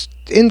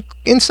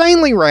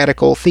 insanely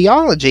radical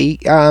theology,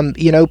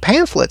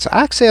 pamphlets,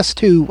 access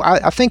to,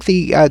 I think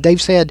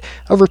they've said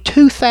over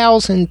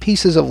 2,000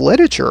 pieces of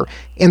literature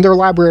in their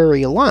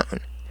library alone.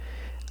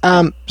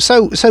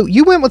 So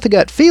you went with the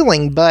gut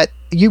feeling, but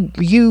you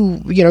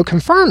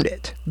confirmed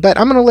it. But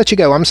I'm going to let you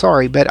go. I'm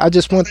sorry, but I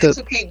just want That's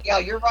okay. Yeah,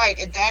 you're right.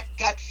 And that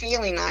gut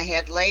feeling I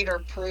had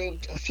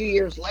a few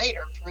years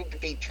later, proved to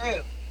be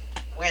true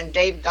when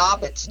Dave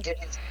Dobbins did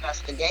his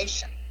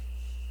investigation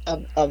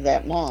of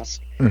that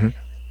mosque. Mhm.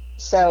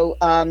 So,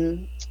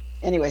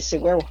 anyway, so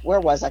where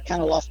was I?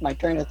 Kind of lost my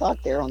train of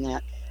thought there on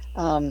that.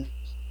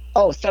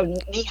 So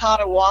Nihat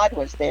Awad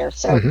was there.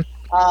 So,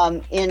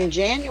 Mhm. in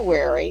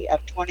January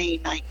of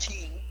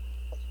 2019,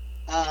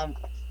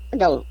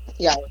 no,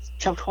 yeah, it was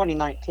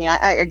 2019.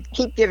 I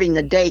keep giving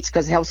the dates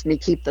because it helps me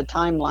keep the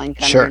timeline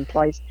kind Sure. of in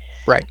place.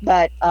 Right.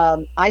 But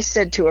I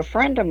said to a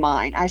friend of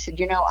mine, I said,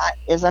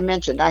 as I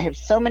mentioned, I have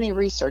so many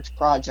research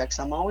projects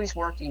I'm always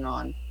working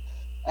on.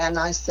 And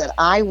I said,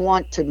 I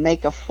want to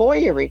make a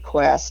FOIA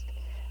request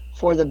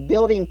for the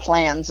building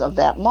plans of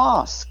that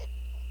mosque.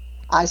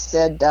 I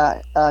said,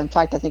 in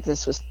fact, I think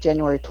this was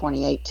January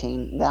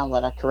 2018. Now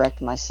that I correct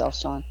myself,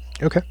 Sean.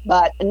 Okay.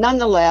 But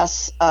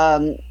nonetheless,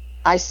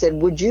 I said,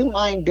 would you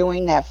mind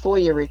doing that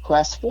FOIA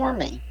request for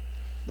me?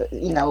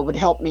 It would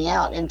help me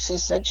out. And she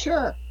said,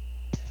 sure.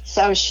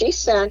 So she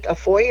sent a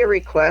FOIA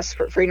request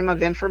for Freedom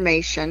of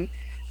Information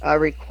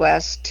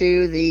request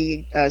to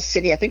the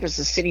city. I think it was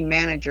the city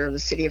manager of the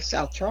city of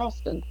South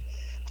Charleston.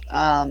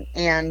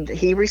 And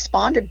he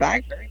responded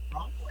back very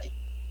promptly.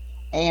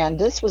 And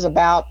this was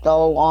about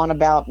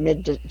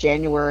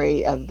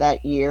mid-January of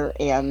that year.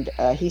 And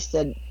he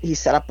said he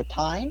set up a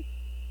time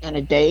and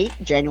a date,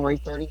 January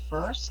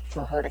 31st,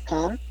 for her to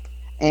come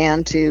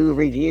and to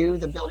review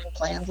the building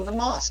plans of the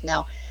mosque.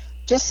 Now,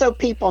 just so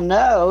people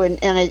know,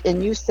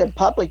 and you said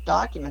public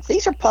documents.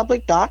 These are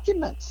public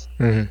documents.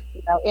 Mhm.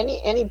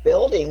 Any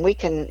building we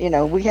can,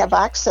 we have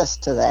access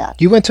to that.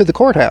 You went to the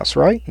courthouse,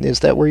 right? Is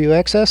that where you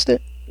accessed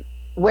it?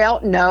 Well,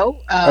 no,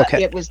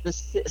 Okay. it was the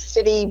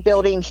city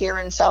building here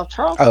in South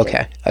Charleston.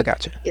 Okay, I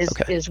got you.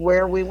 Okay. Is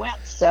where we went.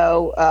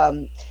 So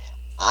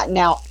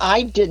now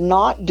I did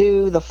not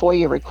do the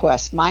FOIA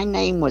request. My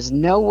name was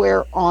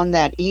nowhere on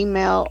that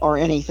email or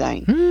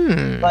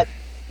anything.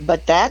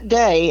 But that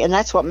day, and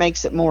that's what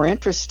makes it more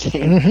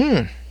interesting.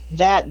 Mhm.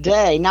 That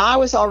day, now I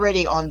was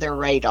already on their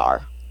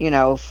radar,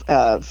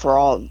 for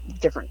all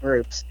different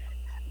groups.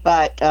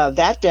 But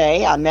that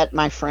day, I met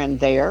my friend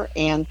there,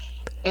 and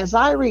as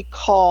I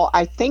recall,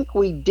 I think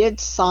we did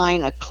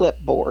sign a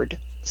clipboard,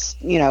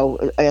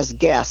 as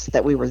guests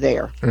that we were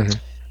there. Mhm.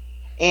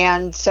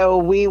 And so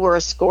we were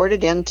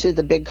escorted into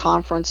the big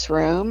conference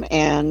room,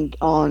 and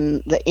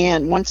on the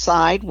end, one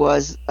side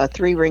was a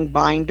 3-ring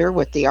binder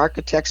with the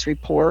architect's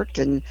report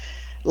and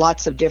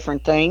lots of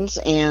different things.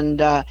 And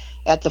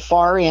at the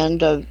far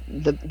end of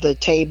the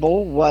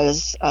table were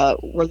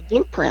the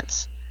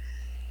blueprints.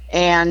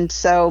 And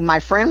so my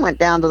friend went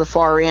down to the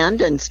far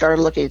end and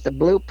started looking at the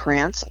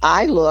blueprints.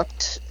 I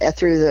looked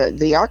through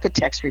the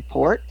architect's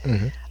report.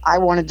 Mhm. I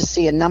wanted to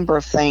see a number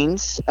of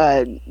things,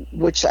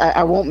 which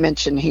I won't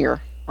mention here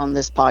on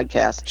this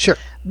podcast. Sure.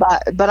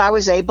 But I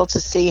was able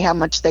to see how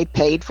much they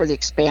paid for the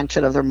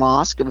expansion of their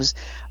mosque. It was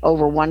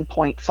over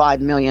 $1.5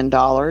 million,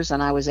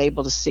 and I was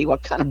able to see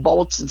what kind of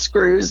bolts and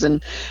screws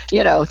and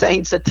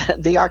things that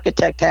the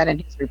architect had in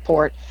his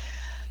report.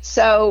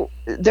 So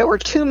there were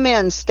 2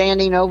 men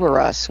standing over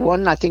us.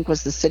 One, I think,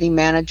 was the city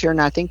manager,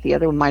 and I think the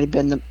other one might have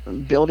been the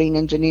building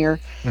engineer.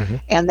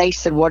 Mhm. And they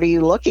said, "What are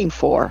you looking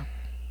for?"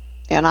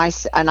 And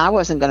I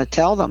wasn't going to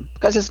tell them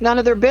because it's none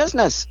of their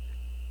business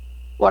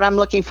what I'm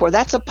looking for.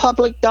 That's a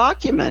public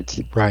document,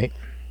 Right.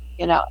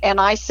 And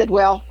I said,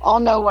 "Well, I'll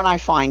know when I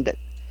find it."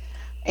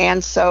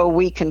 And so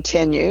we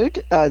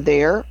continued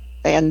there,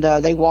 and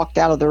they walked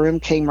out of the room,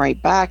 came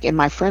right back, and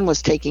my friend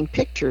was taking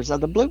pictures of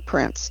the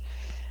blueprints.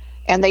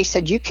 And they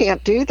said, "You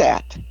can't do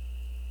that."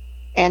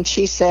 And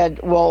she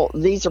said, "Well,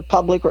 this is a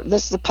public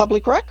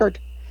record."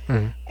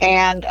 Mhm.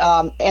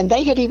 And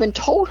they had even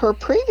told her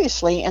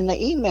previously in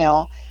the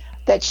email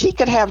that she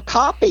could have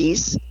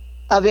copies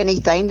of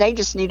anything. They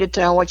just needed to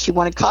know what she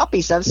wanted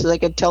copies of so they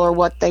could tell her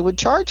what they would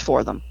charge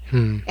for them.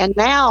 And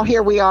now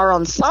here we are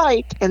on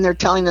site, and they're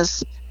telling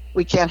us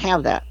we can't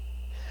have that.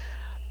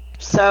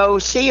 So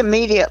she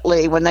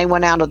immediately, when they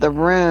went out of the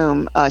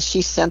room,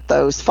 she sent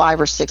those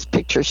 5 or 6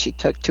 pictures she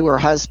took to her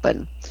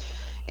husband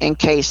in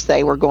case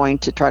they were going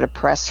to try to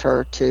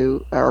pressure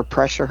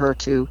her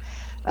to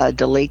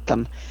delete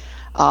them.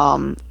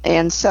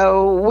 And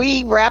so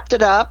we wrapped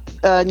it up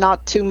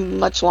not too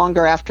much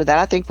longer after that.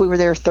 I think we were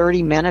there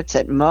 30 minutes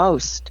at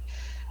most.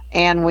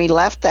 And we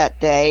left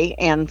that day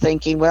and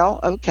thinking, well,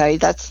 okay,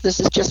 this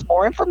is just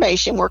more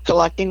information we're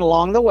collecting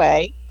along the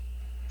way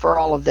for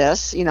all of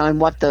this,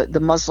 and what the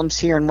Muslims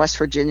here in West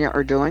Virginia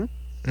are doing.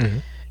 Mm-hmm.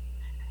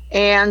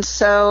 And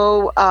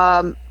so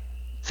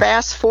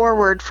fast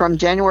forward from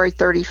January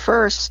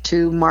 31st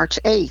to March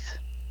 8th.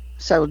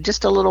 So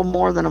just a little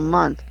more than a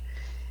month.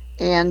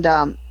 And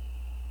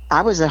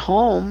I was at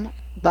home,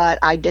 but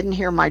I didn't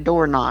hear my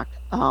door knock.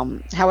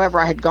 However,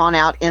 I had gone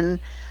out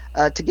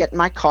to get in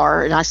my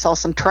car, and I saw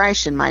some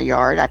trash in my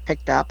yard. I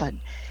picked up,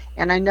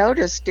 and I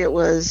noticed it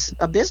was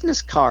a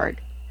business card.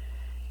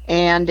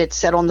 And it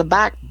said on the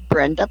back,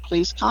 "Brenda,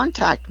 please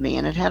contact me."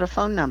 And it had a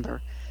phone number.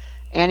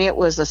 And it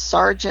was a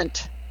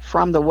sergeant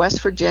from the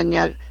West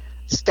Virginia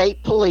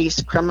State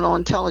Police Criminal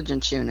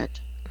Intelligence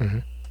Unit. Mm-hmm.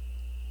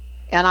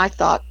 And I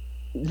thought,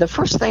 the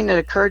first thing that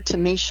occurred to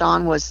me,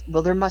 Sean, was,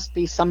 well, there must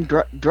be some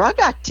drug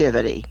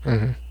activity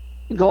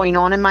going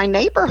on in my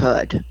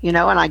neighborhood, and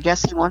I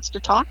guess he wants to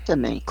talk to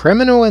me.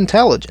 Criminal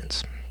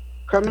intelligence.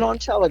 Criminal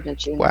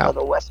Intelligence Unit Wow. of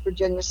the West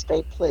Virginia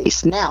State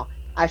Police. Now,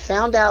 I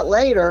found out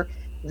later,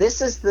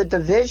 this is the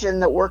division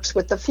that works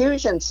with the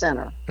Fusion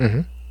Center.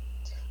 Mm-hmm.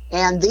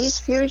 And these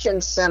Fusion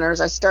Centers,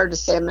 I started to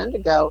say a minute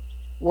ago,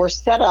 were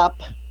set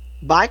up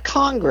by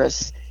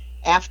Congress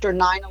after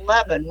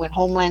 9/11, when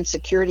Homeland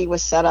Security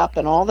was set up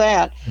and all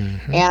that.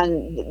 Mm-hmm.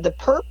 And the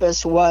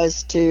purpose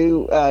was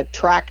to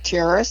track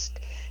terrorists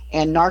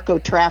and narco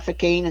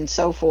trafficking and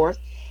so forth,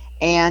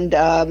 and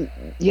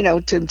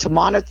to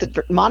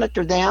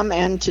monitor them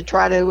and to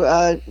try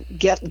to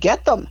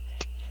get them.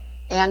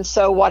 And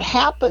so what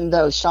happened,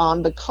 though,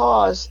 Sean,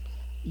 because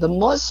the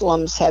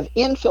Muslims have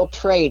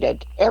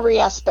infiltrated every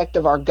aspect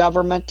of our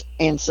government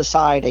and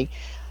society,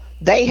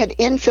 they had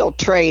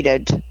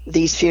infiltrated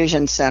these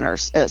fusion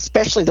centers,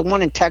 especially the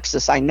one in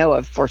Texas, I know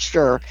of for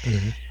sure,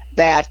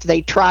 that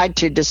they tried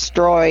to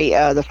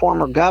destroy the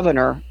former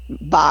governor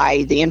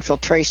by the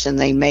infiltration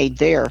they made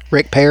there.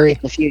 Rick Perry?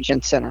 The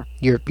fusion center.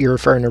 You're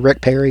referring to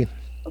Rick Perry?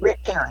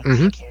 Rick Perry. Mm-hmm.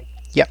 Thank you.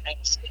 Yep. I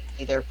escaped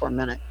me there for a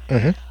minute.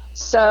 Mm-hmm.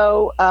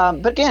 So,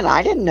 but again,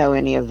 I didn't know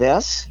any of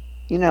this,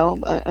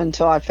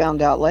 until I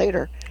found out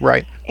later.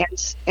 Right.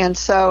 And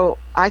so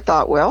I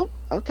thought, well,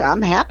 okay,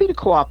 I'm happy to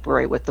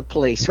cooperate with the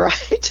police,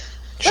 right?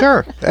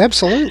 Sure,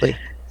 absolutely.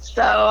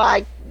 So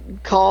I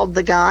called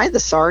the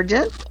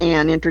sergeant,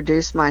 and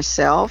introduced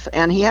myself,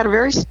 and he had a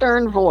very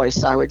stern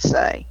voice, I would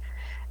say.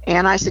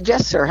 And I said,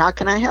 "Yes, sir, how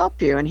can I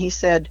help you?" And he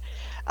said,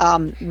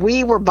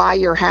 "We were by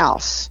your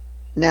house."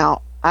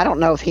 Now, I don't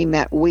know if he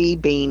meant we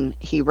being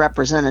he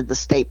represented the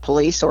state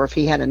police, or if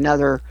he had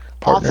another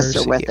Partners,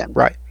 officer with yeah, him.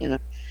 right.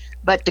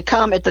 But to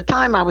come, at the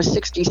time I was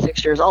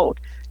 66 years old,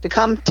 to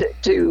come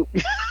to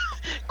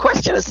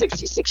question a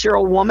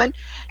 66-year-old woman,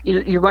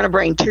 you're going to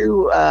bring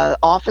 2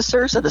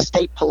 officers of the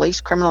State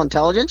Police Criminal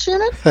Intelligence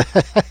Unit?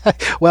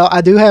 Well, I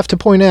do have to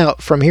point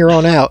out, from here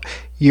on out,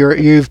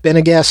 you've been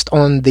a guest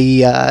on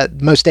the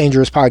most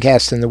dangerous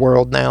podcast in the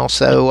world now,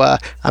 so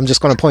I'm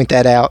just going to point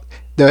that out.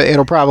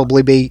 It'll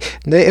probably be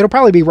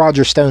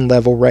Roger Stone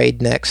level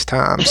raid next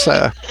time.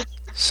 So.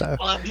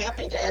 Well, I'm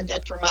happy to add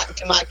that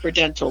to my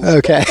credentials.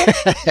 Okay.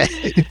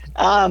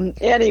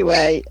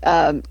 Anyway,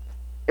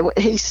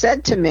 he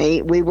said to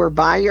me, "We were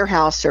by your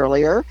house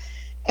earlier,"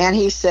 and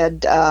he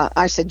said,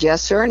 "I said,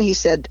 yes, sir," and he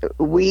said,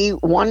 "We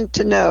wanted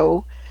to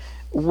know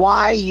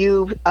why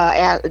you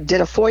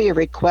did a FOIA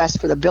request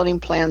for the building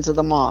plans of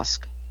the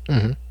mosque."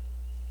 Mm-hmm.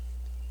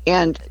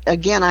 And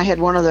again, I had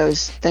one of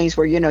those things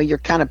where you're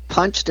kind of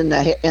punched in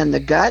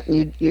the gut,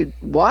 and you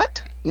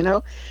what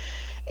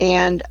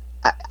and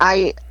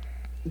I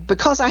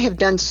because I have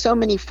done so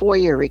many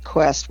FOIA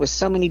requests with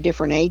so many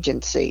different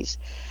agencies,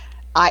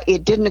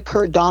 it didn't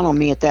dawn on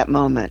me at that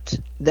moment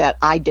that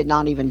I did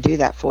not even do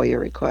that FOIA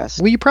request.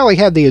 Well, you probably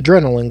had the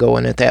adrenaline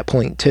going at that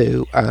point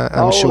too.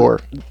 I'm sure.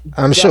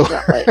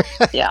 Definitely.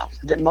 Yeah,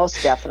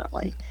 most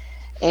definitely.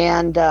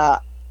 And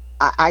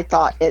I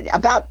thought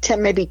about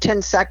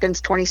 10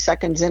 seconds, 20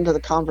 seconds into the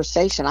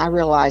conversation, I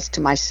realized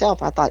to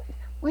myself, I thought,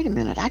 wait a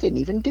minute, I didn't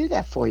even do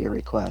that FOIA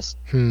request.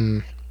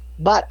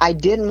 But I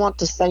didn't want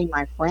to say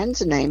my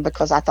friend's name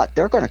because I thought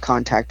they're going to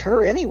contact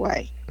her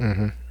anyway.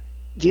 Mm-hmm.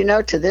 Do you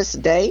know, to this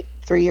date,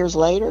 3 years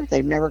later,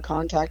 they've never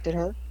contacted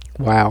her?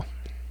 Wow.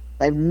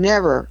 They've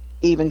never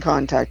even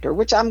contacted her,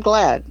 which I'm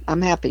glad.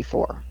 I'm happy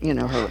for,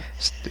 her.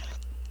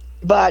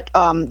 But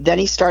then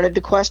he started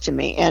to question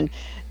me. And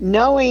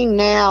knowing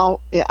now,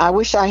 I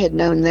wish I had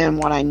known then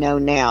what I know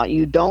now.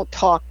 You don't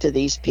talk to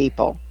these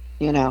people,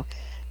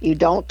 You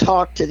don't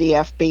talk to the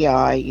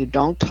FBI. You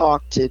don't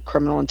talk to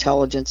criminal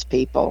intelligence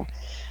people.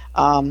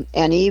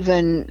 And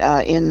even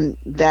in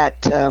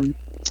that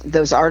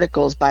those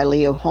articles by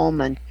Leo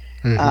Holman,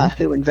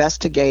 who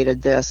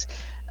investigated this,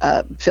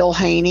 Phil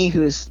Haney,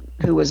 who's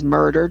who was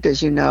murdered,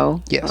 as you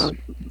know, Yes.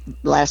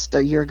 last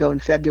a year ago in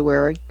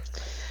February,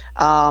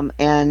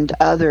 and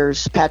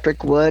others,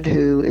 Patrick Wood,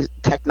 who is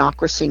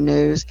Technocracy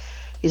News.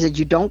 He said,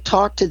 you don't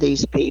talk to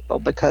these people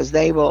because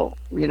they will,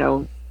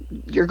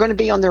 you're going to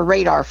be on their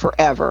radar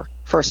forever,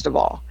 first of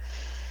all.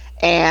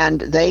 And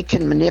they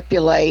can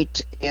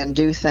manipulate and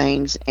do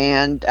things.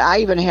 And I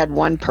even had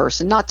one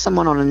person, not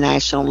someone on a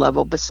national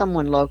level, but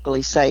someone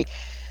locally say,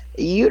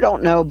 you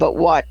don't know, but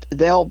what?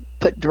 They'll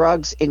put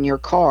drugs in your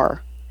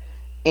car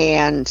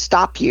and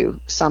stop you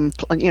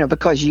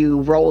because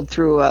you rolled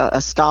through a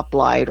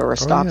stoplight or a Oh,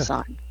 stop yeah.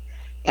 sign,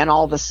 and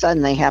all of a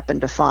sudden they happen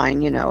to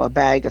find a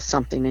bag of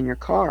something in your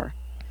car.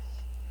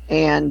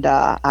 And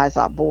I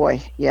thought,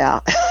 boy,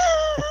 yeah.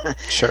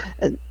 Sure.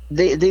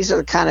 These are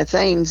the kind of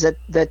things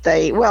that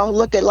they, well,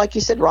 look at, like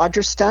you said,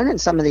 Roger Stone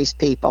and some of these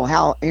people,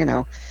 how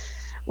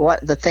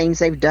what the things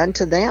they've done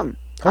to them.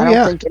 Oh, I don't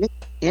yeah. think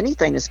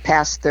anything is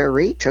past their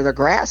reach or their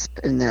grasp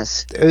in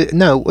this.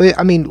 No,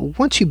 I mean,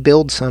 once you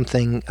build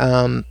something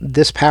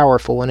this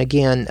powerful, and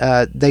again,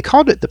 they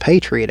called it the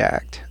Patriot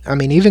Act. I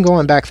mean, even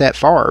going back that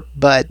far,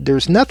 but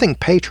there's nothing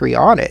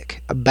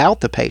patriotic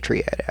about the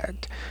Patriot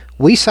Act.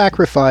 We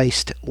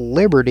sacrificed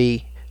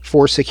liberty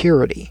for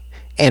security,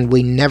 and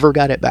we never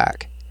got it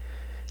back.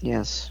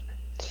 Yes.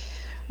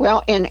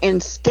 Well, and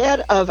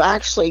instead of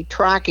actually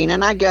tracking,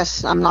 and I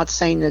guess I'm not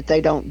saying that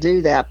they don't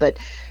do that, but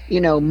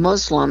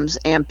Muslims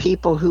and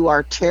people who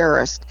are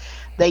terrorists,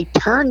 they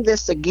turn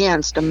this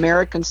against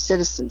American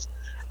citizens,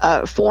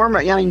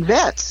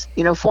 vets,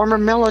 former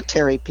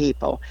military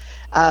people,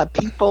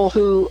 people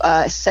who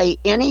say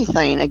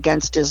anything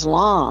against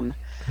Islam,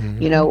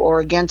 or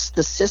against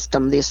the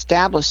system, the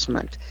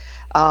establishment.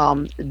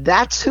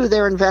 That's who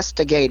they're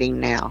investigating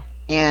now.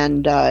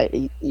 And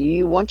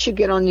once you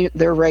get on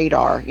their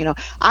radar,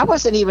 I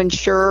wasn't even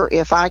sure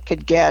if I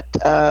could get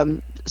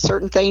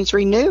certain things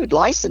renewed,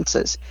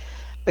 licenses,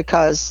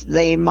 because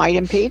they might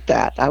impede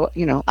that.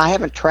 I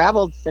haven't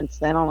traveled since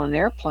then on an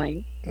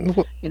airplane,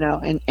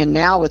 and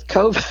now with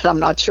COVID, I'm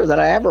not sure that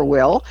I ever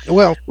will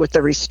Well, with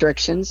the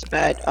restrictions.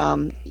 But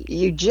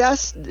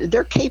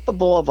they're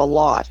capable of a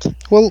lot.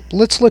 well,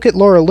 let's look at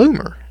Laura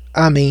Loomer.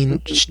 I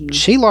mean,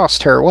 she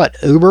lost her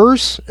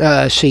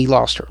Ubers. She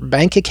lost her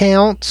bank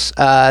accounts.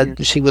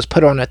 She was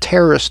put on a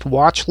terrorist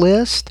watch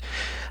list.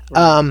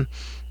 And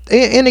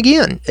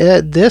again,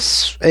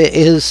 this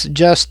is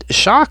just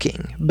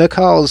shocking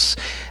because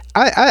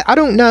I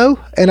don't know,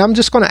 and I'm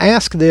just going to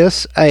ask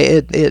this.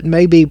 It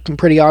may be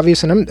pretty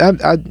obvious, and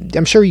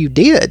I'm sure you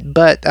did,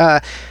 but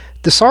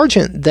the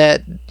sergeant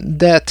that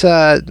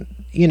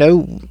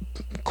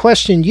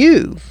questioned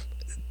you.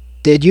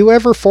 Did you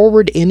ever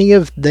forward any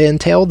of the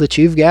intel that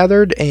you've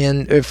gathered,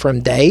 and from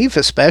Dave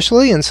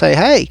especially, and say,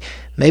 hey,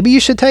 maybe you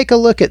should take a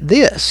look at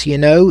this?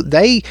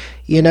 They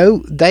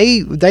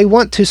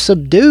want to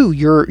subdue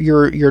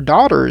your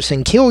daughters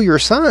and kill your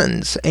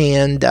sons,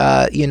 and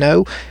they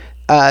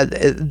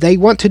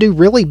want to do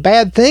really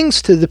bad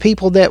things to the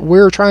people that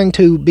we're trying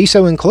to be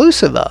so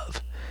inclusive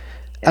of.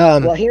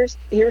 Well, here's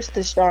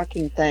the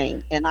shocking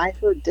thing, and I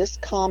heard this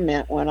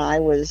comment when I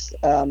was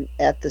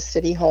at the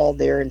city hall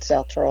there in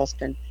South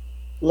Charleston,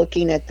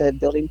 looking at the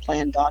building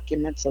plan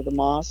documents of the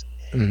mosque.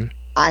 Mm-hmm.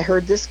 I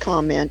heard this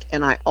comment,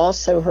 and I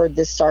also heard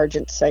this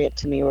sergeant say it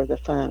to me over the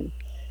phone.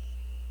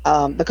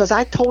 Because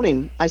I told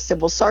him, I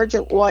said, well,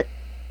 Sergeant, what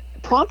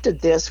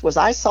prompted this was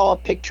I saw a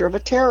picture of a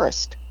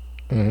terrorist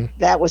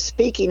that was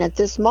speaking at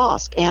this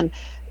mosque. And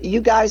you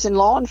guys in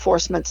law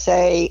enforcement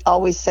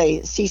always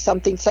say, see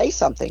something, say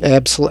something.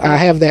 Absolutely. I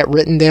have that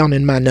written down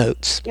in my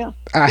notes. Yeah.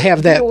 I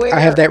have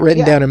that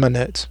written down in my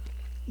notes.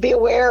 Be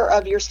aware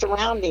of your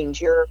surroundings,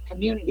 your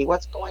community,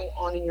 what's going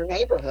on in your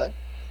neighborhood.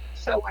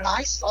 So when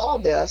I saw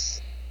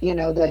this,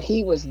 that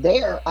he was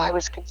there, I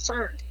was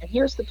concerned. And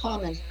here's the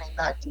comment he made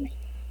back to me.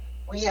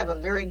 We have a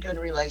very good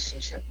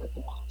relationship with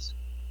the mosque.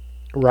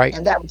 Right.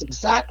 And that was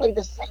exactly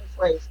the same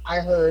phrase I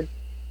heard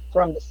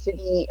from the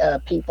city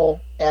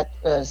people at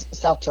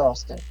South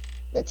Charleston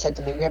that said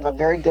to me, we have a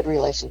very good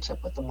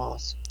relationship with the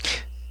mosque.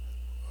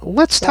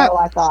 Let's So talk.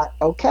 I thought,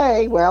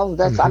 okay, well,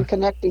 I'm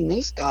connecting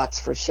these dots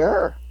for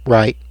sure.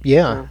 Right.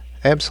 Yeah.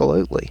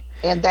 Absolutely.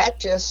 And that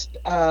just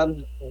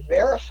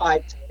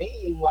verified to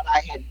me what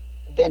I had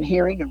been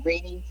hearing and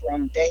reading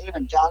from Dave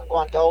and John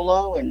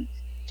Guandolo and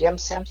Jim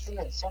Simpson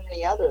and so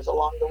many others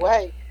along the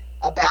way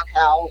about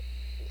how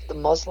the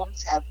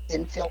Muslims have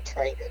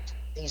infiltrated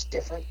these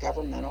different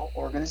governmental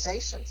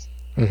organizations.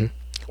 Mm-hmm.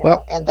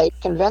 Well, and they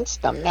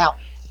convinced them. Now,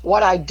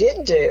 what I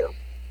did do,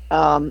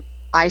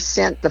 I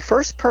sent the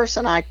first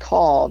person I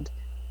called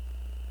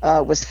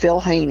was Phil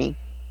Haney.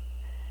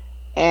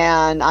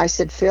 And I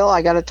said, Phil,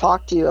 I got to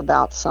talk to you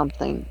about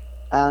something.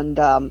 And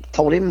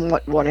told him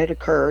what had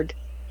occurred.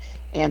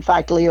 In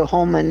fact, Leo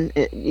Holman,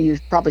 you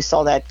probably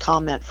saw that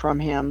comment from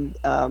him.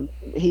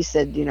 He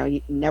said,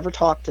 you never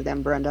talk to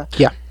them, Brenda.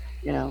 Yeah.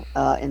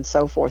 And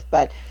so forth.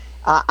 But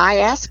I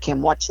asked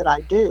him, what should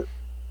I do?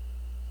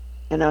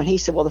 And he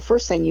said, well, the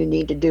first thing you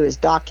need to do is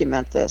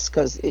document this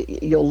because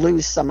you'll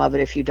lose some of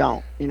it if you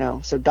don't,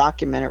 so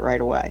document it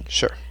right away.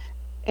 Sure.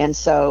 And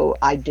so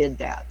I did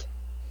that.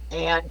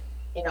 And,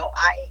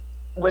 I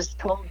was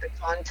told to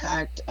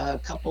contact a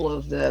couple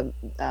of the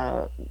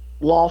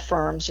law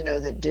firms,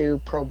 that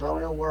do pro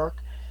bono work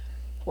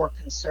for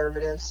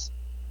conservatives.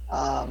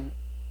 Um,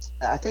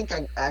 I think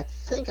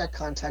I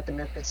contacted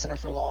American Center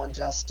for Law and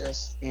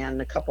Justice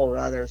and a couple of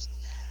others,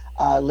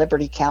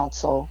 Liberty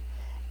Counsel,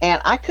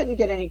 and I couldn't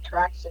get any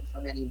traction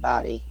from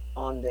anybody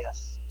on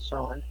this,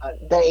 Sean.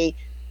 They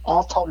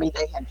all told me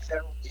they had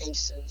federal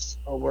cases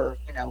or were,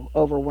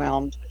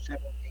 overwhelmed with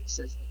federal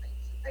cases and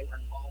things that they were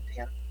involved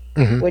in.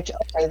 Hmm. Which,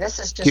 okay, this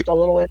is just a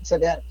little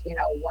incident,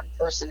 one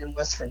person in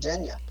West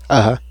Virginia.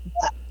 Uh-huh.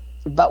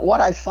 But what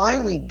I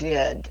finally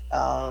did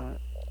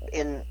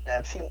in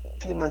a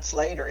few months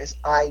later is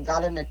I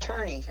got an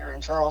attorney here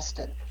in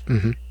Charleston,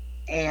 Hmm.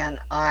 and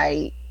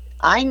I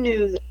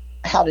knew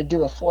how to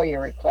do a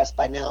FOIA request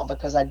by now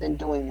because I've been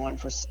doing them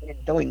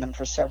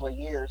for several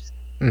years,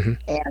 Hmm.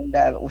 and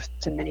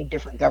to many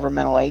different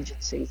governmental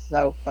agencies.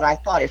 So, but I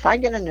thought if I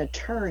get an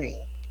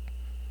attorney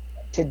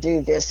to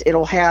do this,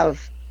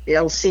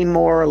 it'll seem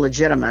more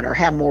legitimate or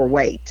have more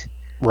weight,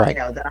 Right.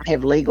 that I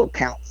have legal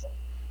counsel,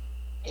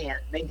 and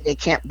maybe they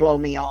can't blow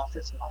me off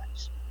as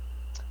much.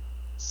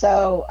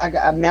 So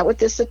I met with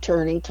this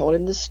attorney, told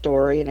him the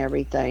story and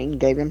everything,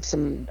 gave him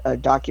some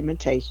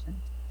documentation.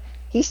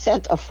 He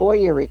sent a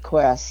FOIA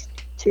request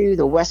to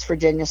the West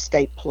Virginia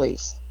State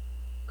Police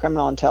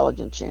Criminal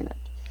Intelligence Unit.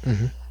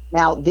 Hmm.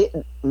 Now,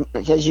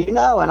 as you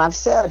know, and I've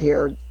said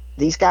here,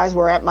 these guys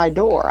were at my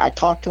door. I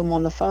talked to them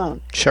on the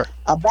phone. Sure.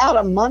 About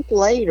a month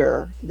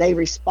later, they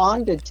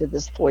responded to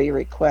this FOIA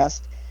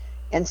request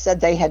and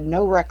said they had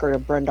no record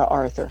of Brenda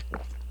Arthur.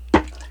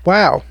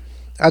 Wow.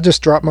 I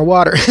just dropped my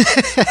water.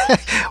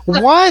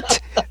 What?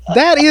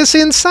 That is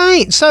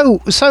insane. So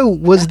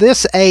was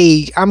this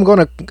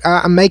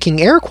I'm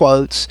making air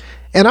quotes,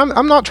 and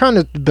I'm not trying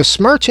to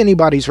besmirch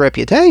anybody's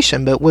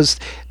reputation, but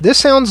this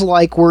sounds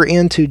like we're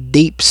into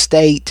deep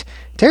state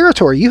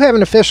territory. You have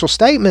an official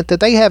statement that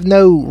they have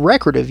no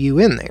record of you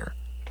in there.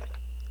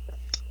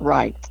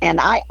 Right. And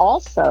I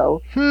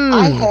also,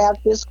 I have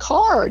his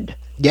card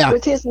Yeah.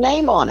 with his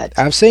name on it.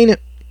 I've seen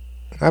it.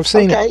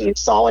 Okay, you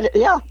saw it.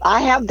 Yeah,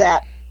 I have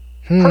that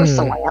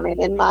personally. I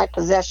mean, in my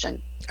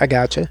possession. I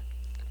gotcha.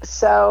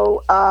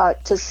 So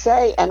to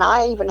say, and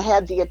I even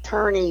had the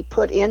attorney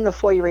put in the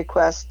FOIA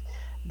request,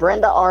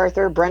 Brenda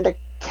Arthur, Brenda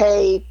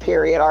K.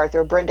 period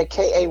Arthur, Brenda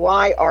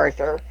K-A-Y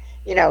Arthur,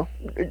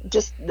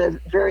 just the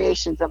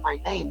variations of my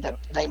name that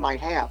they might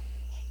have.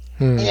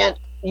 And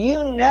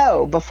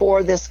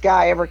before this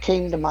guy ever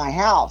came to my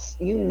house,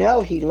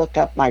 he looked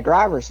up my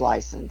driver's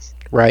license.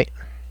 Right.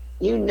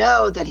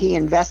 That he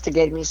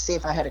investigated me to see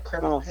if I had a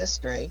criminal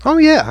history. Oh,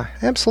 yeah,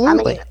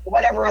 absolutely. I mean,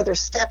 whatever other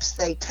steps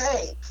they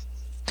take,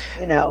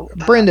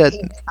 Brenda,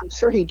 I'm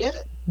sure he did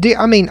it.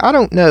 I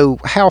don't know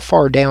how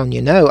far down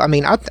I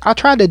mean, I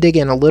tried to dig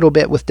in a little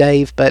bit with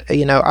Dave, but,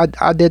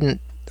 I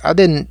didn't,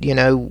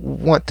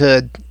 want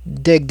to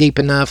dig deep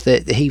enough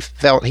that he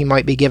felt he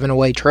might be giving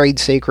away trade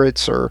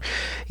secrets or,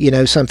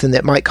 something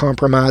that might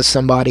compromise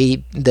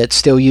somebody that's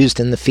still used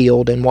in the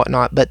field and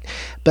whatnot. But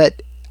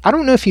I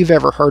don't know if you've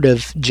ever heard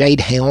of Jade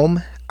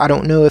Helm. I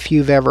don't know if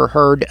you've ever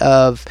heard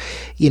of,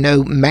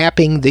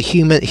 mapping, the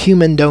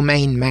human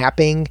domain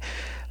mapping.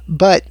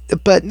 But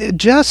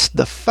just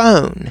the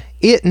phone,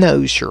 it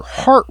knows your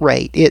heart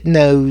rate. It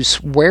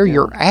knows where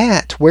you're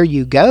at, where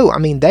you go. I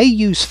mean, they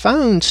use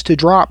phones to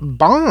drop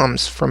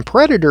bombs from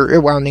Predator.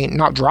 Well, I mean,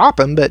 not drop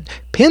them, but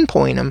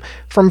pinpoint them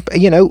from,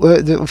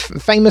 the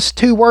famous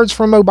 2 words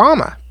from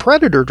Obama,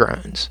 Predator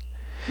drones.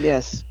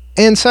 Yes.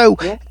 And so,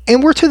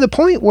 and we're to the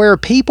point where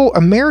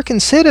American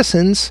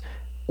citizens,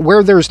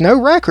 where there's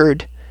no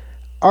record,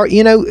 are,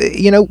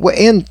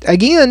 and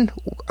again,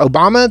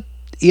 Obama,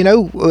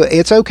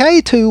 it's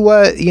okay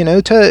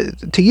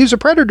to use a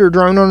Predator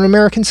drone on an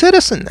American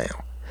citizen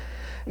now.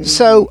 Mm-hmm.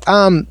 So,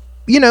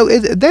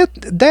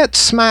 that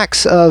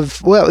smacks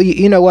of, well,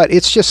 you know what?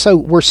 It's just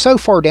we're so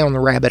far down the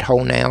rabbit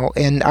hole now,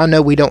 and I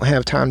know we don't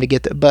have time to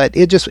get but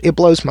it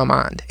blows my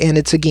mind. And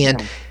it's again,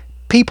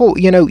 people,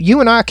 you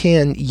and I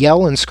can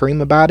yell and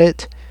scream about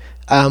it.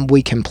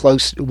 We can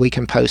post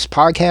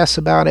podcasts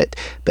about it,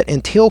 but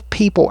until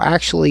people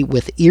actually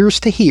with ears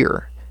to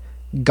hear,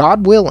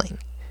 God willing,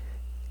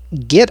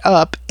 get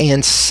up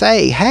and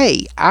say,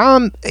 hey,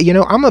 I'm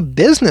a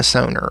business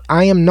owner.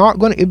 I am not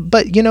going to,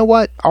 but you know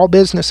what? All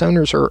business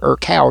owners are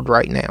cowed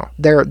right now.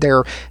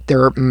 They're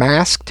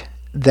masked.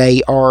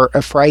 They are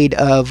afraid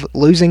of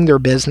losing their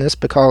business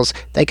because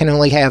they can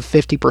only have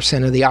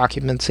 50% of the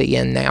occupancy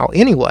in now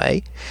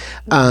anyway.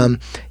 We're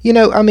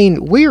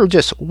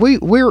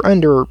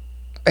under,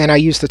 and I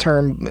use the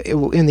term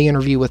in the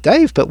interview with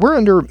Dave, but we're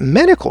under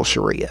medical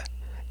Sharia,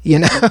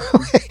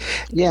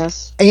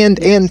 Yes.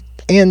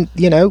 And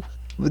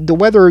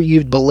whether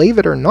you believe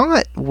it or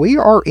not, we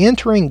are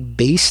entering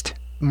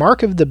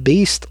mark of the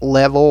beast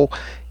level,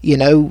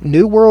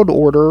 New World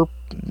Order,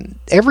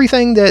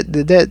 everything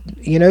that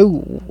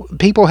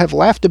people have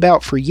laughed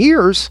about for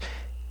years.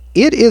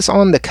 It is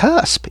on the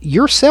cusp.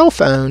 Your cell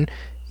phone,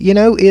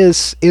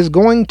 is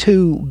going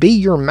to be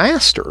your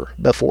master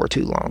before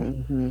too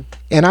long.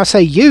 And I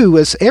say you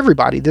as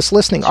everybody, this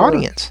listening Sure.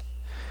 audience.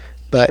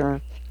 But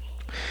Sure.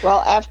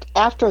 Well,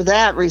 after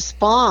that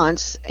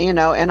response, and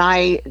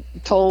I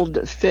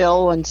told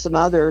Phil and some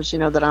others,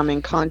 that I'm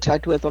in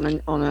contact with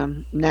on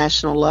a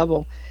national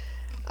level.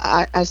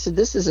 I said,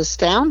 this is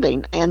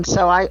astounding. And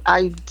so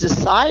I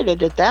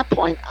decided at that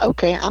point,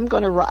 okay, I'm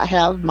going to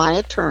have my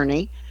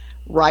attorney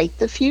write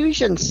the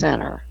Fusion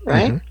Center,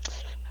 right?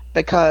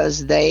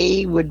 Because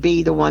they would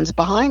be the ones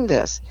behind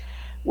this.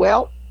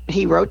 Well,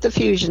 he wrote the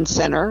Fusion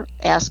Center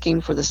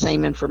asking for the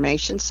same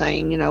information,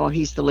 saying,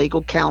 he's the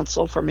legal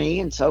counsel for me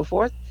and so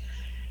forth.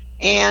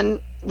 And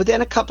within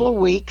a couple of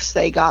weeks,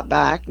 they got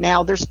back.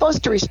 Now, they're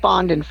supposed to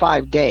respond in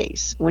 5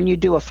 days when you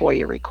do a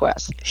FOIA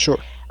request. sure.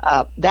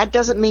 That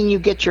doesn't mean you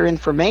get your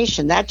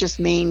information. That just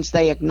means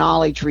they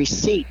acknowledge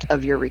receipt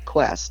of your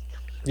request.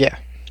 Yeah.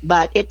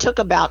 But it took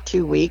about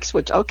 2 weeks,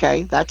 which,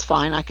 okay, that's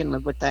fine. I can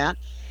live with that.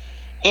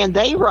 And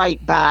they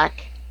write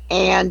back,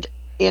 and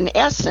in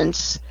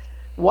essence,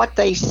 what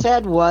they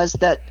said was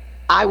that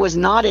I was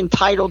not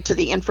entitled to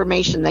the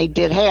information they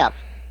did have.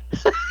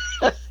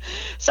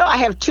 So I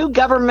have two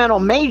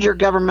major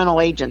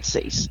governmental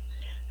agencies.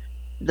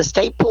 The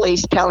state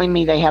police telling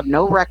me they have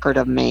no record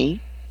of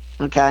me,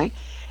 okay?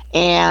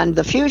 And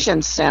the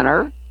Fusion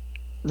Center,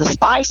 the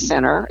Spy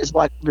Center is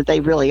what they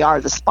really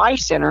are, the Spy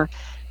Center,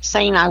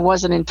 saying I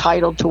wasn't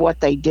entitled to what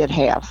they did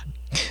have.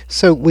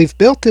 So we've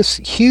built this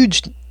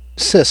huge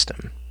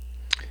system,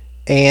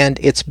 and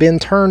it's been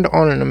turned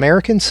on an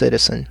American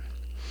citizen,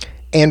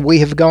 and we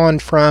have gone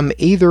from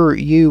either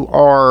you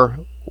are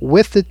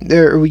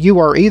you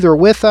are either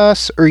with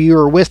us or you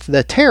are with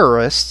the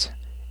terrorists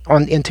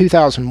in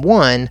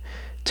 2001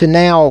 to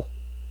now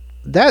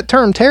that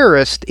term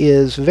terrorist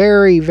is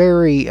very,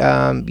 very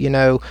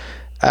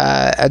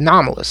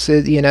anomalous.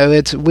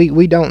 It's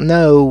we don't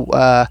know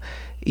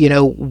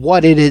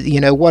what it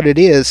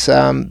is,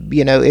 and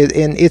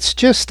it's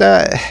just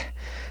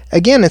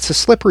again, it's a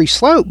slippery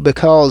slope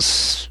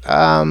because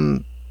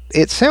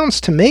it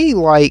sounds to me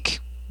like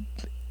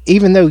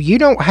even though you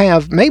don't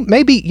have,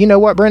 maybe you know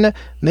what, Brenda,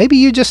 maybe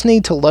you just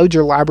need to load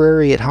your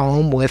library at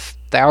home with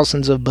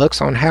thousands of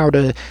books on how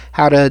to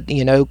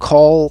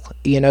call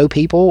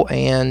people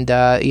and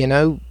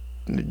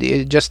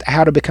just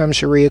how to become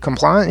Sharia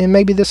compliant, and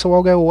maybe this will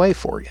all go away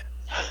for you.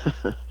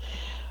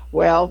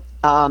 Well,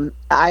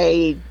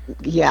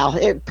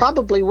 it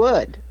probably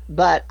would,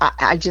 but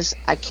I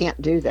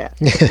can't do that.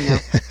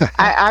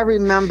 I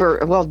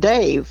remember,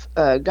 Dave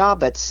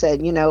Gobbett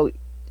said,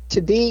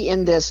 to be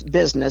in this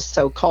business,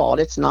 so-called,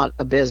 it's not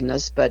a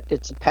business, but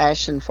it's a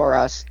passion for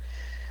us,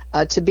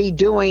 to be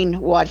doing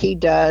what he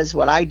does,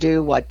 what I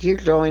do, what you're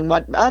doing,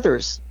 what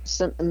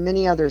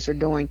many others are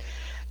doing.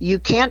 You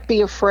can't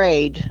be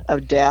afraid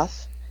of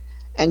death,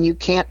 and you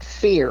can't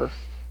fear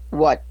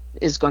what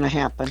is going to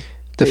happen.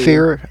 The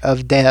fear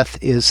of death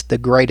is the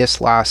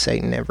greatest lie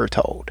Satan ever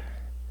told.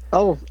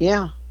 Oh,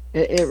 yeah,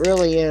 it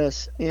really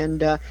is. And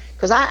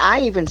because I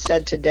even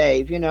said to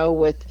Dave,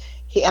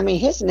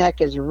 his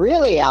neck is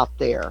really out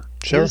there.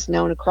 Sure. He's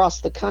known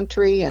across the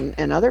country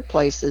and other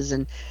places,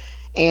 and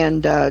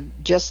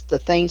just the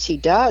things he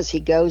does. He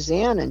goes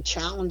in and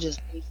challenges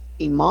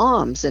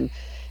imams, and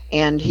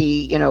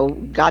he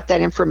got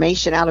that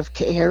information out of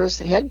CAIR's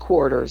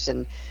headquarters,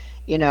 and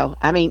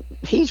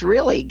he's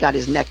really got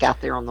his neck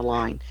out there on the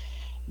line.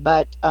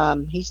 But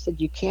he said,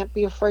 you can't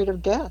be afraid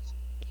of death.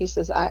 He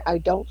says, I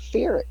don't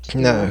fear it.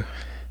 No.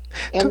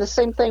 And the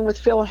same thing with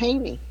Phil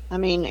Haney.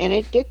 And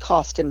it did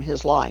cost him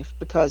his life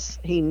because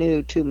he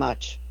knew too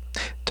much.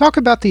 Talk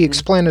about the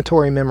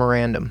explanatory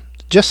memorandum,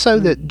 just so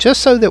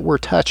that we're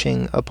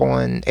touching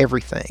upon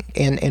everything,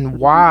 and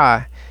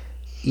why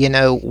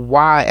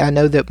I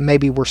know that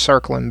maybe we're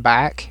circling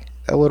back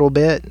a little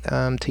bit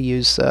to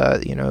use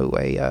a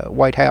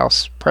White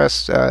House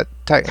press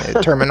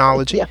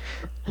terminology. Yeah.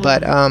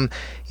 But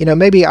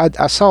maybe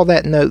I saw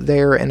that note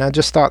there, and I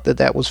just thought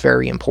that was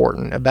very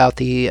important about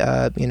the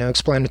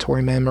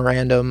explanatory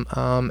memorandum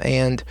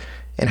and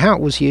how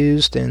it was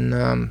used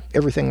and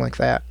everything like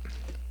that.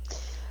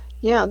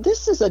 Yeah,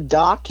 this is a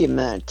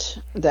document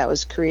that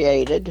was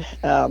created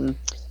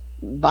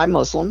by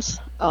Muslims.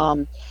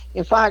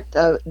 In fact,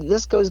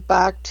 this goes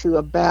back to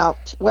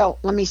about,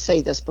 let me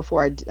say this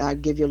before I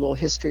give you a little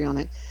history on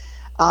it.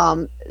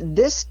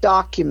 This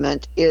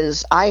document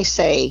is, I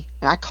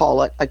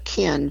call it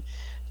akin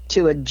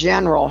to a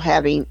general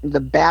having the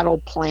battle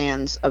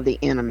plans of the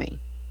enemy.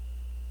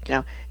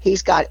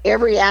 He's got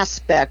every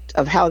aspect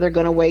of how they're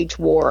going to wage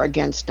war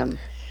against him,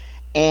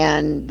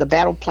 and the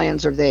battle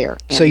plans are there.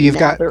 And so you've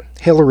got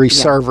Hillary's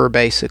server,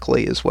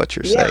 basically, is what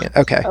you're saying.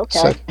 Okay.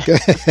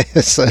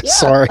 So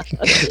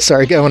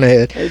sorry, going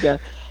ahead. There you go.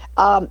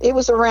 It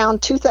was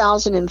around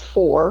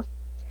 2004.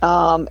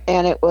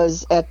 And it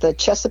was at the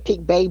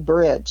Chesapeake Bay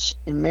Bridge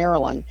in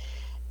Maryland.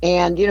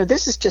 And,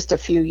 this is just a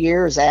few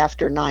years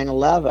after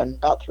 9/11,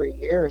 about 3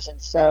 years. And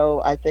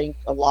so I think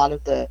a lot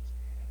of the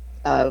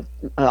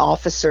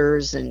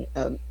officers and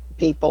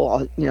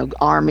people,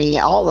 Army,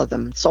 all of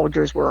them,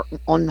 soldiers were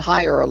on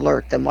higher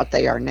alert than what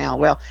they are now.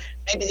 Well,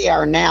 maybe they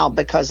are now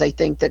because they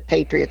think that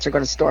patriots are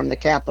going to storm the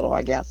Capitol,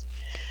 I guess.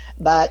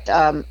 But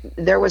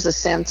there was a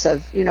sense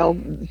of,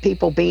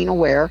 people being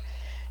aware.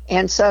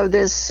 And so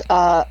this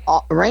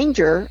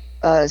ranger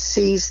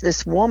sees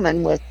this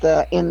woman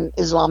in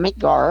Islamic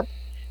garb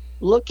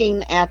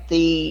looking at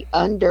the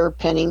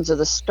underpinnings of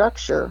the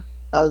structure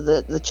of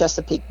the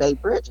Chesapeake Bay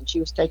Bridge, and she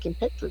was taking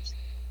pictures.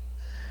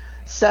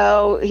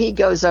 So he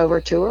goes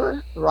over to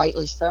her,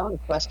 rightly so,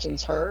 and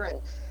questions her.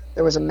 And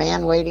there was a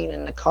man waiting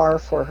in the car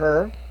for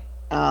her.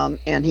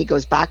 And he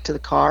goes back to the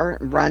car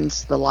and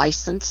runs the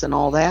license and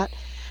all that.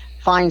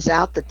 Finds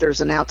out that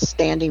there's an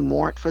outstanding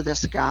warrant for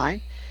this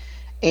guy.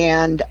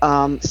 And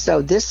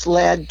so this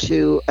led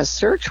to a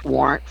search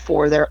warrant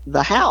for their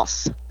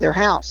house.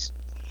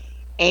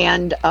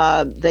 And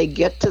they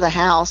get to the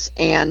house,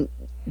 and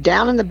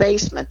down in the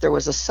basement there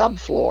was a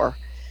subfloor.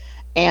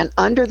 And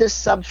under this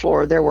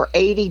subfloor, there were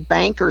 80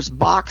 bankers'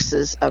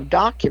 boxes of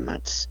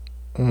documents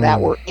that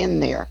were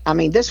in there. I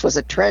mean, this was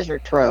a treasure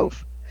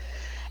trove.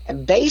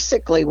 And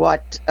basically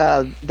what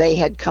they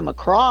had come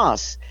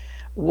across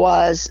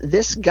was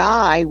this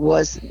guy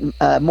was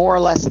more or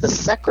less the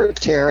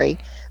secretary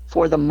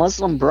for the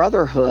Muslim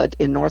Brotherhood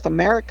in North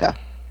America.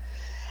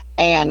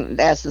 And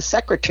as the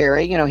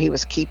secretary, he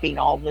was keeping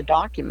all the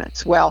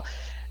documents. Well,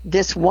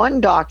 this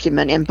one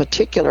document in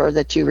particular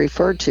that you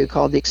referred to,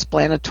 called the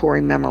Explanatory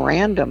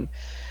Memorandum,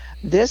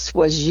 this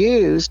was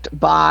used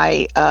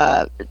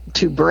to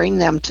bring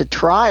them to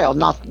trial,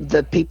 not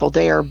the people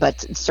there, but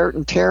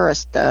certain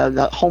terrorists,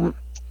 trying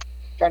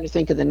to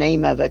think of the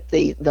name of it,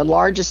 the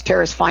largest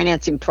terrorist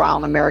financing trial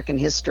in American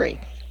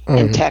history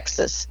in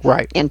Texas,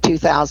 right, in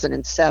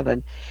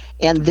 2007.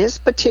 And this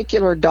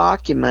particular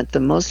document,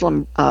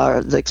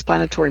 the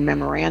Explanatory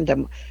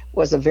Memorandum,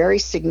 was a very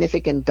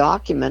significant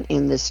document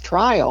in this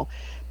trial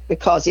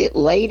because it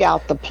laid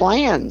out the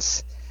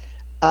plans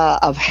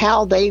of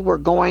how they were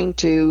going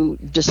to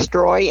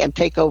destroy and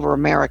take over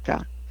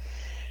America.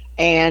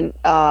 And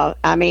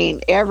I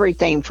mean,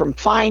 everything from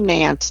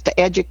finance to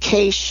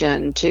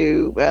education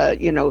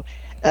to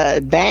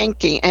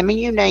banking. I mean,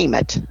 you name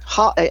it.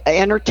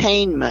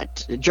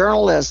 Entertainment,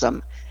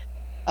 journalism,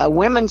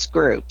 women's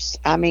groups.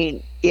 I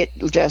mean, it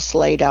just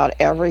laid out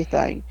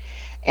everything.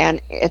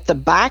 And at the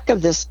back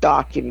of this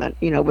document,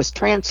 was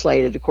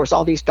translated. Of course,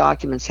 all these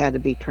documents had to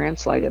be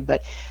translated,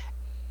 but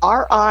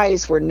our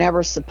eyes were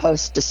never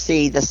supposed to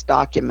see this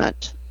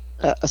document,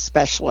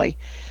 especially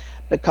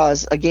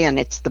because, again,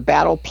 it's the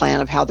battle plan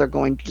of how they're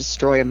going to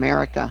destroy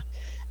America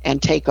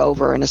and take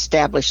over and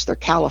establish their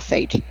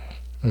caliphate.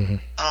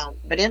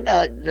 But in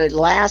the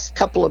last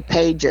couple of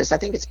pages, I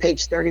think it's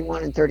page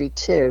 31 and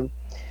 32,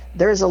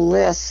 there's a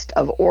list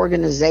of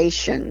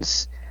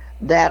organizations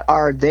that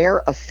are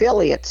their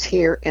affiliates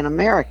here in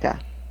America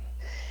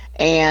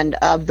and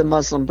of the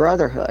Muslim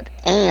Brotherhood.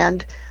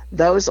 And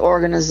those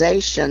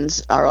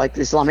organizations are like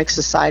the Islamic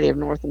Society of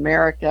North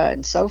America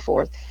and so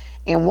forth.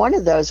 And one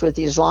of those was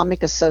the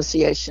Islamic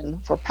Association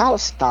for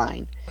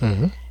Palestine.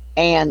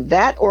 And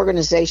that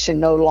organization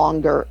no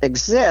longer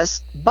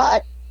exists,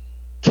 but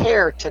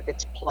CARE took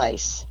its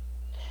place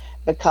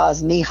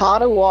because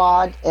Nihad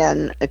Awad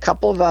and a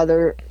couple of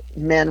other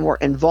men were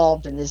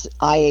involved in this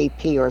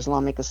IAP, or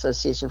Islamic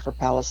Association for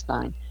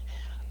Palestine.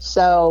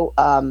 So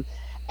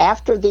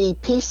after the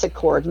peace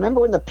accord, remember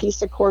when the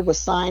peace accord was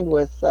signed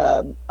with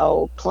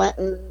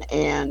Clinton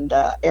and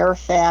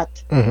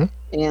Arafat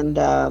and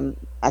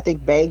I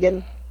think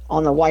Begin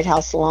on the White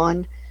House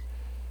lawn?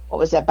 What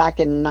was that, back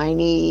in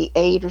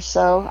 98 or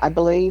so, I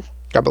believe,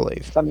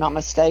 if I'm not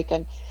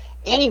mistaken.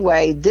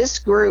 Anyway, this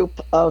group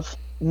of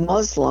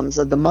Muslims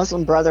of the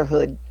Muslim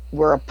Brotherhood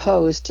were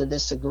opposed to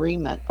this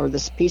agreement, or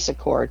this peace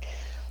accord.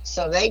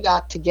 So they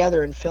got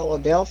together in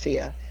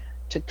Philadelphia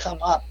to come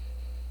up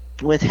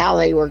with how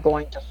they were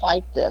going to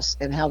fight this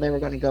and how they were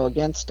going to go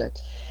against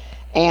it.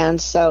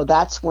 And so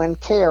that's when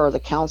CARE, or the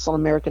Council on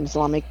American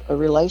Islamic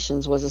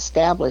Relations, was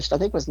established. I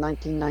think it was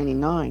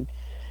 1999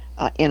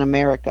 in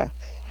America.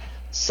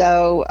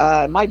 So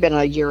it might have been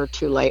a year or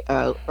two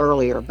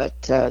earlier, but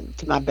to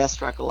my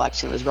best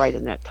recollection, it was right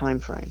in that time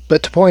frame.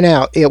 But to point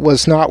out, it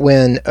was not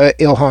when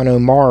Ilhan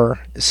Omar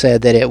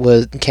said that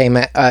it came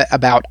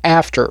about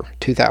after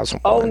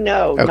 2001. Oh,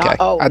 no. Okay.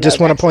 I just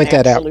want to point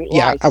that out.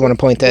 Yeah, I want to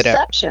point that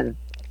out. Deception.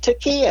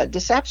 Taqiyya,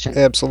 deception.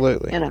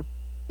 Absolutely.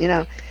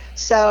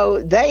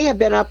 So they have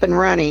been up and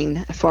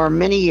running for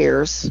many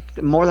years,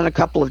 more than a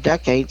couple of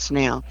decades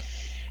now.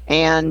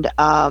 And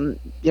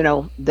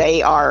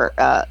they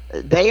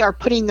are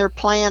putting their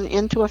plan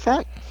into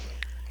effect.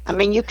 I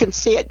mean, you can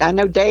see it. I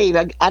know Dave,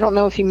 I don't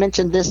know if he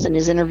mentioned this in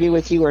his interview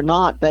with you or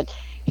not, but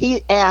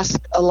he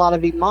asked a lot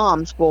of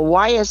imams, well,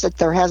 why is it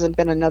there hasn't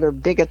been another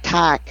big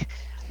attack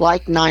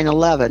like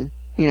 9/11,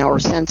 or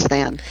since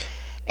then?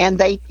 And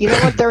they,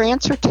 what their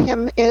answer to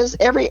him is?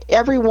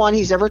 Everyone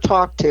he's ever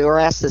talked to or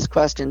asked this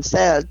question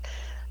says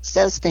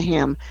to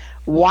him,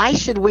 why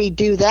should we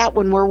do that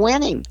when we're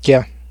winning?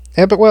 Yeah.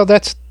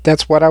 But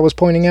that's what I was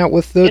pointing out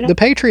with the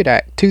Patriot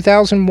Act,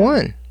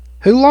 2001.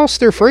 Who lost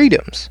their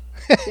freedoms?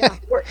 Yeah,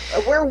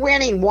 we're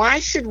winning. Why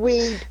should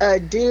we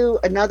do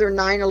another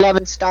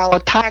 9/11 style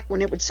attack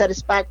when it would set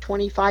us back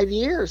 25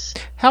 years?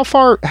 How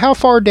far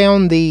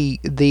down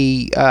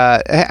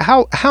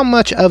how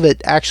much of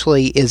it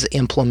actually is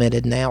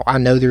implemented now? I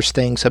know there's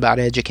things about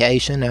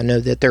education. I know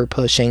that they're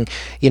pushing,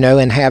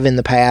 and have in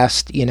the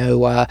past,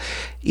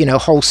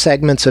 whole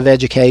segments of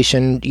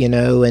education,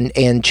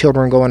 and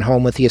children going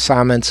home with the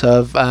assignments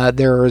of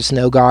there is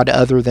no God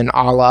other than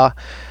Allah.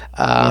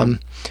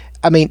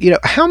 I mean,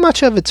 how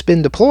much of it's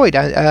been deployed?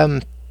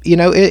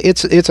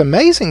 It's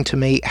amazing to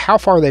me how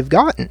far they've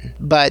gotten.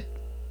 But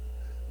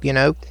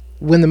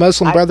when the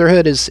Muslim I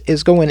Brotherhood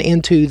is going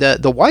into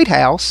the White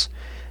House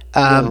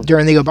no,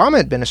 during the Obama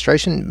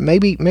administration,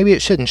 maybe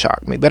it shouldn't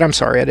shock me. But I'm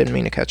sorry, I didn't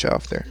mean to cut you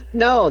off there.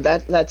 no,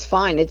 that's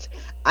fine.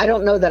 I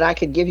don't know that I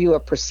could give you a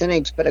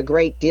percentage, but a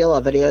great deal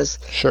of it is,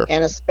 Sure.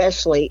 and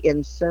especially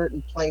in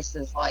certain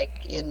places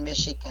like in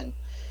Michigan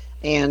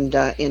and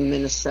in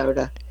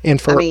Minnesota. And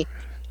I for mean,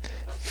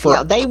 for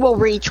yeah, they will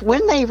reach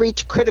when they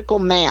reach critical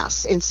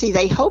mass. And see,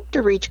 they hope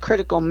to reach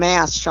critical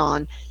mass,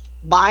 Sean,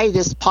 by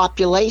this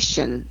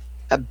population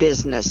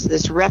business,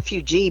 this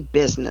refugee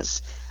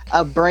business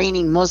of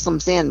bringing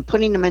Muslims in,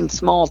 putting them in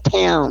small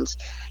towns,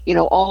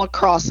 all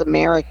across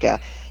America,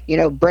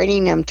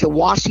 bringing them to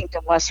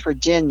Washington, West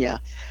Virginia,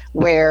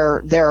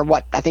 where there are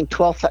what I think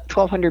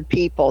 1,200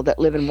 people that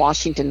live in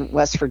Washington,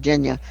 West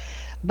Virginia.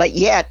 But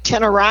yet,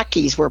 10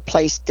 Iraqis were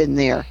placed in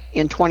there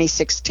in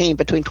 2016,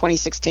 between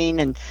 2016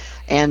 and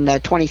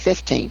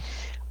 2015.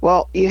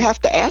 Well, you have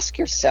to ask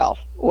yourself,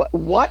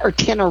 what are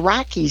 10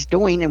 Iraqis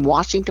doing in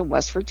Washington,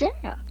 West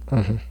Virginia?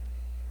 Mhm.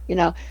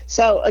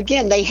 So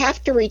again, they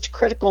have to reach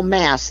critical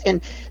mass,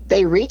 and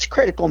they reach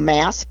critical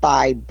mass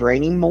by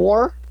bringing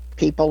more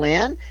people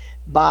in,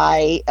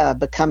 by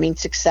becoming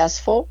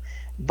successful,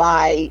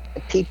 by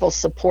people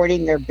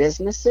supporting their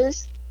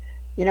businesses.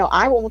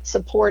 I won't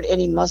support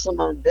any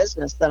Muslim-owned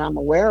business that I'm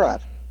aware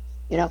of.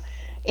 You know,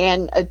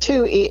 and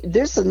two,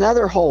 there's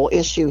another whole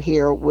issue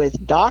here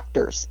with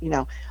doctors.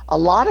 A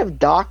lot of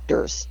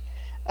doctors,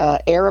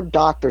 Arab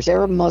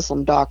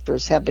Muslim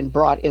doctors, have been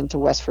brought into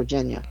West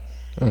Virginia.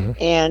 Mhm.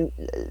 And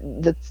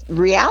the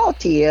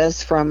reality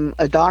is, from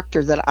a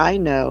doctor that I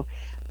know,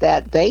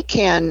 that they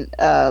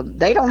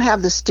don't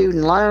have the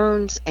student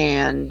loans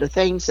and the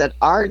things that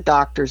our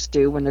doctors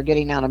do when they're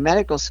getting out of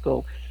medical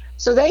school.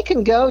 So they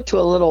can go to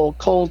a little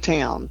cold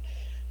town,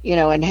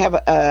 and have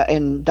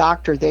and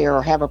doctor there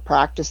or have a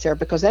practice there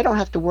because they don't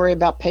have to worry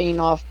about paying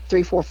off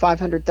three, four,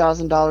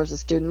 $500,000 of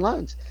student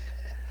loans.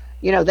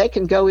 They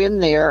can go in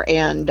there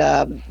and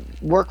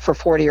work for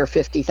 $40,000 or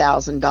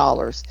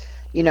 $50,000,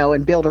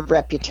 and build a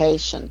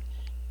reputation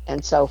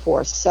and so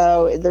forth.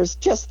 So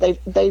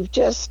they've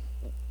just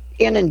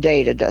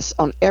inundated us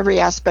on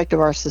every aspect of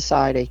our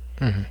society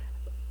Mhm.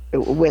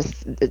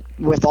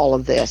 with all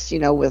of this,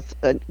 with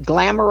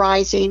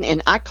glamorizing,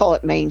 and I call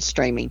it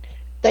mainstreaming.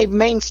 They've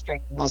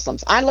mainstreamed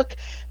Muslims. I look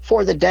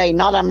for the day,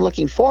 not I'm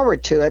looking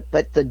forward to it,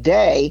 but the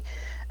day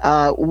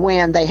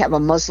when they have a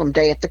Muslim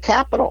day at the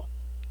Capitol.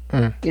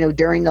 Mhm.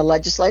 During the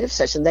legislative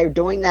session, they're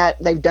doing that.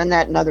 They've done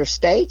that in other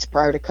states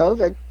prior to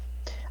COVID.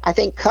 I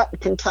think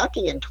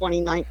Kentucky in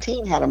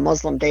 2019 had a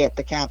Muslim day at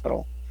the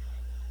Capitol.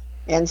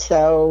 And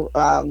so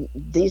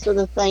these are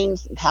the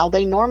things, how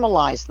they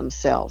normalize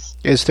themselves.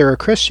 Is there a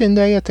Christian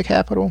day at the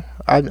Capitol?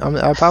 I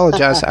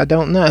apologize, I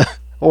don't know.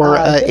 Or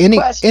Good any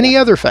question.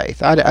 other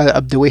faith?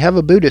 Do we have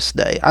a Buddhist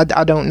day?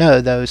 I don't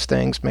know those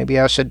things. Maybe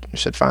I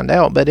should find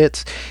out. But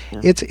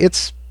Yeah.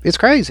 it's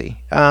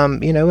crazy.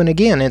 And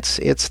again,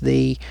 it's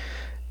the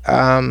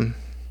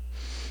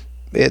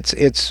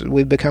it's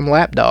we've become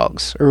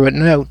lapdogs, or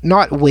no,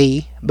 not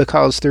we,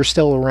 because there's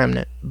still a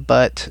remnant,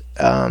 but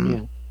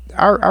Yeah.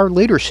 our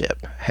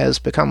leadership has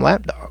become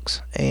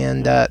lapdogs,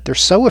 and they're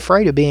so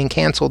afraid of being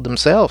canceled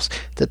themselves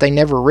that they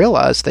never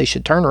realize they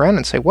should turn around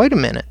and say, "Wait a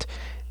minute,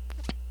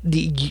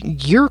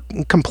 you're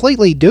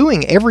completely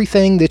doing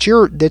everything that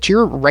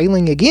you're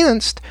railing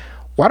against.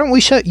 Why don't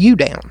we shut you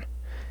down?"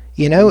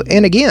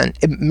 And again,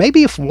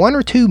 maybe if one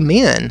or two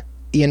men,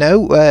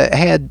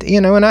 had,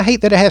 and I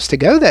hate that it has to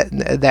go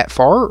that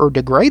far or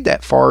degrade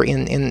that far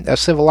in a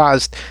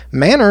civilized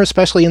manner,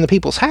 especially in the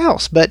people's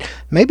house. But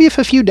maybe if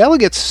a few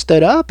delegates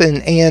stood up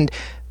and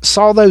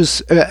saw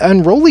those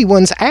unruly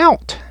ones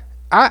out.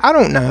 I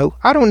don't know.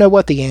 I don't know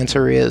what the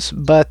answer is,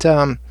 but we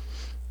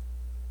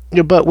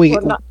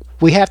Well, not,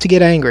 we have to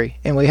get angry,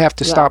 and we have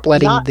to yeah, stop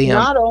letting not them.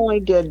 not only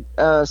did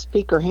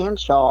Speaker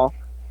Hanshaw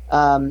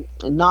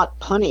not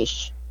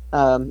punish,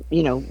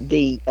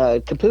 the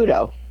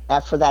Caputo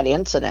after that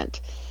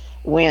incident,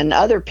 when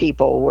other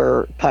people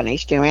were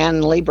punished.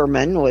 Ann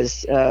Lieberman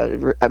was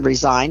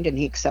resigned, and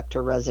he accepted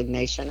her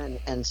resignation,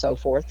 and so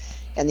forth,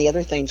 and the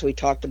other things we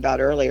talked about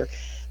earlier.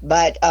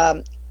 But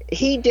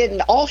he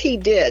didn't. All he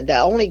did, the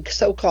only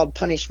so-called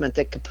punishment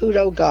that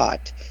Caputo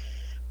got,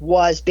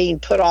 was being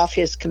put off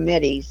his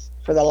committees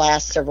for the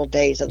last several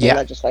days of the Yeah,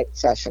 legislative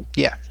session.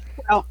 yeah.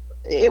 Well,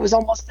 it was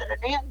almost at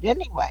an end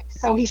anyway.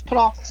 So he's put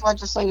off his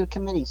legislative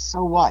committees.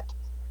 So what?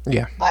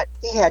 Yeah. but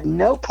he had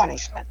no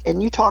punishment.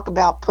 And you talk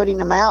about putting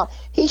him out,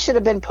 he should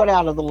have been put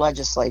out of the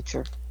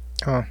legislature.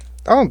 Uh,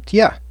 oh,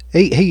 yeah.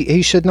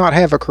 He should not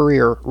have a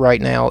career right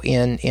now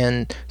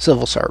in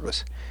civil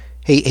service.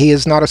 He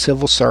is not a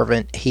civil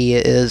servant. He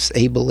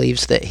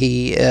believes that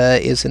he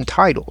is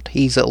entitled.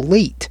 He's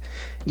elite,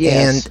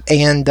 Yes.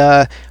 and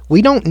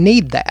we don't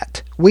need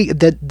that.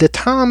 The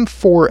time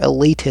for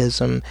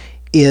elitism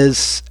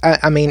is,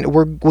 I mean,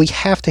 we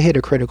have to hit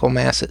a critical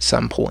mass at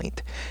some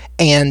point,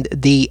 and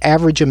the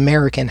average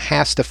American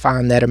has to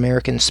find that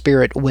American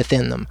spirit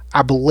within them.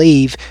 I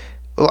believe,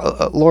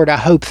 Lord, I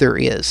hope there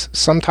is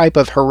some type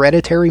of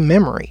hereditary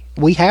memory.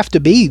 We have to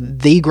be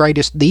the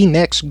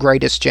next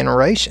greatest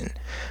generation,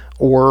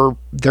 or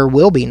there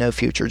will be no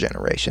future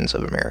generations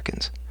of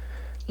Americans.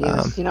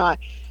 Yes.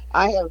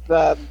 I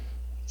have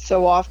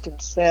so often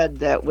said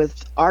that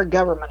with our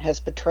government has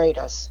betrayed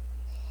us,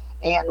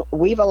 and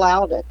we've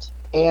allowed it.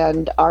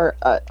 And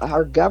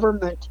our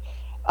government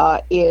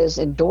is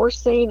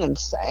endorsing and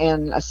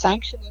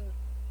sanctioning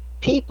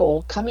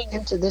people coming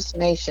into this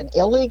nation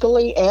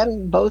illegally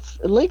and both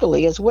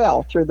legally as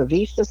well through the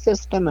visa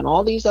system and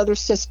all these other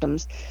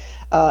systems,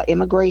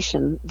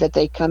 immigration that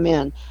they come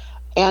in.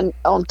 And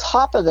on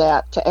top of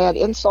that, to add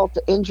insult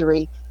to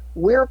injury,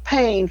 we're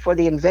paying for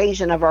the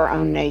invasion of our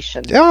own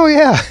nation. Oh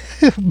yeah,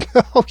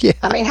 oh yeah.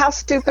 I mean, how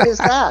stupid is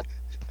that?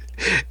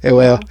 You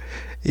Well, know?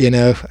 you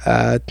know,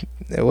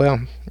 well,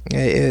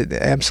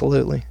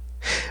 absolutely.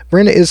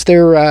 Brenda, is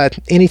there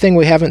anything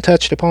we haven't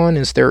touched upon?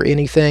 Is there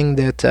anything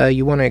that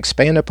you want to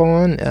expand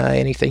upon?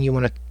 Anything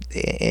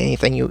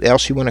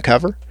else you want to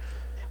cover?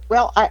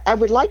 Well, I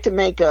would like to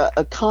make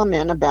a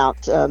comment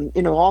about,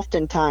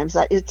 oftentimes,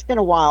 it's been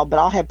a while, but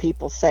I'll have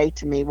people say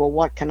to me, well,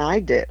 what can I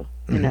do?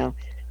 You Hmm. know,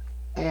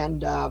 and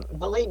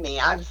believe me,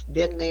 I've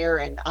been there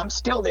and I'm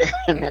still there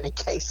in many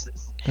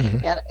cases. Hmm.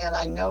 And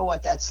I know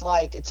what that's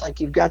like. It's like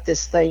you've got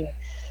this thing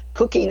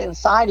cooking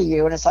inside of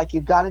you, and it's like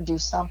you've got to do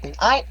something.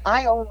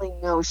 I only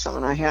know,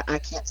 Sean, I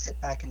can't sit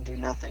back and do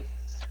nothing.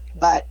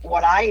 But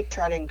what I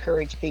try to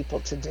encourage people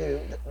to do,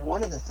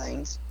 one of the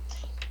things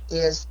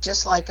is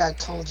just like I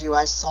told you,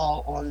 I saw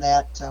on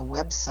that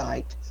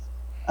website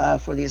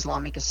for the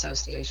Islamic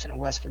Association of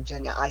West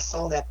Virginia, I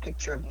saw that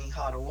picture of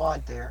Nihad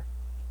Awad there.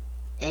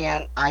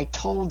 And I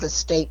told the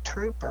state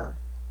trooper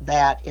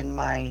that in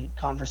my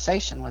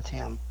conversation with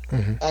him.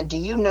 Hmm. And do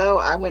you know,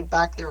 I went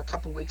back there a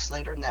couple weeks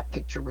later and that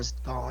picture was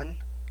gone.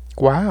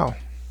 Wow.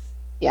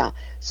 Yeah.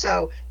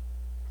 So,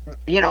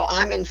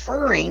 I'm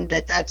inferring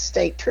that that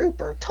state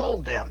trooper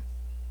told them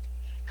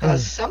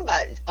because Mm.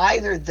 somebody,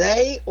 either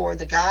they or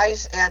the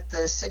guys at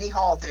the city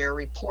hall there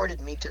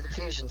reported me to the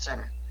fusion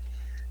center.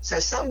 So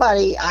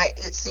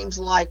it seems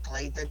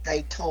likely that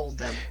they told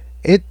them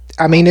It.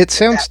 I mean, it that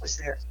sounds. that was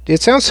there.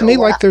 It sounds to So me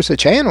what? like there's a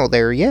channel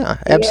there. Yeah,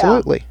 Yeah.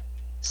 absolutely.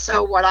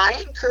 So what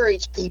I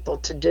encourage people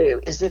to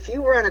do is if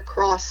you run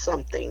across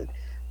something,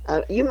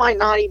 you might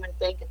not even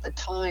think at the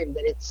time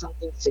that it's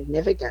something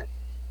significant.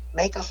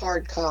 Make a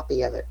hard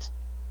copy of it.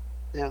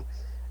 You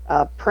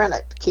know, print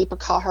it. Keep a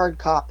hard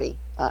copy.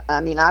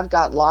 I mean, I've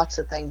got lots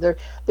of things.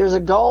 There's a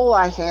goal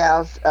I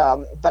have,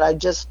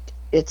 but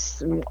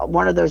it's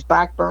one of those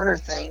back burner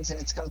things, and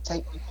it's going to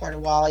take me quite a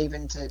while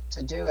even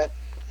to do it.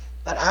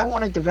 But I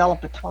want to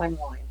develop a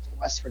timeline for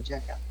West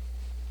Virginia.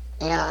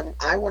 And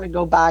I want to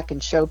go back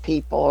and show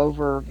people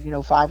over,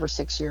 5 or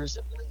 6 years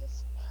at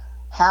least,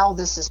 how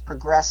this is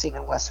progressing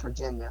in West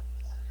Virginia.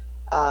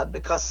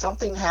 Because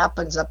something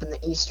happens up in the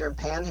Eastern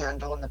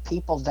Panhandle, and the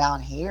people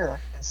down here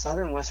in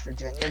Southern West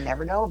Virginia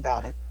never know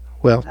about it.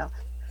 Well,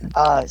 You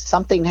know,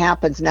 something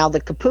happens now.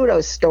 The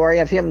Caputo story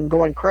of him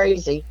going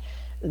crazy,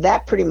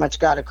 that pretty much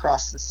got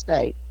across the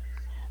state.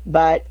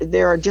 But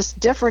there are just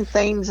different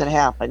things that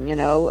happen,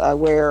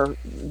 where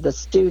the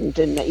student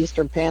in the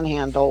Eastern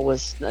Panhandle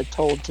was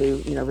told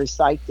to,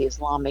 recite the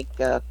Islamic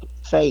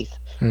faith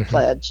hmm.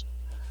 pledge,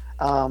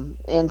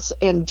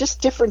 and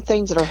just different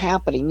things that are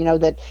happening.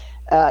 That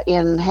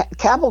in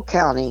Cabell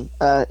County,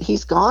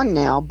 he's gone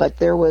now, but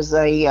there was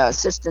a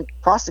assistant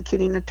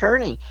prosecuting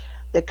attorney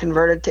that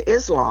converted to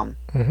Islam.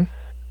 Hmm.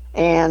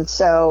 And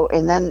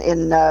then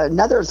in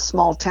another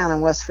small town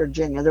in West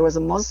Virginia, there was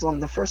a Muslim,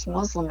 the first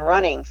Muslim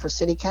running for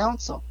city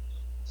council.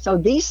 So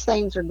these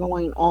things are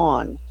going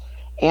on.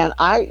 And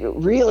I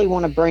really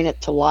want to bring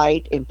it to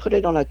light and put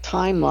it on a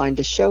timeline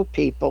to show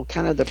people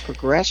kind of the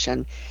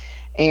progression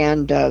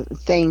and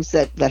things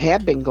that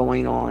have been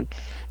going on.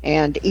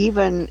 And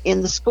even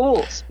in the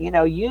schools,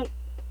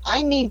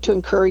 I need to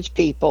encourage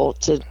people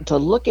to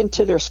look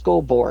into their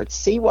school boards,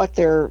 see what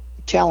they're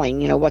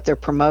telling, what they're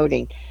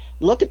promoting,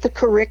 look at the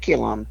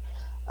curriculum,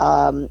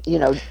 um, you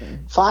know,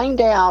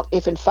 find out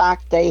if in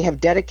fact they have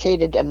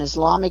dedicated an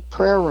Islamic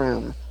prayer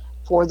room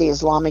for the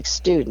Islamic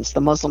students,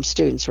 the Muslim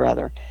students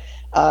rather.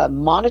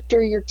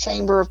 Monitor your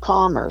Chamber of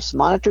Commerce,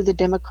 monitor the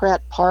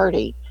Democrat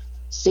Party,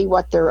 see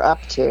what they're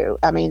up to.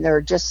 I mean, there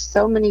are just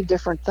so many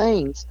different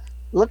things.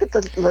 Look at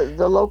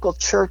the local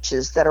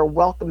churches that are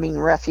welcoming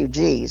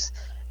refugees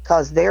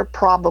because they're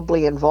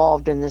probably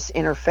involved in this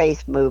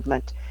interfaith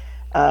movement,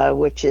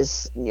 which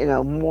is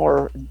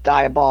more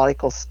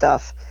diabolical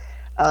stuff.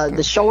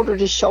 The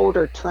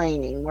shoulder-to-shoulder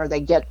training, where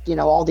they get,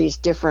 all these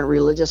different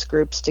religious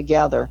groups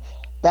together,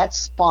 that's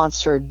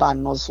sponsored by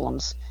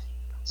Muslims.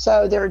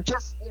 So they're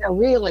just,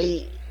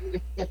 really,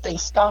 if they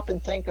stop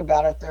and think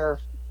about it, there are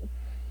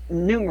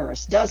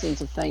numerous,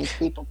 dozens of things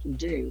people can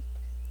do.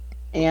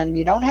 And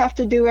you don't have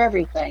to do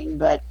everything,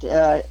 but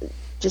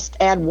just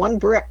add one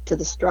brick to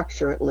the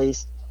structure at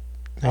least.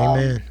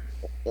 Amen.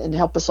 And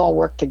help us all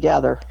work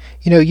together.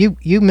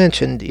 You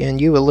mentioned and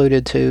you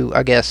alluded to,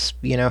 I guess,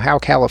 how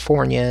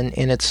California,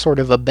 and it's sort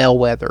of a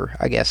bellwether,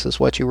 I guess, is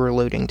what you were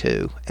alluding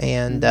to.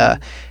 And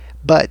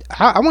but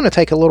I want to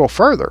take a little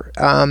further.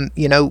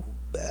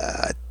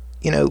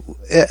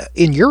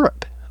 In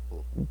Europe,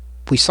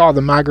 we saw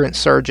the migrant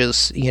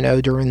surges,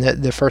 during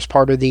the first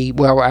part of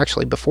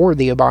actually before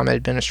the Obama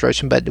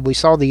administration, but we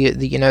saw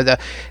the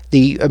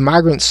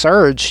migrant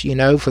surge,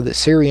 for the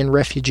Syrian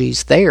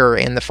refugees there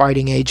and the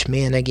fighting age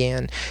men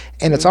again.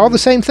 And it's all the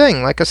same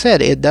thing. Like I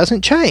said, it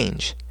doesn't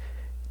change.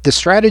 The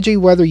strategy,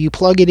 whether you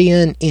plug it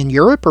in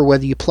Europe or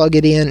whether you plug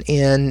it in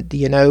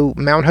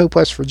Mount Hope,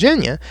 West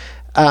Virginia,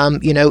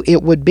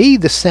 it would be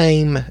the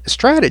same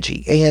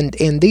strategy.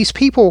 And these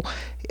people,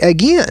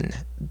 again,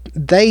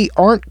 they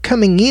aren't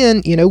coming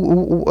in.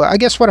 I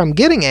guess what I'm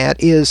getting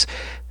at is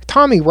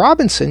Tommy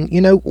Robinson.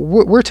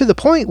 We're to the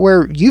point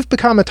where you've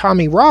become a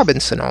Tommy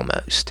Robinson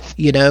almost.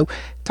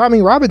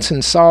 Tommy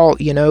Robinson saw,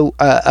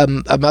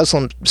 a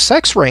Muslim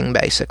sex ring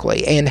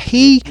basically, and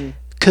he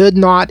could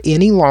not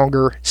any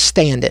longer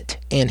stand it,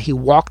 and he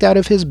walked out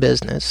of his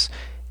business,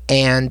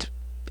 and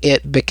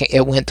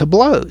it went to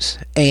blows,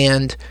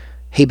 and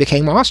he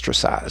became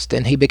ostracized,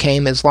 and he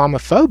became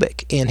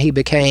Islamophobic, and he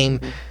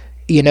became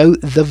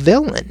the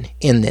villain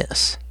in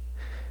this.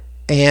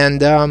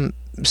 And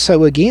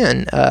so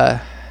again,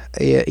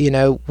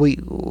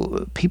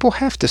 people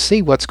have to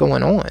see what's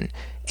going on.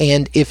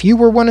 And if you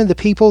were one of the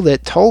people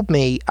that told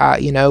me, I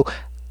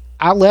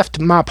left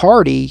my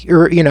party,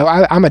 or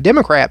I'm a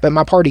Democrat, but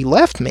my party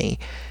left me,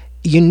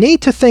 you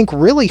need to think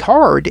really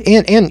hard.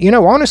 And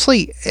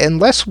honestly,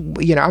 unless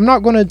I'm not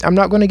going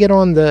to get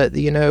on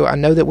the I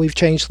know that we've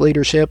changed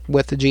leadership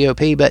with the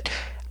GOP, but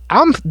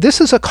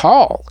this is a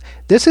call.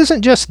 This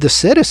isn't just the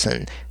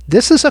citizen.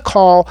 This is a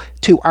call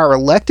to our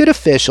elected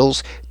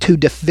officials to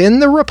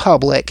defend the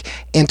Republic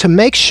and to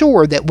make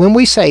sure that when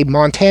we say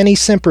Montani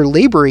Semper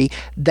Liberi,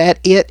 that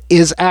it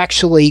is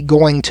actually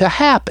going to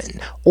happen,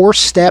 or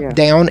step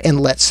down and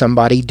let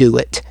somebody do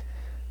it.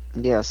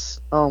 Yes.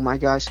 Oh my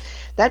gosh.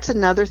 That's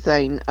another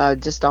thing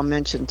I'll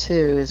mention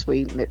too, as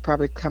we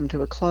probably come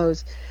to a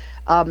close.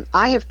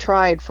 I have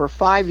tried for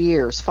 5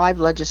 years, 5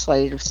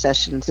 legislative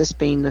sessions, this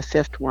being the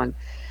 5th one,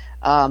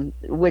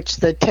 which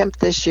the attempt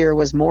this year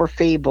was more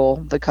feeble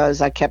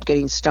because I kept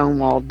getting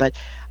stonewalled. But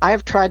I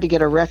have tried to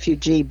get a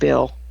refugee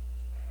bill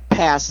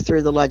passed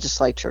through the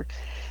legislature.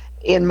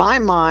 In my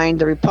mind,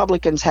 the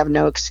Republicans have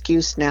no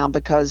excuse now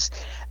because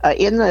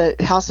in the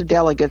House of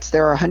Delegates,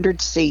 there are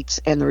 100 seats,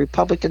 and the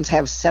Republicans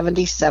have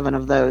 77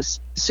 of those,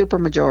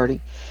 supermajority.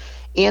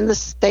 In the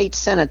state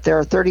Senate, there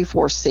are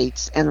 34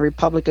 seats, and the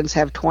Republicans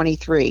have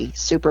 23,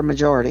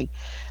 supermajority.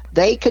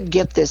 They could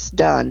get this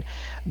done.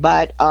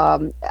 But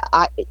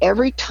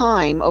every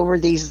time over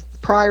these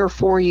prior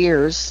 4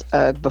 years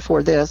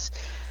before this,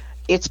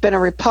 it's been a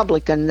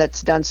Republican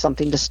that's done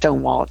something to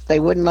stonewall it.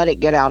 They wouldn't let it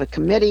get out of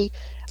committee.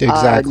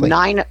 Exactly.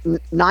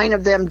 Nine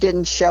of them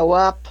didn't show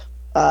up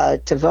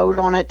to vote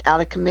on it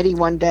out of committee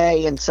one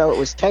day, and so it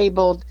was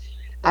tabled.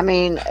 I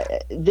mean,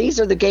 these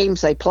are the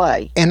games they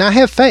play. And I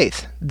have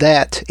faith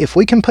that if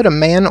we can put a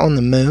man on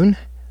the moon,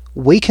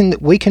 we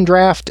can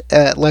draft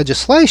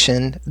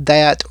legislation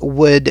that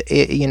would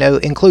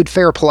include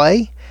fair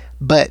play,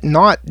 but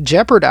not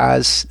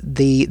jeopardize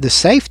the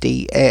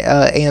safety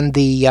and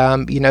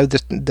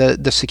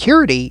the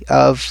security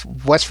of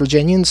West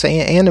Virginians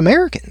and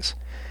Americans.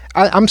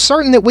 I'm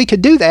certain that we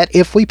could do that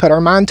if we put our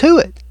mind to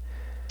it.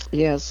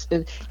 Yes.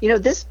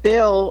 This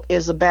bill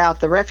is about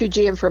the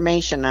Refugee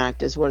Information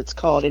Act is what it's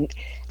called.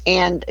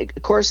 And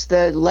of course,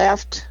 the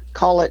left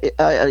call it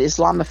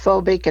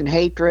Islamophobic and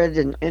hatred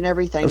and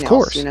everything else. Of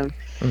course.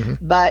 Mm-hmm.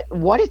 But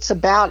what it's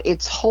about,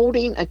 it's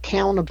holding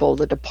accountable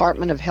the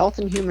Department of Health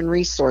and Human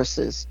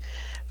Resources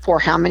for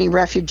how many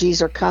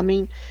refugees are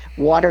coming,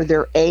 what are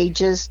their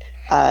ages,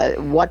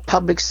 what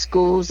public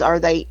schools are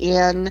they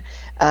in,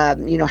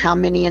 how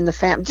many in the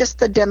family, just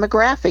the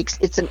demographics.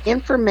 It's an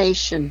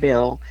information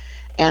bill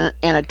and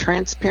a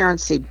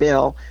transparency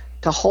bill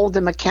to hold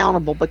them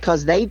accountable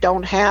because they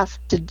don't have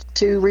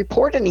to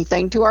report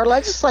anything to our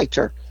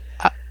legislature.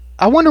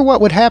 I wonder what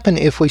would happen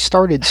if we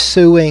started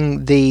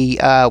suing the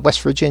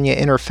West Virginia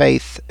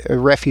Interfaith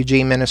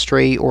Refugee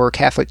Ministry or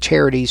Catholic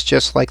Charities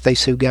just like they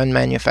sue gun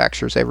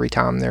manufacturers every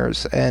time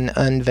there's an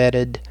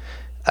unvetted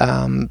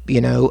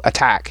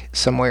attack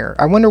somewhere.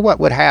 I wonder what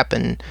would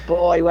happen.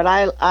 Boy,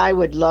 I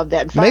would love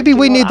that. In fact, maybe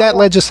we need that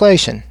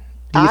legislation.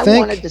 Do you think? I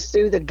wanted to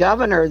sue the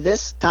governor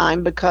this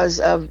time because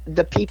of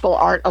the people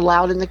aren't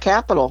allowed in the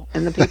Capitol,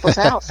 in the people's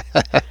house.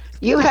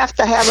 You have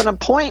to have an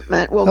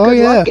appointment. Well,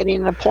 good luck getting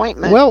an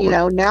appointment,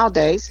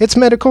 nowadays. It's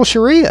medical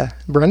Sharia,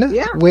 Brenda.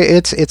 Yeah.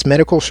 It's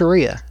medical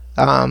Sharia.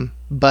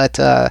 but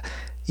I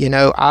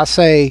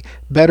say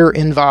better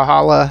in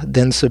Valhalla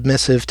than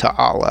submissive to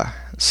Allah.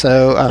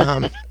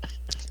 So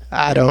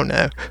I don't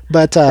know,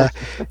 but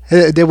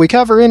did we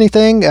cover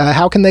anything?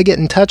 How can they get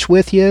in touch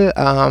with you?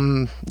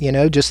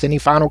 Just any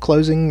final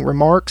closing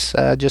remarks?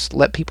 Just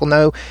let people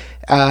know,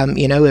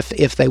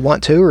 if they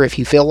want to, or if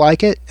you feel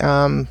like it,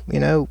 how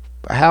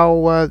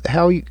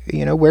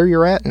where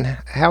you're at and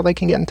how they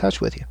can get in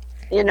touch with you.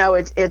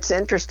 It's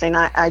interesting.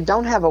 I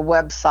don't have a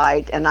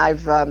website, and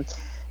I've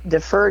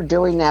deferred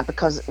doing that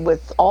because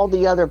with all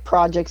the other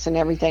projects and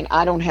everything,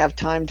 I don't have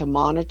time to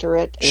monitor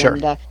it. Sure.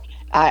 And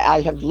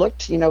I have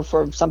looked,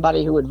 for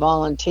somebody who would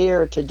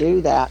volunteer to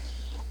do that,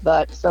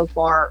 but so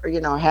far,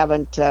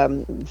 haven't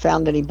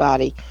found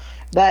anybody.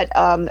 But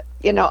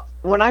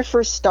when I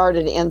first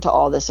started into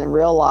all this and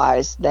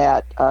realized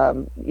that,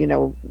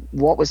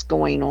 what was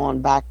going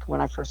on back when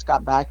I first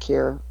got back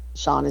here,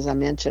 Sean, as I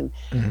mentioned,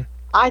 Mm-hmm.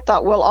 I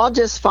thought, well, I'll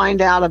just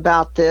find out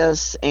about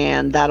this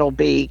and that'll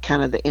be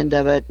kind of the end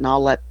of it, and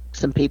I'll let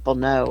some people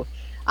know.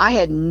 I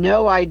had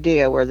no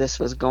idea where this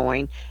was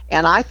going,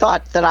 and I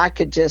thought that I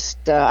could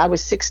just, I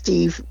was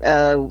 5,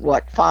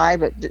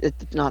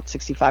 not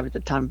 65 at the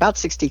time, about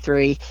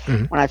 63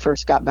 Mm-hmm. when I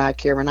first got back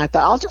here, and I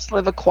thought, I'll just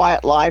live a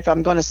quiet life.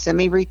 I'm going to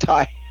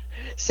semi-retire,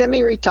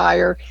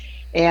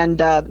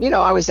 and,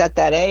 I was at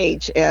that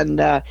age,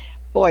 and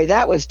boy,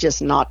 that was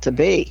just not to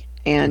be.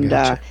 And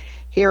Gotcha.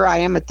 Here I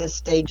am at this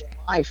stage of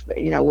life,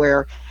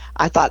 where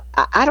I thought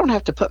I don't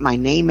have to put my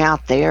name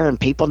out there and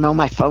people know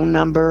my phone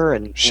number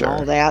and Sure.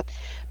 all that.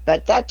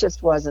 But that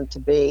just wasn't to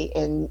be.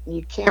 And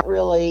you can't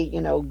really,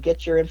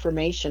 get your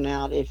information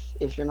out if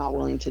you're not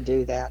willing to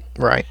do that.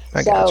 Right.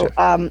 I So, gotcha.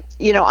 I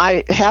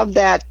have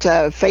that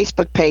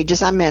Facebook page,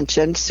 as I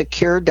mentioned,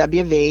 Secure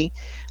WV,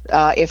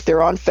 if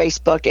they're on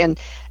Facebook. And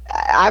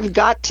I've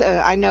got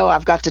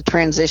to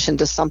transition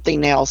to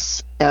something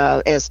else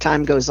as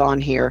time goes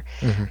on here.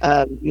 Mm-hmm.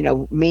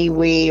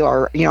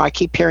 I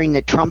keep hearing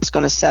that Trump's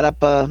going to set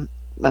up a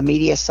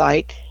media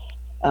site.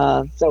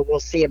 So we'll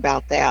see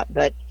about that.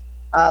 But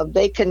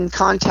they can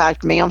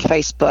contact me on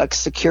Facebook,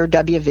 Secure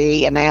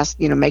WV, and ask,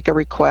 make a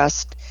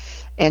request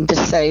and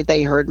just say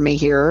they heard me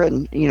here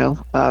and,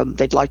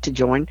 they'd like to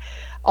join.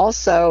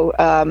 Also,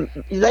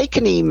 they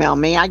can email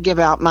me. I give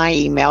out my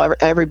email.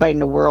 Everybody in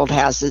the world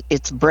has it.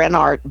 It's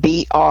Brenart,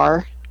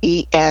 Brenart,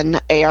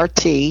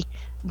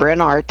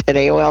 Brenart at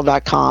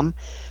AOL.com.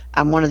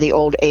 I'm one of the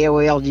old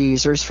AOL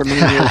users for many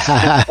years.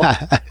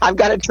 I've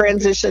got to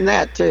transition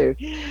that too.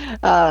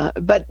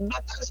 But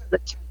those are the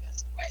two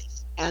best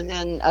ways. And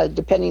then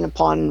depending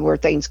upon where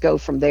things go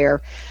from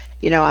there,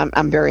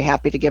 I'm very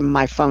happy to give them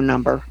my phone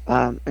number,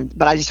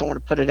 but I just don't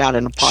want to put it out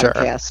in a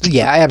podcast. Sure.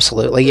 Yeah,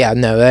 absolutely. Yeah,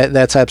 no,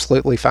 that's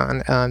absolutely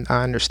fine.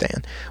 I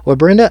understand. Well,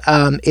 Brenda,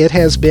 it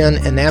has been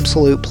an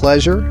absolute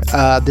pleasure.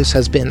 This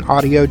has been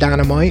audio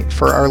dynamite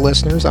for our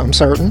listeners, I'm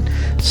certain.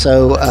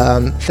 So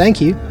thank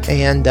you.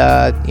 And,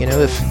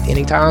 if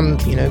anytime,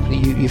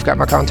 you've got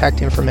my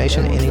contact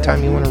information,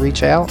 anytime you want to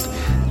reach out,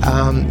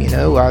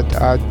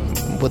 I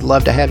would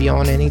love to have you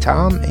on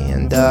anytime.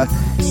 And,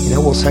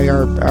 we'll say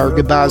our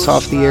goodbyes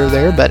off the air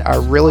there, but I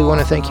really want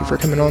to thank you for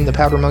coming on the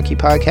Powder Monkey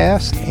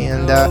podcast,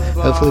 and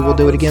hopefully we'll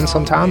do it again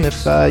sometime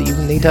if you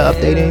need to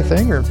update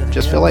anything or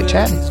just feel like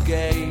chatting.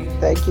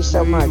 Thank you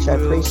so much. I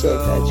appreciate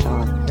that,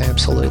 Sean.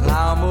 Absolutely.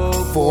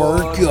 For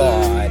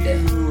God,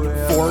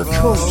 for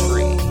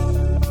country,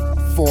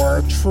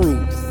 for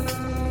truth,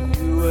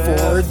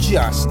 for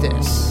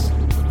justice,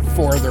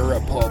 for the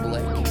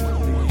Republic.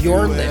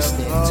 You're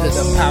listening to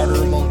the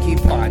Powder Monkey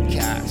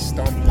Podcast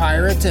on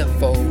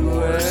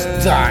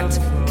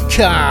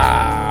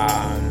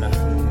PirateInfowars.com.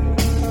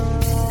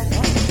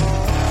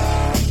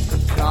 The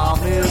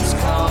comment's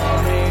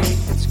coming,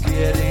 it's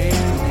getting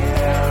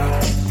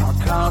near. Our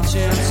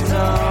conscience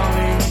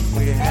numbing,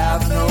 we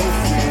have no